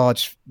got a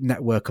large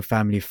network of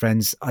family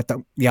friends, I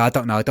don't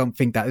know. I don't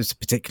think that was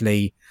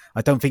particularly.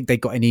 I don't think they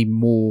got any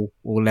more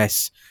or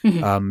less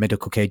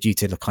medical care due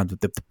to the kind of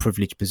the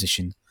privileged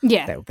position.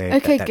 Yeah.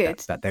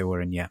 That they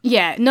were in. Yeah.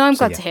 Yeah. No, I'm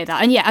glad to hear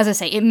that. And yeah, as I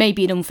say, it may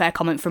be an unfair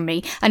comment from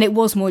me, and it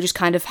was more just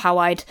kind of how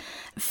I'd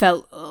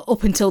felt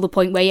up until the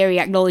point where he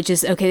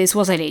acknowledges, okay, this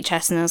was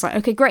NHS, and I was like,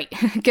 okay, great,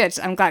 good.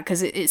 I'm glad,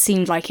 because it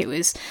seemed like it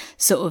was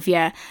sort of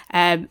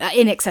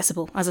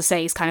inaccessible. As I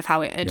say, is kind of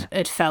how it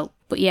had felt.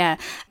 But yeah,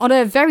 on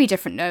a very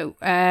different note,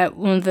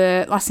 one of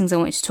the last things I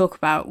wanted to talk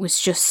about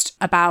was just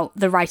about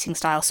the writing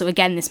style. So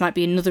again, this might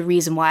be another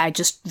reason why I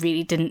just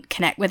really didn't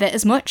connect with it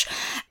as much,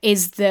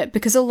 is that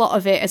because a lot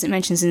of it, as it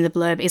mentions in the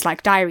blurb, is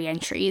like diary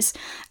entries,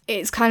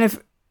 it's kind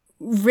of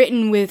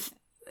written with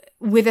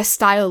a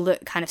style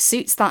that kind of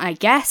suits that, I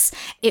guess.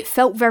 It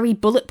felt very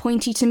bullet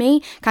pointy to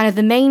me. Kind of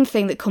the main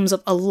thing that comes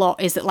up a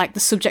lot is that like the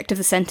subject of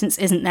the sentence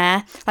isn't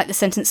there. Like the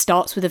sentence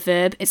starts with a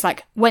verb. It's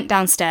like, went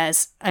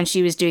downstairs and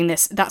she was doing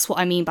this. That's what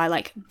I mean by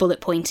like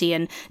bullet pointy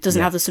and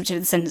doesn't have the subject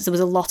of the sentence. There was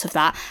a lot of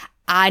that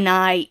and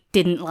I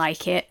didn't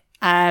like it.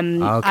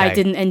 I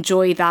didn't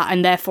enjoy that,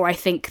 and therefore I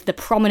think the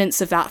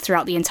prominence of that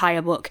throughout the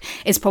entire book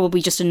is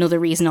probably just another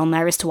reason on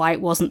there as to why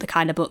it wasn't the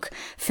kind of book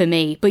for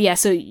me. But yeah,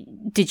 so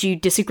did you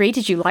disagree?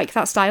 Did you like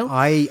that style?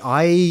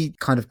 I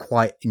kind of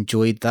quite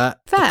enjoyed that.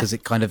 Fair. Because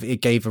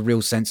it gave a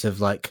real sense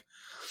of like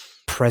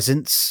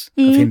presence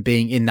of him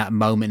being in that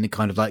moment, and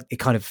it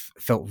kind of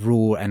felt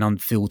raw and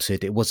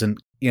unfiltered. It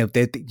wasn't,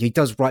 he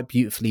does write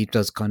beautifully, he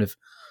does kind of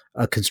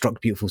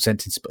construct beautiful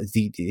sentences, but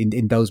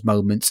in those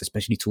moments,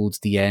 especially towards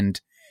the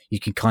end, you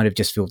can kind of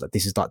just feel that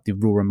this is like the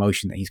raw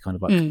emotion that he's kind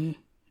of like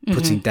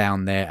putting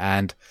down there.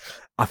 And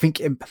I think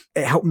it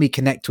helped me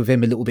connect with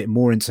him a little bit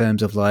more in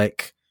terms of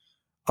like,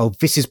 oh,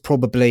 this is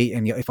probably,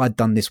 and if I'd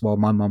done this while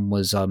my mum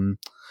was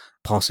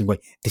passing away,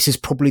 this is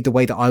probably the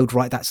way that I would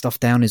write that stuff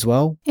down as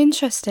well.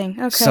 Interesting.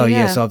 Okay.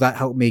 So so that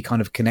helped me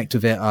kind of connect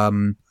with it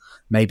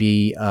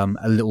maybe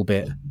a little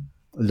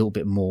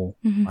bit more,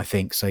 I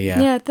think. So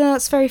yeah,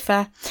 that's very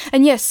fair.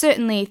 And yes,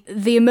 certainly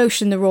the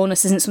emotion, the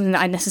rawness isn't something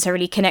that I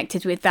necessarily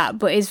connected with that,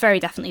 but it's very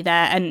definitely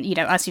there. And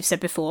as you've said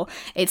before,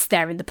 it's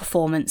there in the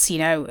performance. He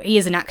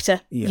is an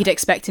actor. You'd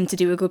expect him to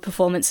do a good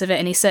performance of it,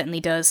 and he certainly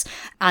does.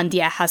 And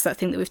has that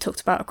thing that we've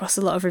talked about across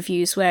a lot of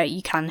reviews where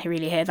you can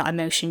really hear that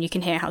emotion. You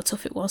can hear how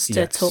tough it was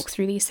to talk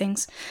through these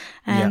things.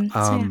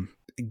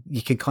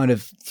 You can kind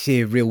of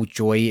hear real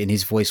joy in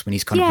his voice when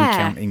he's kind of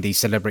recounting these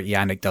celebrity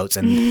anecdotes,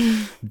 and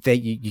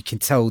you can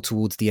tell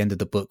towards the end of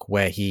the book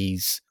where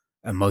he's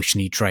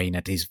emotionally drained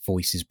and his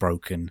voice is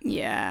broken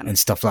and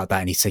stuff like that,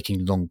 and he's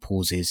taking long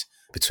pauses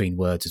between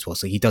words as well.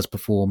 So he does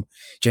perform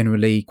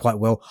generally quite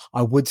well.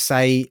 I would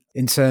say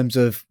in terms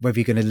of whether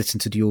you're going to listen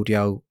to the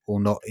audio or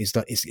not,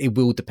 it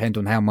will depend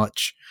on how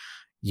much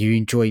you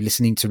enjoy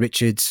listening to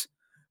Richard's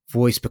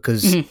voice,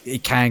 because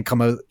it can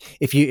come out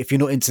if you're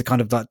not into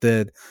kind of like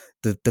the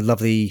the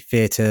lovely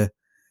theatre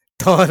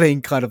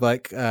darling kind of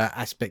like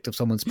aspect of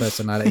someone's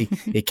personality.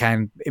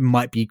 It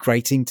might be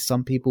grating to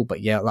some people,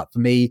 but yeah, like for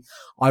me,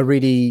 I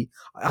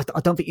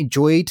don't think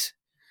enjoyed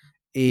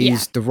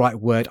is the right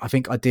word. I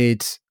think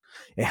it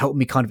helped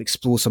me kind of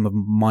explore some of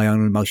my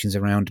own emotions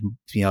around,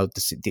 you know,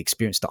 the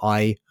experience that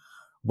I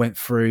went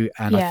through.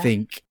 And I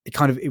think he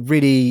kind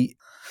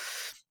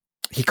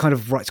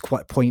of writes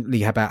quite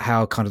pointedly about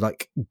how kind of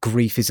like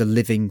grief is a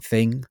living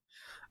thing.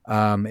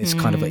 It's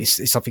kind of,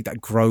 it's something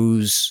that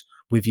grows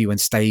with you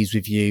and stays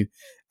with you,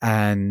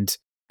 and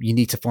you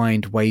need to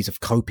find ways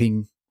of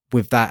coping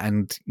with that.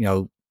 And, you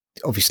know,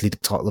 obviously the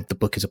title of the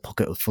book is A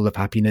Pocket Full of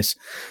Happiness.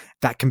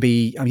 That can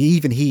be, I mean,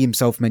 even he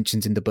himself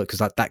mentions in the book,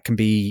 because like that can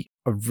be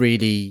a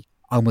really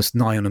almost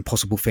nigh on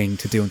impossible thing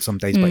to do on some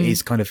days, but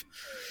it's kind of,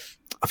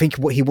 I think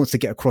what he wants to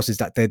get across is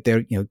that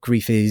there, you know,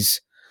 grief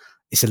it's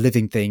a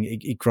living thing.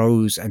 It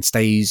grows and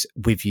stays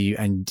with you,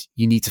 and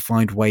you need to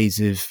find ways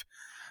of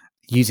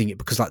using it,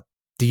 because like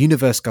the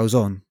universe goes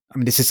on. I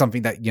mean, this is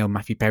something that, you know,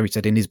 Matthew Perry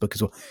said in his book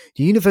as well.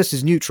 The universe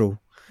is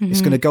neutral. It's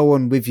going to go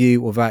on with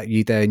you or without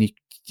you there, and you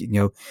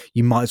know,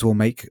 you might as well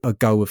make a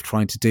go of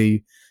trying to do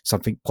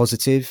something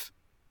positive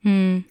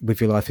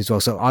with your life as well.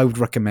 So I would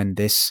recommend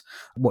this.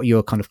 What are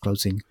your kind of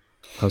closing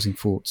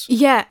thoughts?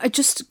 Yeah,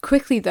 just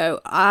quickly though,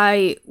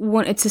 I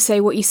wanted to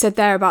say what you said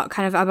there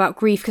about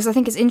grief, because I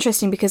think it's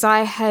interesting, because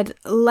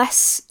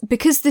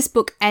because this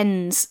book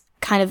ends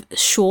kind of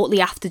shortly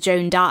after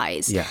Joan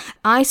dies. Yeah.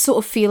 I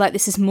sort of feel like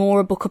this is more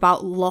a book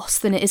about loss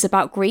than it is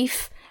about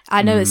grief.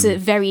 I know it's a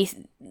very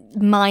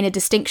minor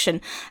distinction,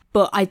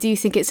 but I do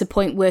think it's a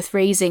point worth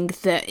raising,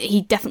 that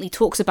he definitely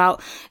talks about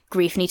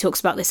grief, and he talks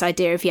about this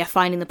idea of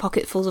finding the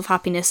pocketfuls of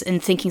happiness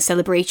and thinking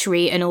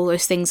celebratory and all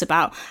those things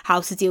about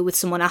how to deal with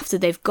someone after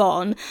they've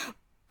gone.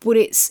 But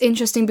it's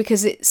interesting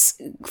because it's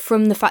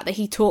from the fact that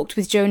he talked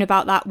with Joan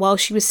about that while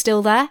she was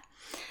still there.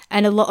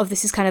 And a lot of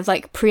this is kind of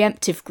like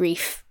preemptive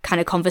grief kind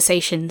of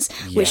conversations,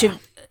 which are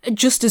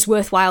just as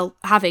worthwhile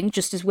having,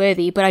 just as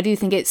worthy. But I do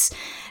think it's,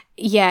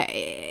 you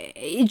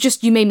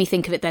made me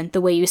think of it then, the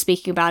way you were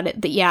speaking about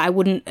it, that I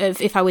wouldn't have,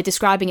 if I were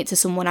describing it to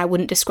someone, I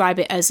wouldn't describe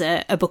it as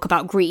a book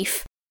about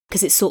grief,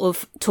 because it sort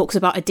of talks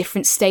about a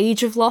different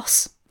stage of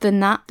loss than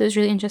that. That was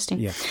really interesting.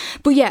 Yeah.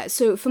 But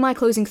so for my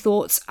closing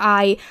thoughts,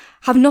 I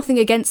have nothing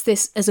against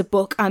this as a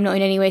book. I'm not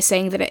in any way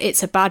saying that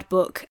it's a bad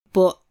book,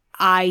 but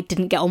I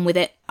didn't get on with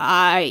it.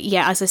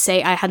 As I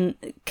say, I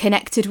hadn't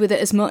connected with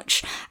it as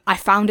much. I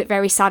found it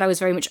very sad. I was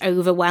very much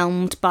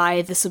overwhelmed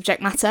by the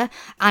subject matter,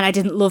 and I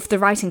didn't love the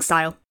writing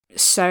style.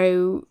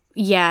 So,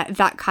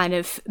 that kind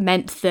of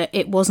meant that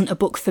it wasn't a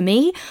book for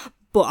me,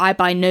 but I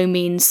by no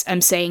means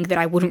am saying that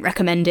I wouldn't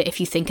recommend it if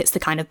you think it's the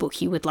kind of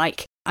book you would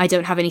like. I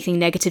don't have anything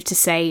negative to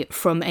say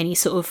from any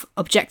sort of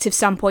objective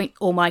standpoint.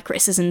 All my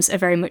criticisms are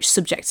very much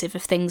subjective,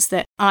 of things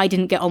that I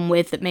didn't get on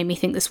with that made me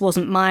think this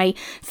wasn't my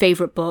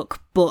favourite book,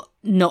 but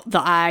not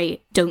that I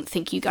don't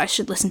think you guys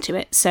should listen to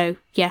it. So,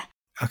 yeah.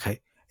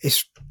 Okay.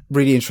 It's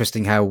really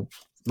interesting how,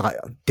 like,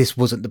 this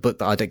wasn't the book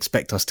that I'd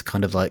expect us to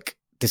kind of, like,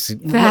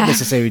 not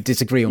necessarily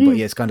disagree on, but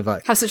it's kind of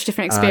like... have such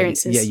different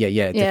experiences.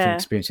 Different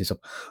experiences.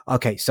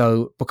 Okay,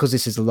 so because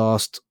this is the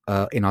last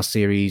in our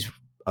series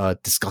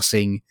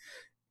discussing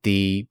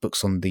the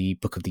books on the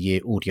Book of the Year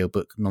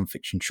audiobook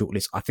non-fiction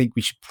shortlist, I think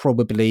we should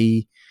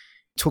probably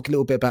talk a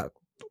little bit about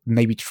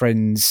maybe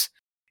trends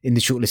in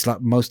the shortlist.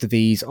 Like, most of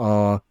these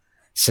are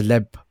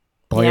celeb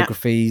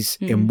biographies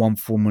in one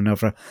form or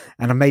another,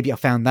 and maybe I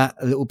found that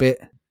a little bit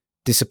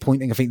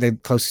disappointing. I think the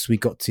closest we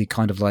got to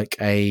kind of like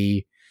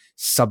a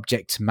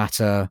subject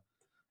matter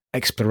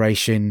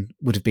exploration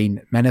would have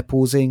been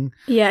menopausing.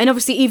 Yeah, and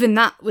obviously even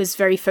that was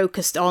very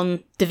focused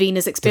on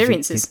Davina's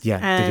experiences.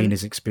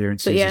 Davina's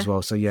experiences as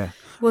well. So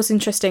was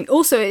interesting.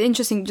 Also, an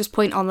interesting just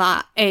point on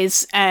that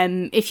is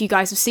if you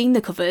guys have seen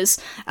the covers,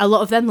 a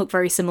lot of them look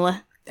very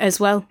similar as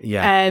well.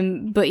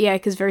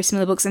 Because very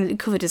similar books, and the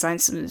cover design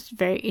is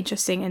very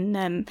interesting,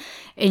 and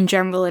in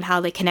general, and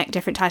how they connect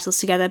different titles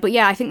together. But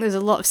I think there's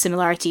a lot of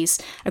similarities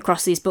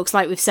across these books.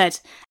 Like we've said,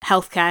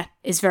 healthcare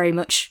is very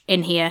much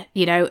in here,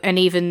 and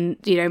even,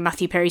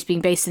 Matthew Perry's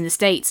being based in the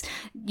States,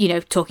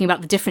 talking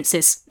about the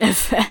differences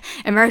of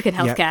American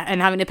healthcare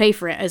and having to pay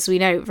for it, as we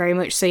know very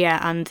much. So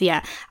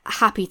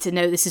happy to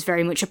know this is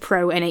very much a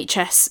pro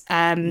NHS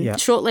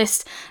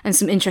shortlist, and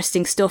some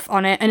interesting stuff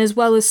on it, and as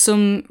well as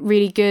some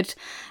really good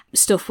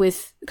stuff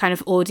with kind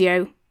of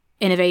audio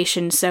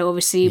innovation. So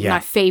obviously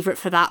my favourite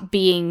for that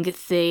being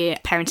the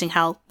Parenting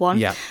Hell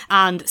one.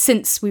 And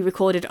since we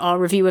recorded our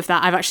review of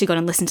that, I've actually gone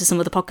and listened to some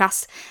of the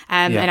podcasts,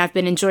 and I've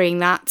been enjoying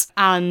that.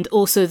 And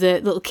also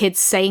the little kids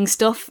saying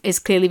stuff is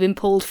clearly been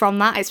pulled from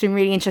that. It's been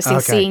really interesting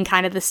seeing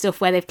kind of the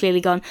stuff where they've clearly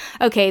gone,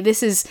 okay,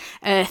 this is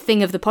a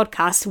thing of the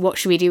podcast, what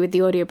should we do with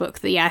the audiobook?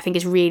 That I think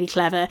is really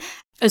clever.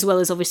 as well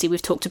as obviously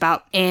we've talked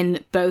about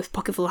in both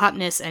Pocketful of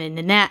Happiness and in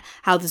Nanette,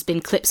 how there's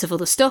been clips of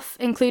other stuff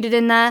included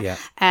in there.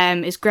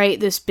 It's great.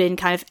 There's been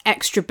kind of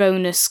extra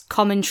bonus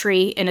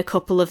commentary in a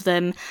couple of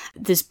them.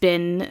 There's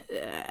been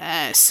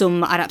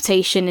some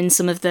adaptation in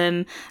some of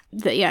them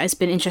that, it's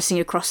been interesting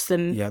across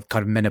them. Yeah,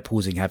 kind of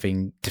menopausing,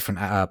 having different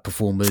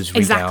performers.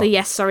 Exactly,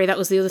 yes, sorry, that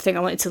was the other thing I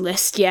wanted to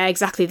list. Yeah,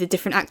 exactly, the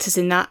different actors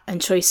in that and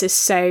choices.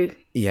 So,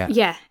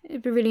 yeah,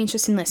 it'd be a really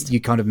interesting list.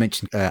 You kind of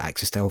mentioned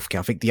access to healthcare.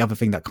 I think the other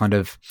thing that kind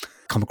of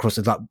come across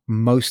is like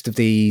most of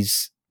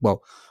these,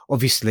 well,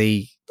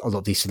 obviously a lot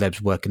of these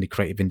celebs work in the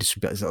creative industry,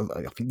 but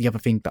I think the other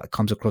thing that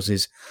comes across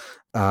is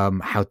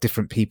how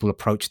different people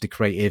approach the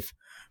creative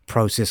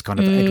process, kind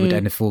of Edward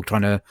Enninful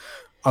trying to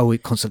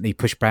constantly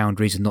push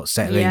boundaries and not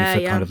settling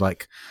for kind of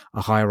like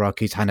a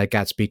hierarchy. Hannah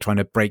Gadsby trying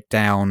to break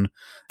down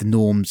the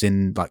norms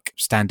in like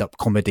stand-up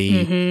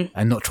comedy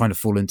and not trying to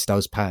fall into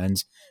those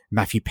patterns.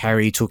 Matthew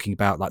Perry talking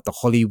about like the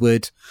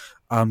Hollywood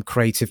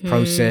creative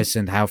process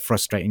and how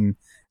frustrating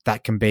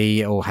that can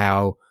be, or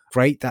how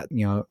great that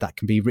that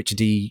can be.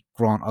 Richard E.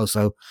 Grant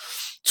also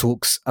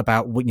talks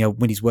about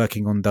when he's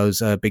working on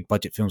those big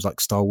budget films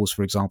like Star Wars,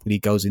 for example. He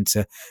goes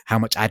into how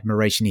much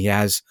admiration he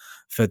has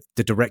for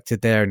the director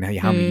there and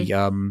how many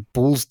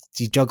balls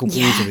do you juggle,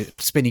 balls or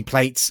spinning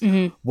plates,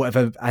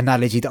 whatever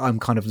analogy that I'm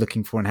kind of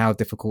looking for, and how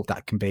difficult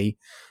that can be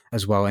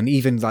as well. And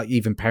even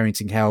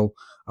Parenting Hell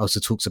also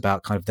talks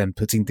about kind of them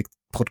putting the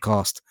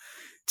podcast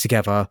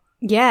together.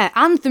 Yeah,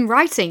 and them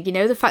writing,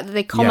 the fact that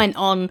they comment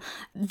on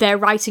their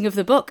writing of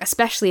the book,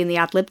 especially in the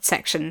ad-libbed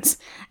sections,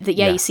 that,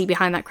 you see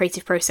behind that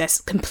creative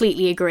process.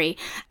 Completely agree.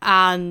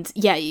 And,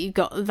 you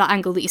got that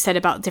angle that you said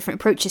about different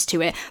approaches to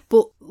it,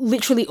 but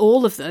literally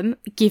all of them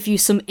give you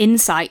some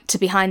insight to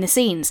behind the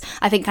scenes.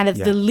 I think kind of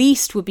the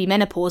least would be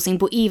menopausing,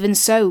 but even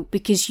so,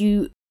 because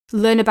you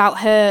learn about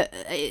her,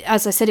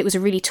 as I said, it was a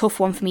really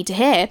tough one for me to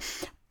hear,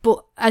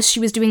 but as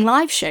she was doing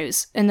live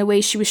shows and the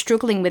way she was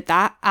struggling with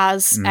that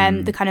as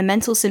the kind of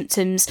mental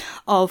symptoms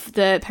of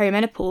the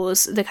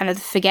perimenopause, the kind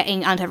of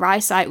forgetting and her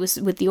eyesight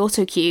was with the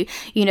auto cue,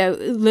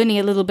 learning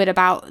a little bit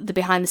about the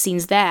behind the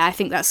scenes there. I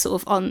think that's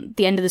sort of on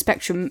the end of the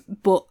spectrum,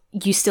 but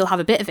you still have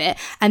a bit of it.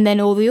 And then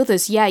all the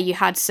others, you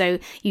had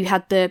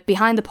the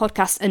behind the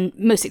podcast, and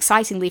most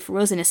excitingly for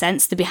us in a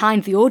sense, the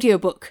behind the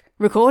audiobook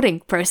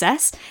recording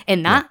process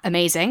in that.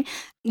 Amazing.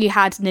 You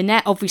had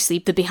Nanette, obviously,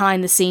 the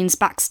behind the scenes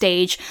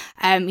backstage,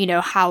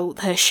 how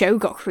her show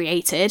got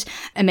created.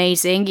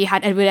 Amazing. You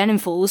had Edward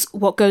Enninful's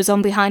what goes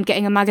on behind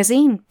getting a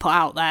magazine put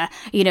out there.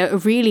 A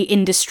really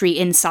industry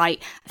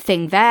insight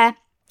thing there.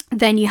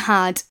 Then you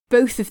had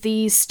both of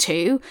these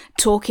two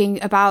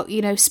talking about,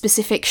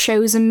 specific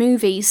shows and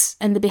movies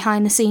and the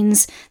behind the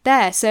scenes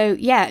there. So,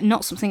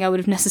 not something I would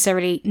have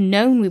necessarily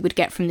known we would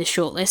get from this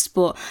shortlist,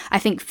 but I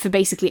think for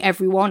basically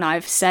everyone,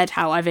 I've said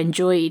how I've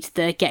enjoyed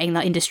the getting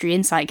that industry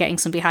insight, getting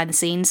some behind the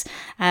scenes,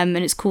 and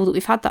it's cool that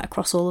we've had that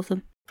across all of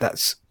them.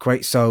 That's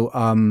great. So,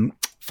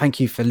 thank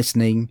you for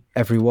listening,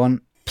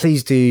 everyone.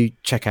 Please do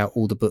check out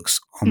all the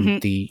books on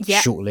the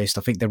shortlist.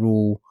 I think they're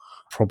all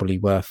probably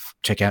worth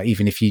checking out,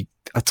 even if a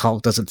title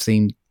doesn't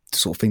seem the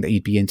sort of thing that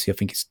you'd be into. I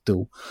think it's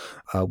still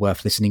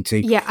worth listening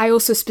to. Yeah, I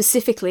also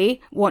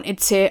specifically wanted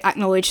to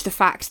acknowledge the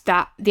fact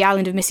that The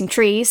Island of Missing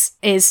Trees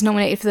is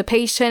nominated for the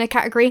Page Turner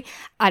category,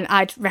 and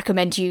I'd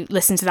recommend you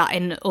listen to that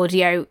in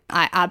audio.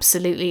 I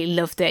absolutely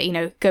loved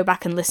it. Go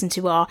back and listen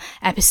to our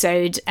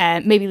episode.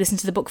 Maybe listen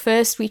to the book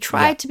first. We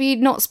tried to be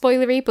not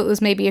spoilery, but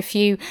there's maybe a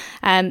few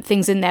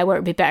things in there where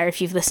it'd be better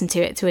if you've listened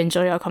to it to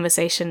enjoy our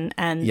conversation.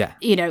 And,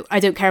 I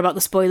don't care about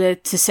the spoiler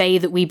to say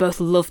that we both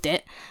loved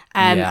it.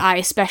 I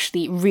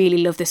especially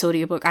really love this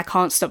audiobook. I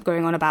can't stop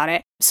going on about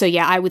it. So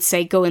I would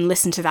say go and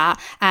listen to that.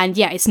 And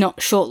it's not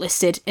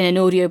shortlisted in an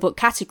audiobook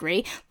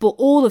category, but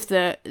all of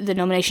the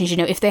nominations,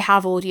 if they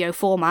have audio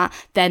format,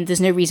 then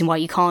there's no reason why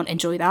you can't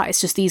enjoy that.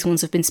 It's just these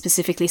ones have been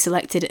specifically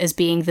selected as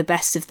being the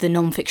best of the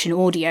non-fiction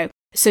audio.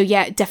 So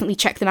definitely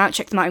check them out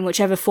in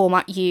whichever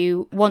format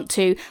you want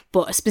to,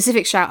 but a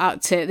specific shout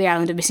out to The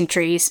Island of Missing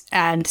Trees,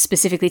 and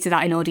specifically to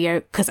that in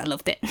audio, because I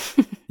loved it.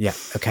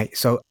 Okay,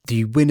 so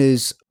the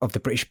winners of the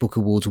British Book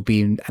Awards will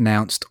be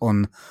announced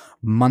on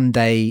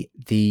Monday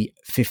the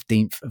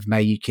 15th of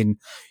May. You can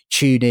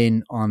tune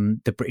in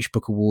on the British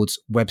Book Awards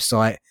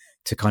website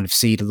to kind of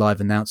see the live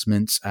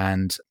announcements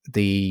and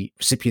the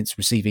recipients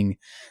receiving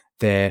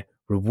their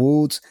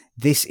rewards.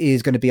 This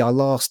is going to be our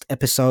last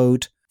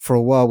episode. For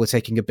a while, we're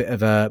taking a bit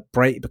of a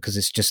break because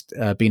it's just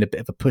been a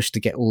bit of a push to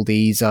get all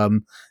these,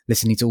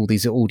 listening to all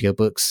these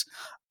audiobooks.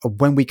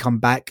 When we come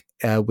back,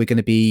 we're going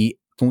to be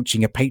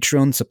launching a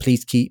Patreon, so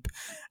please keep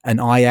an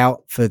eye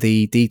out for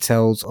the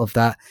details of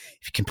that.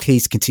 If you can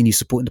please continue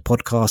supporting the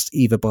podcast,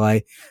 either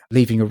by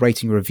leaving a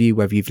rating or review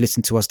wherever you've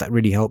listened to us, that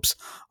really helps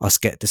us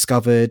get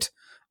discovered.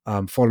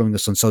 Following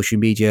us on social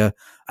media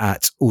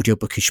at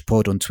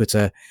AudioBookishPod on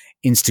Twitter,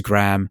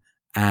 Instagram,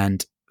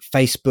 and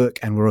Facebook,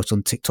 and we're also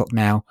on TikTok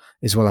now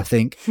as well, I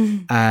think.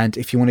 And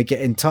if you want to get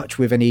in touch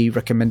with any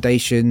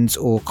recommendations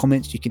or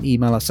comments, you can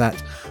email us at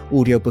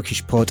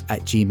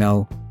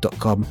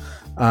audiobookishpod@gmail.com.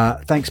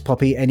 Thanks,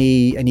 Poppy.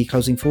 Any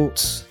closing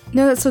thoughts?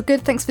 No, that's all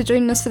good. Thanks for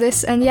joining us for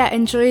this. And yeah,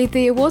 enjoy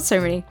the award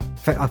ceremony.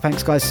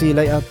 Thanks, guys. See you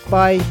later.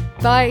 Bye.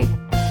 Bye.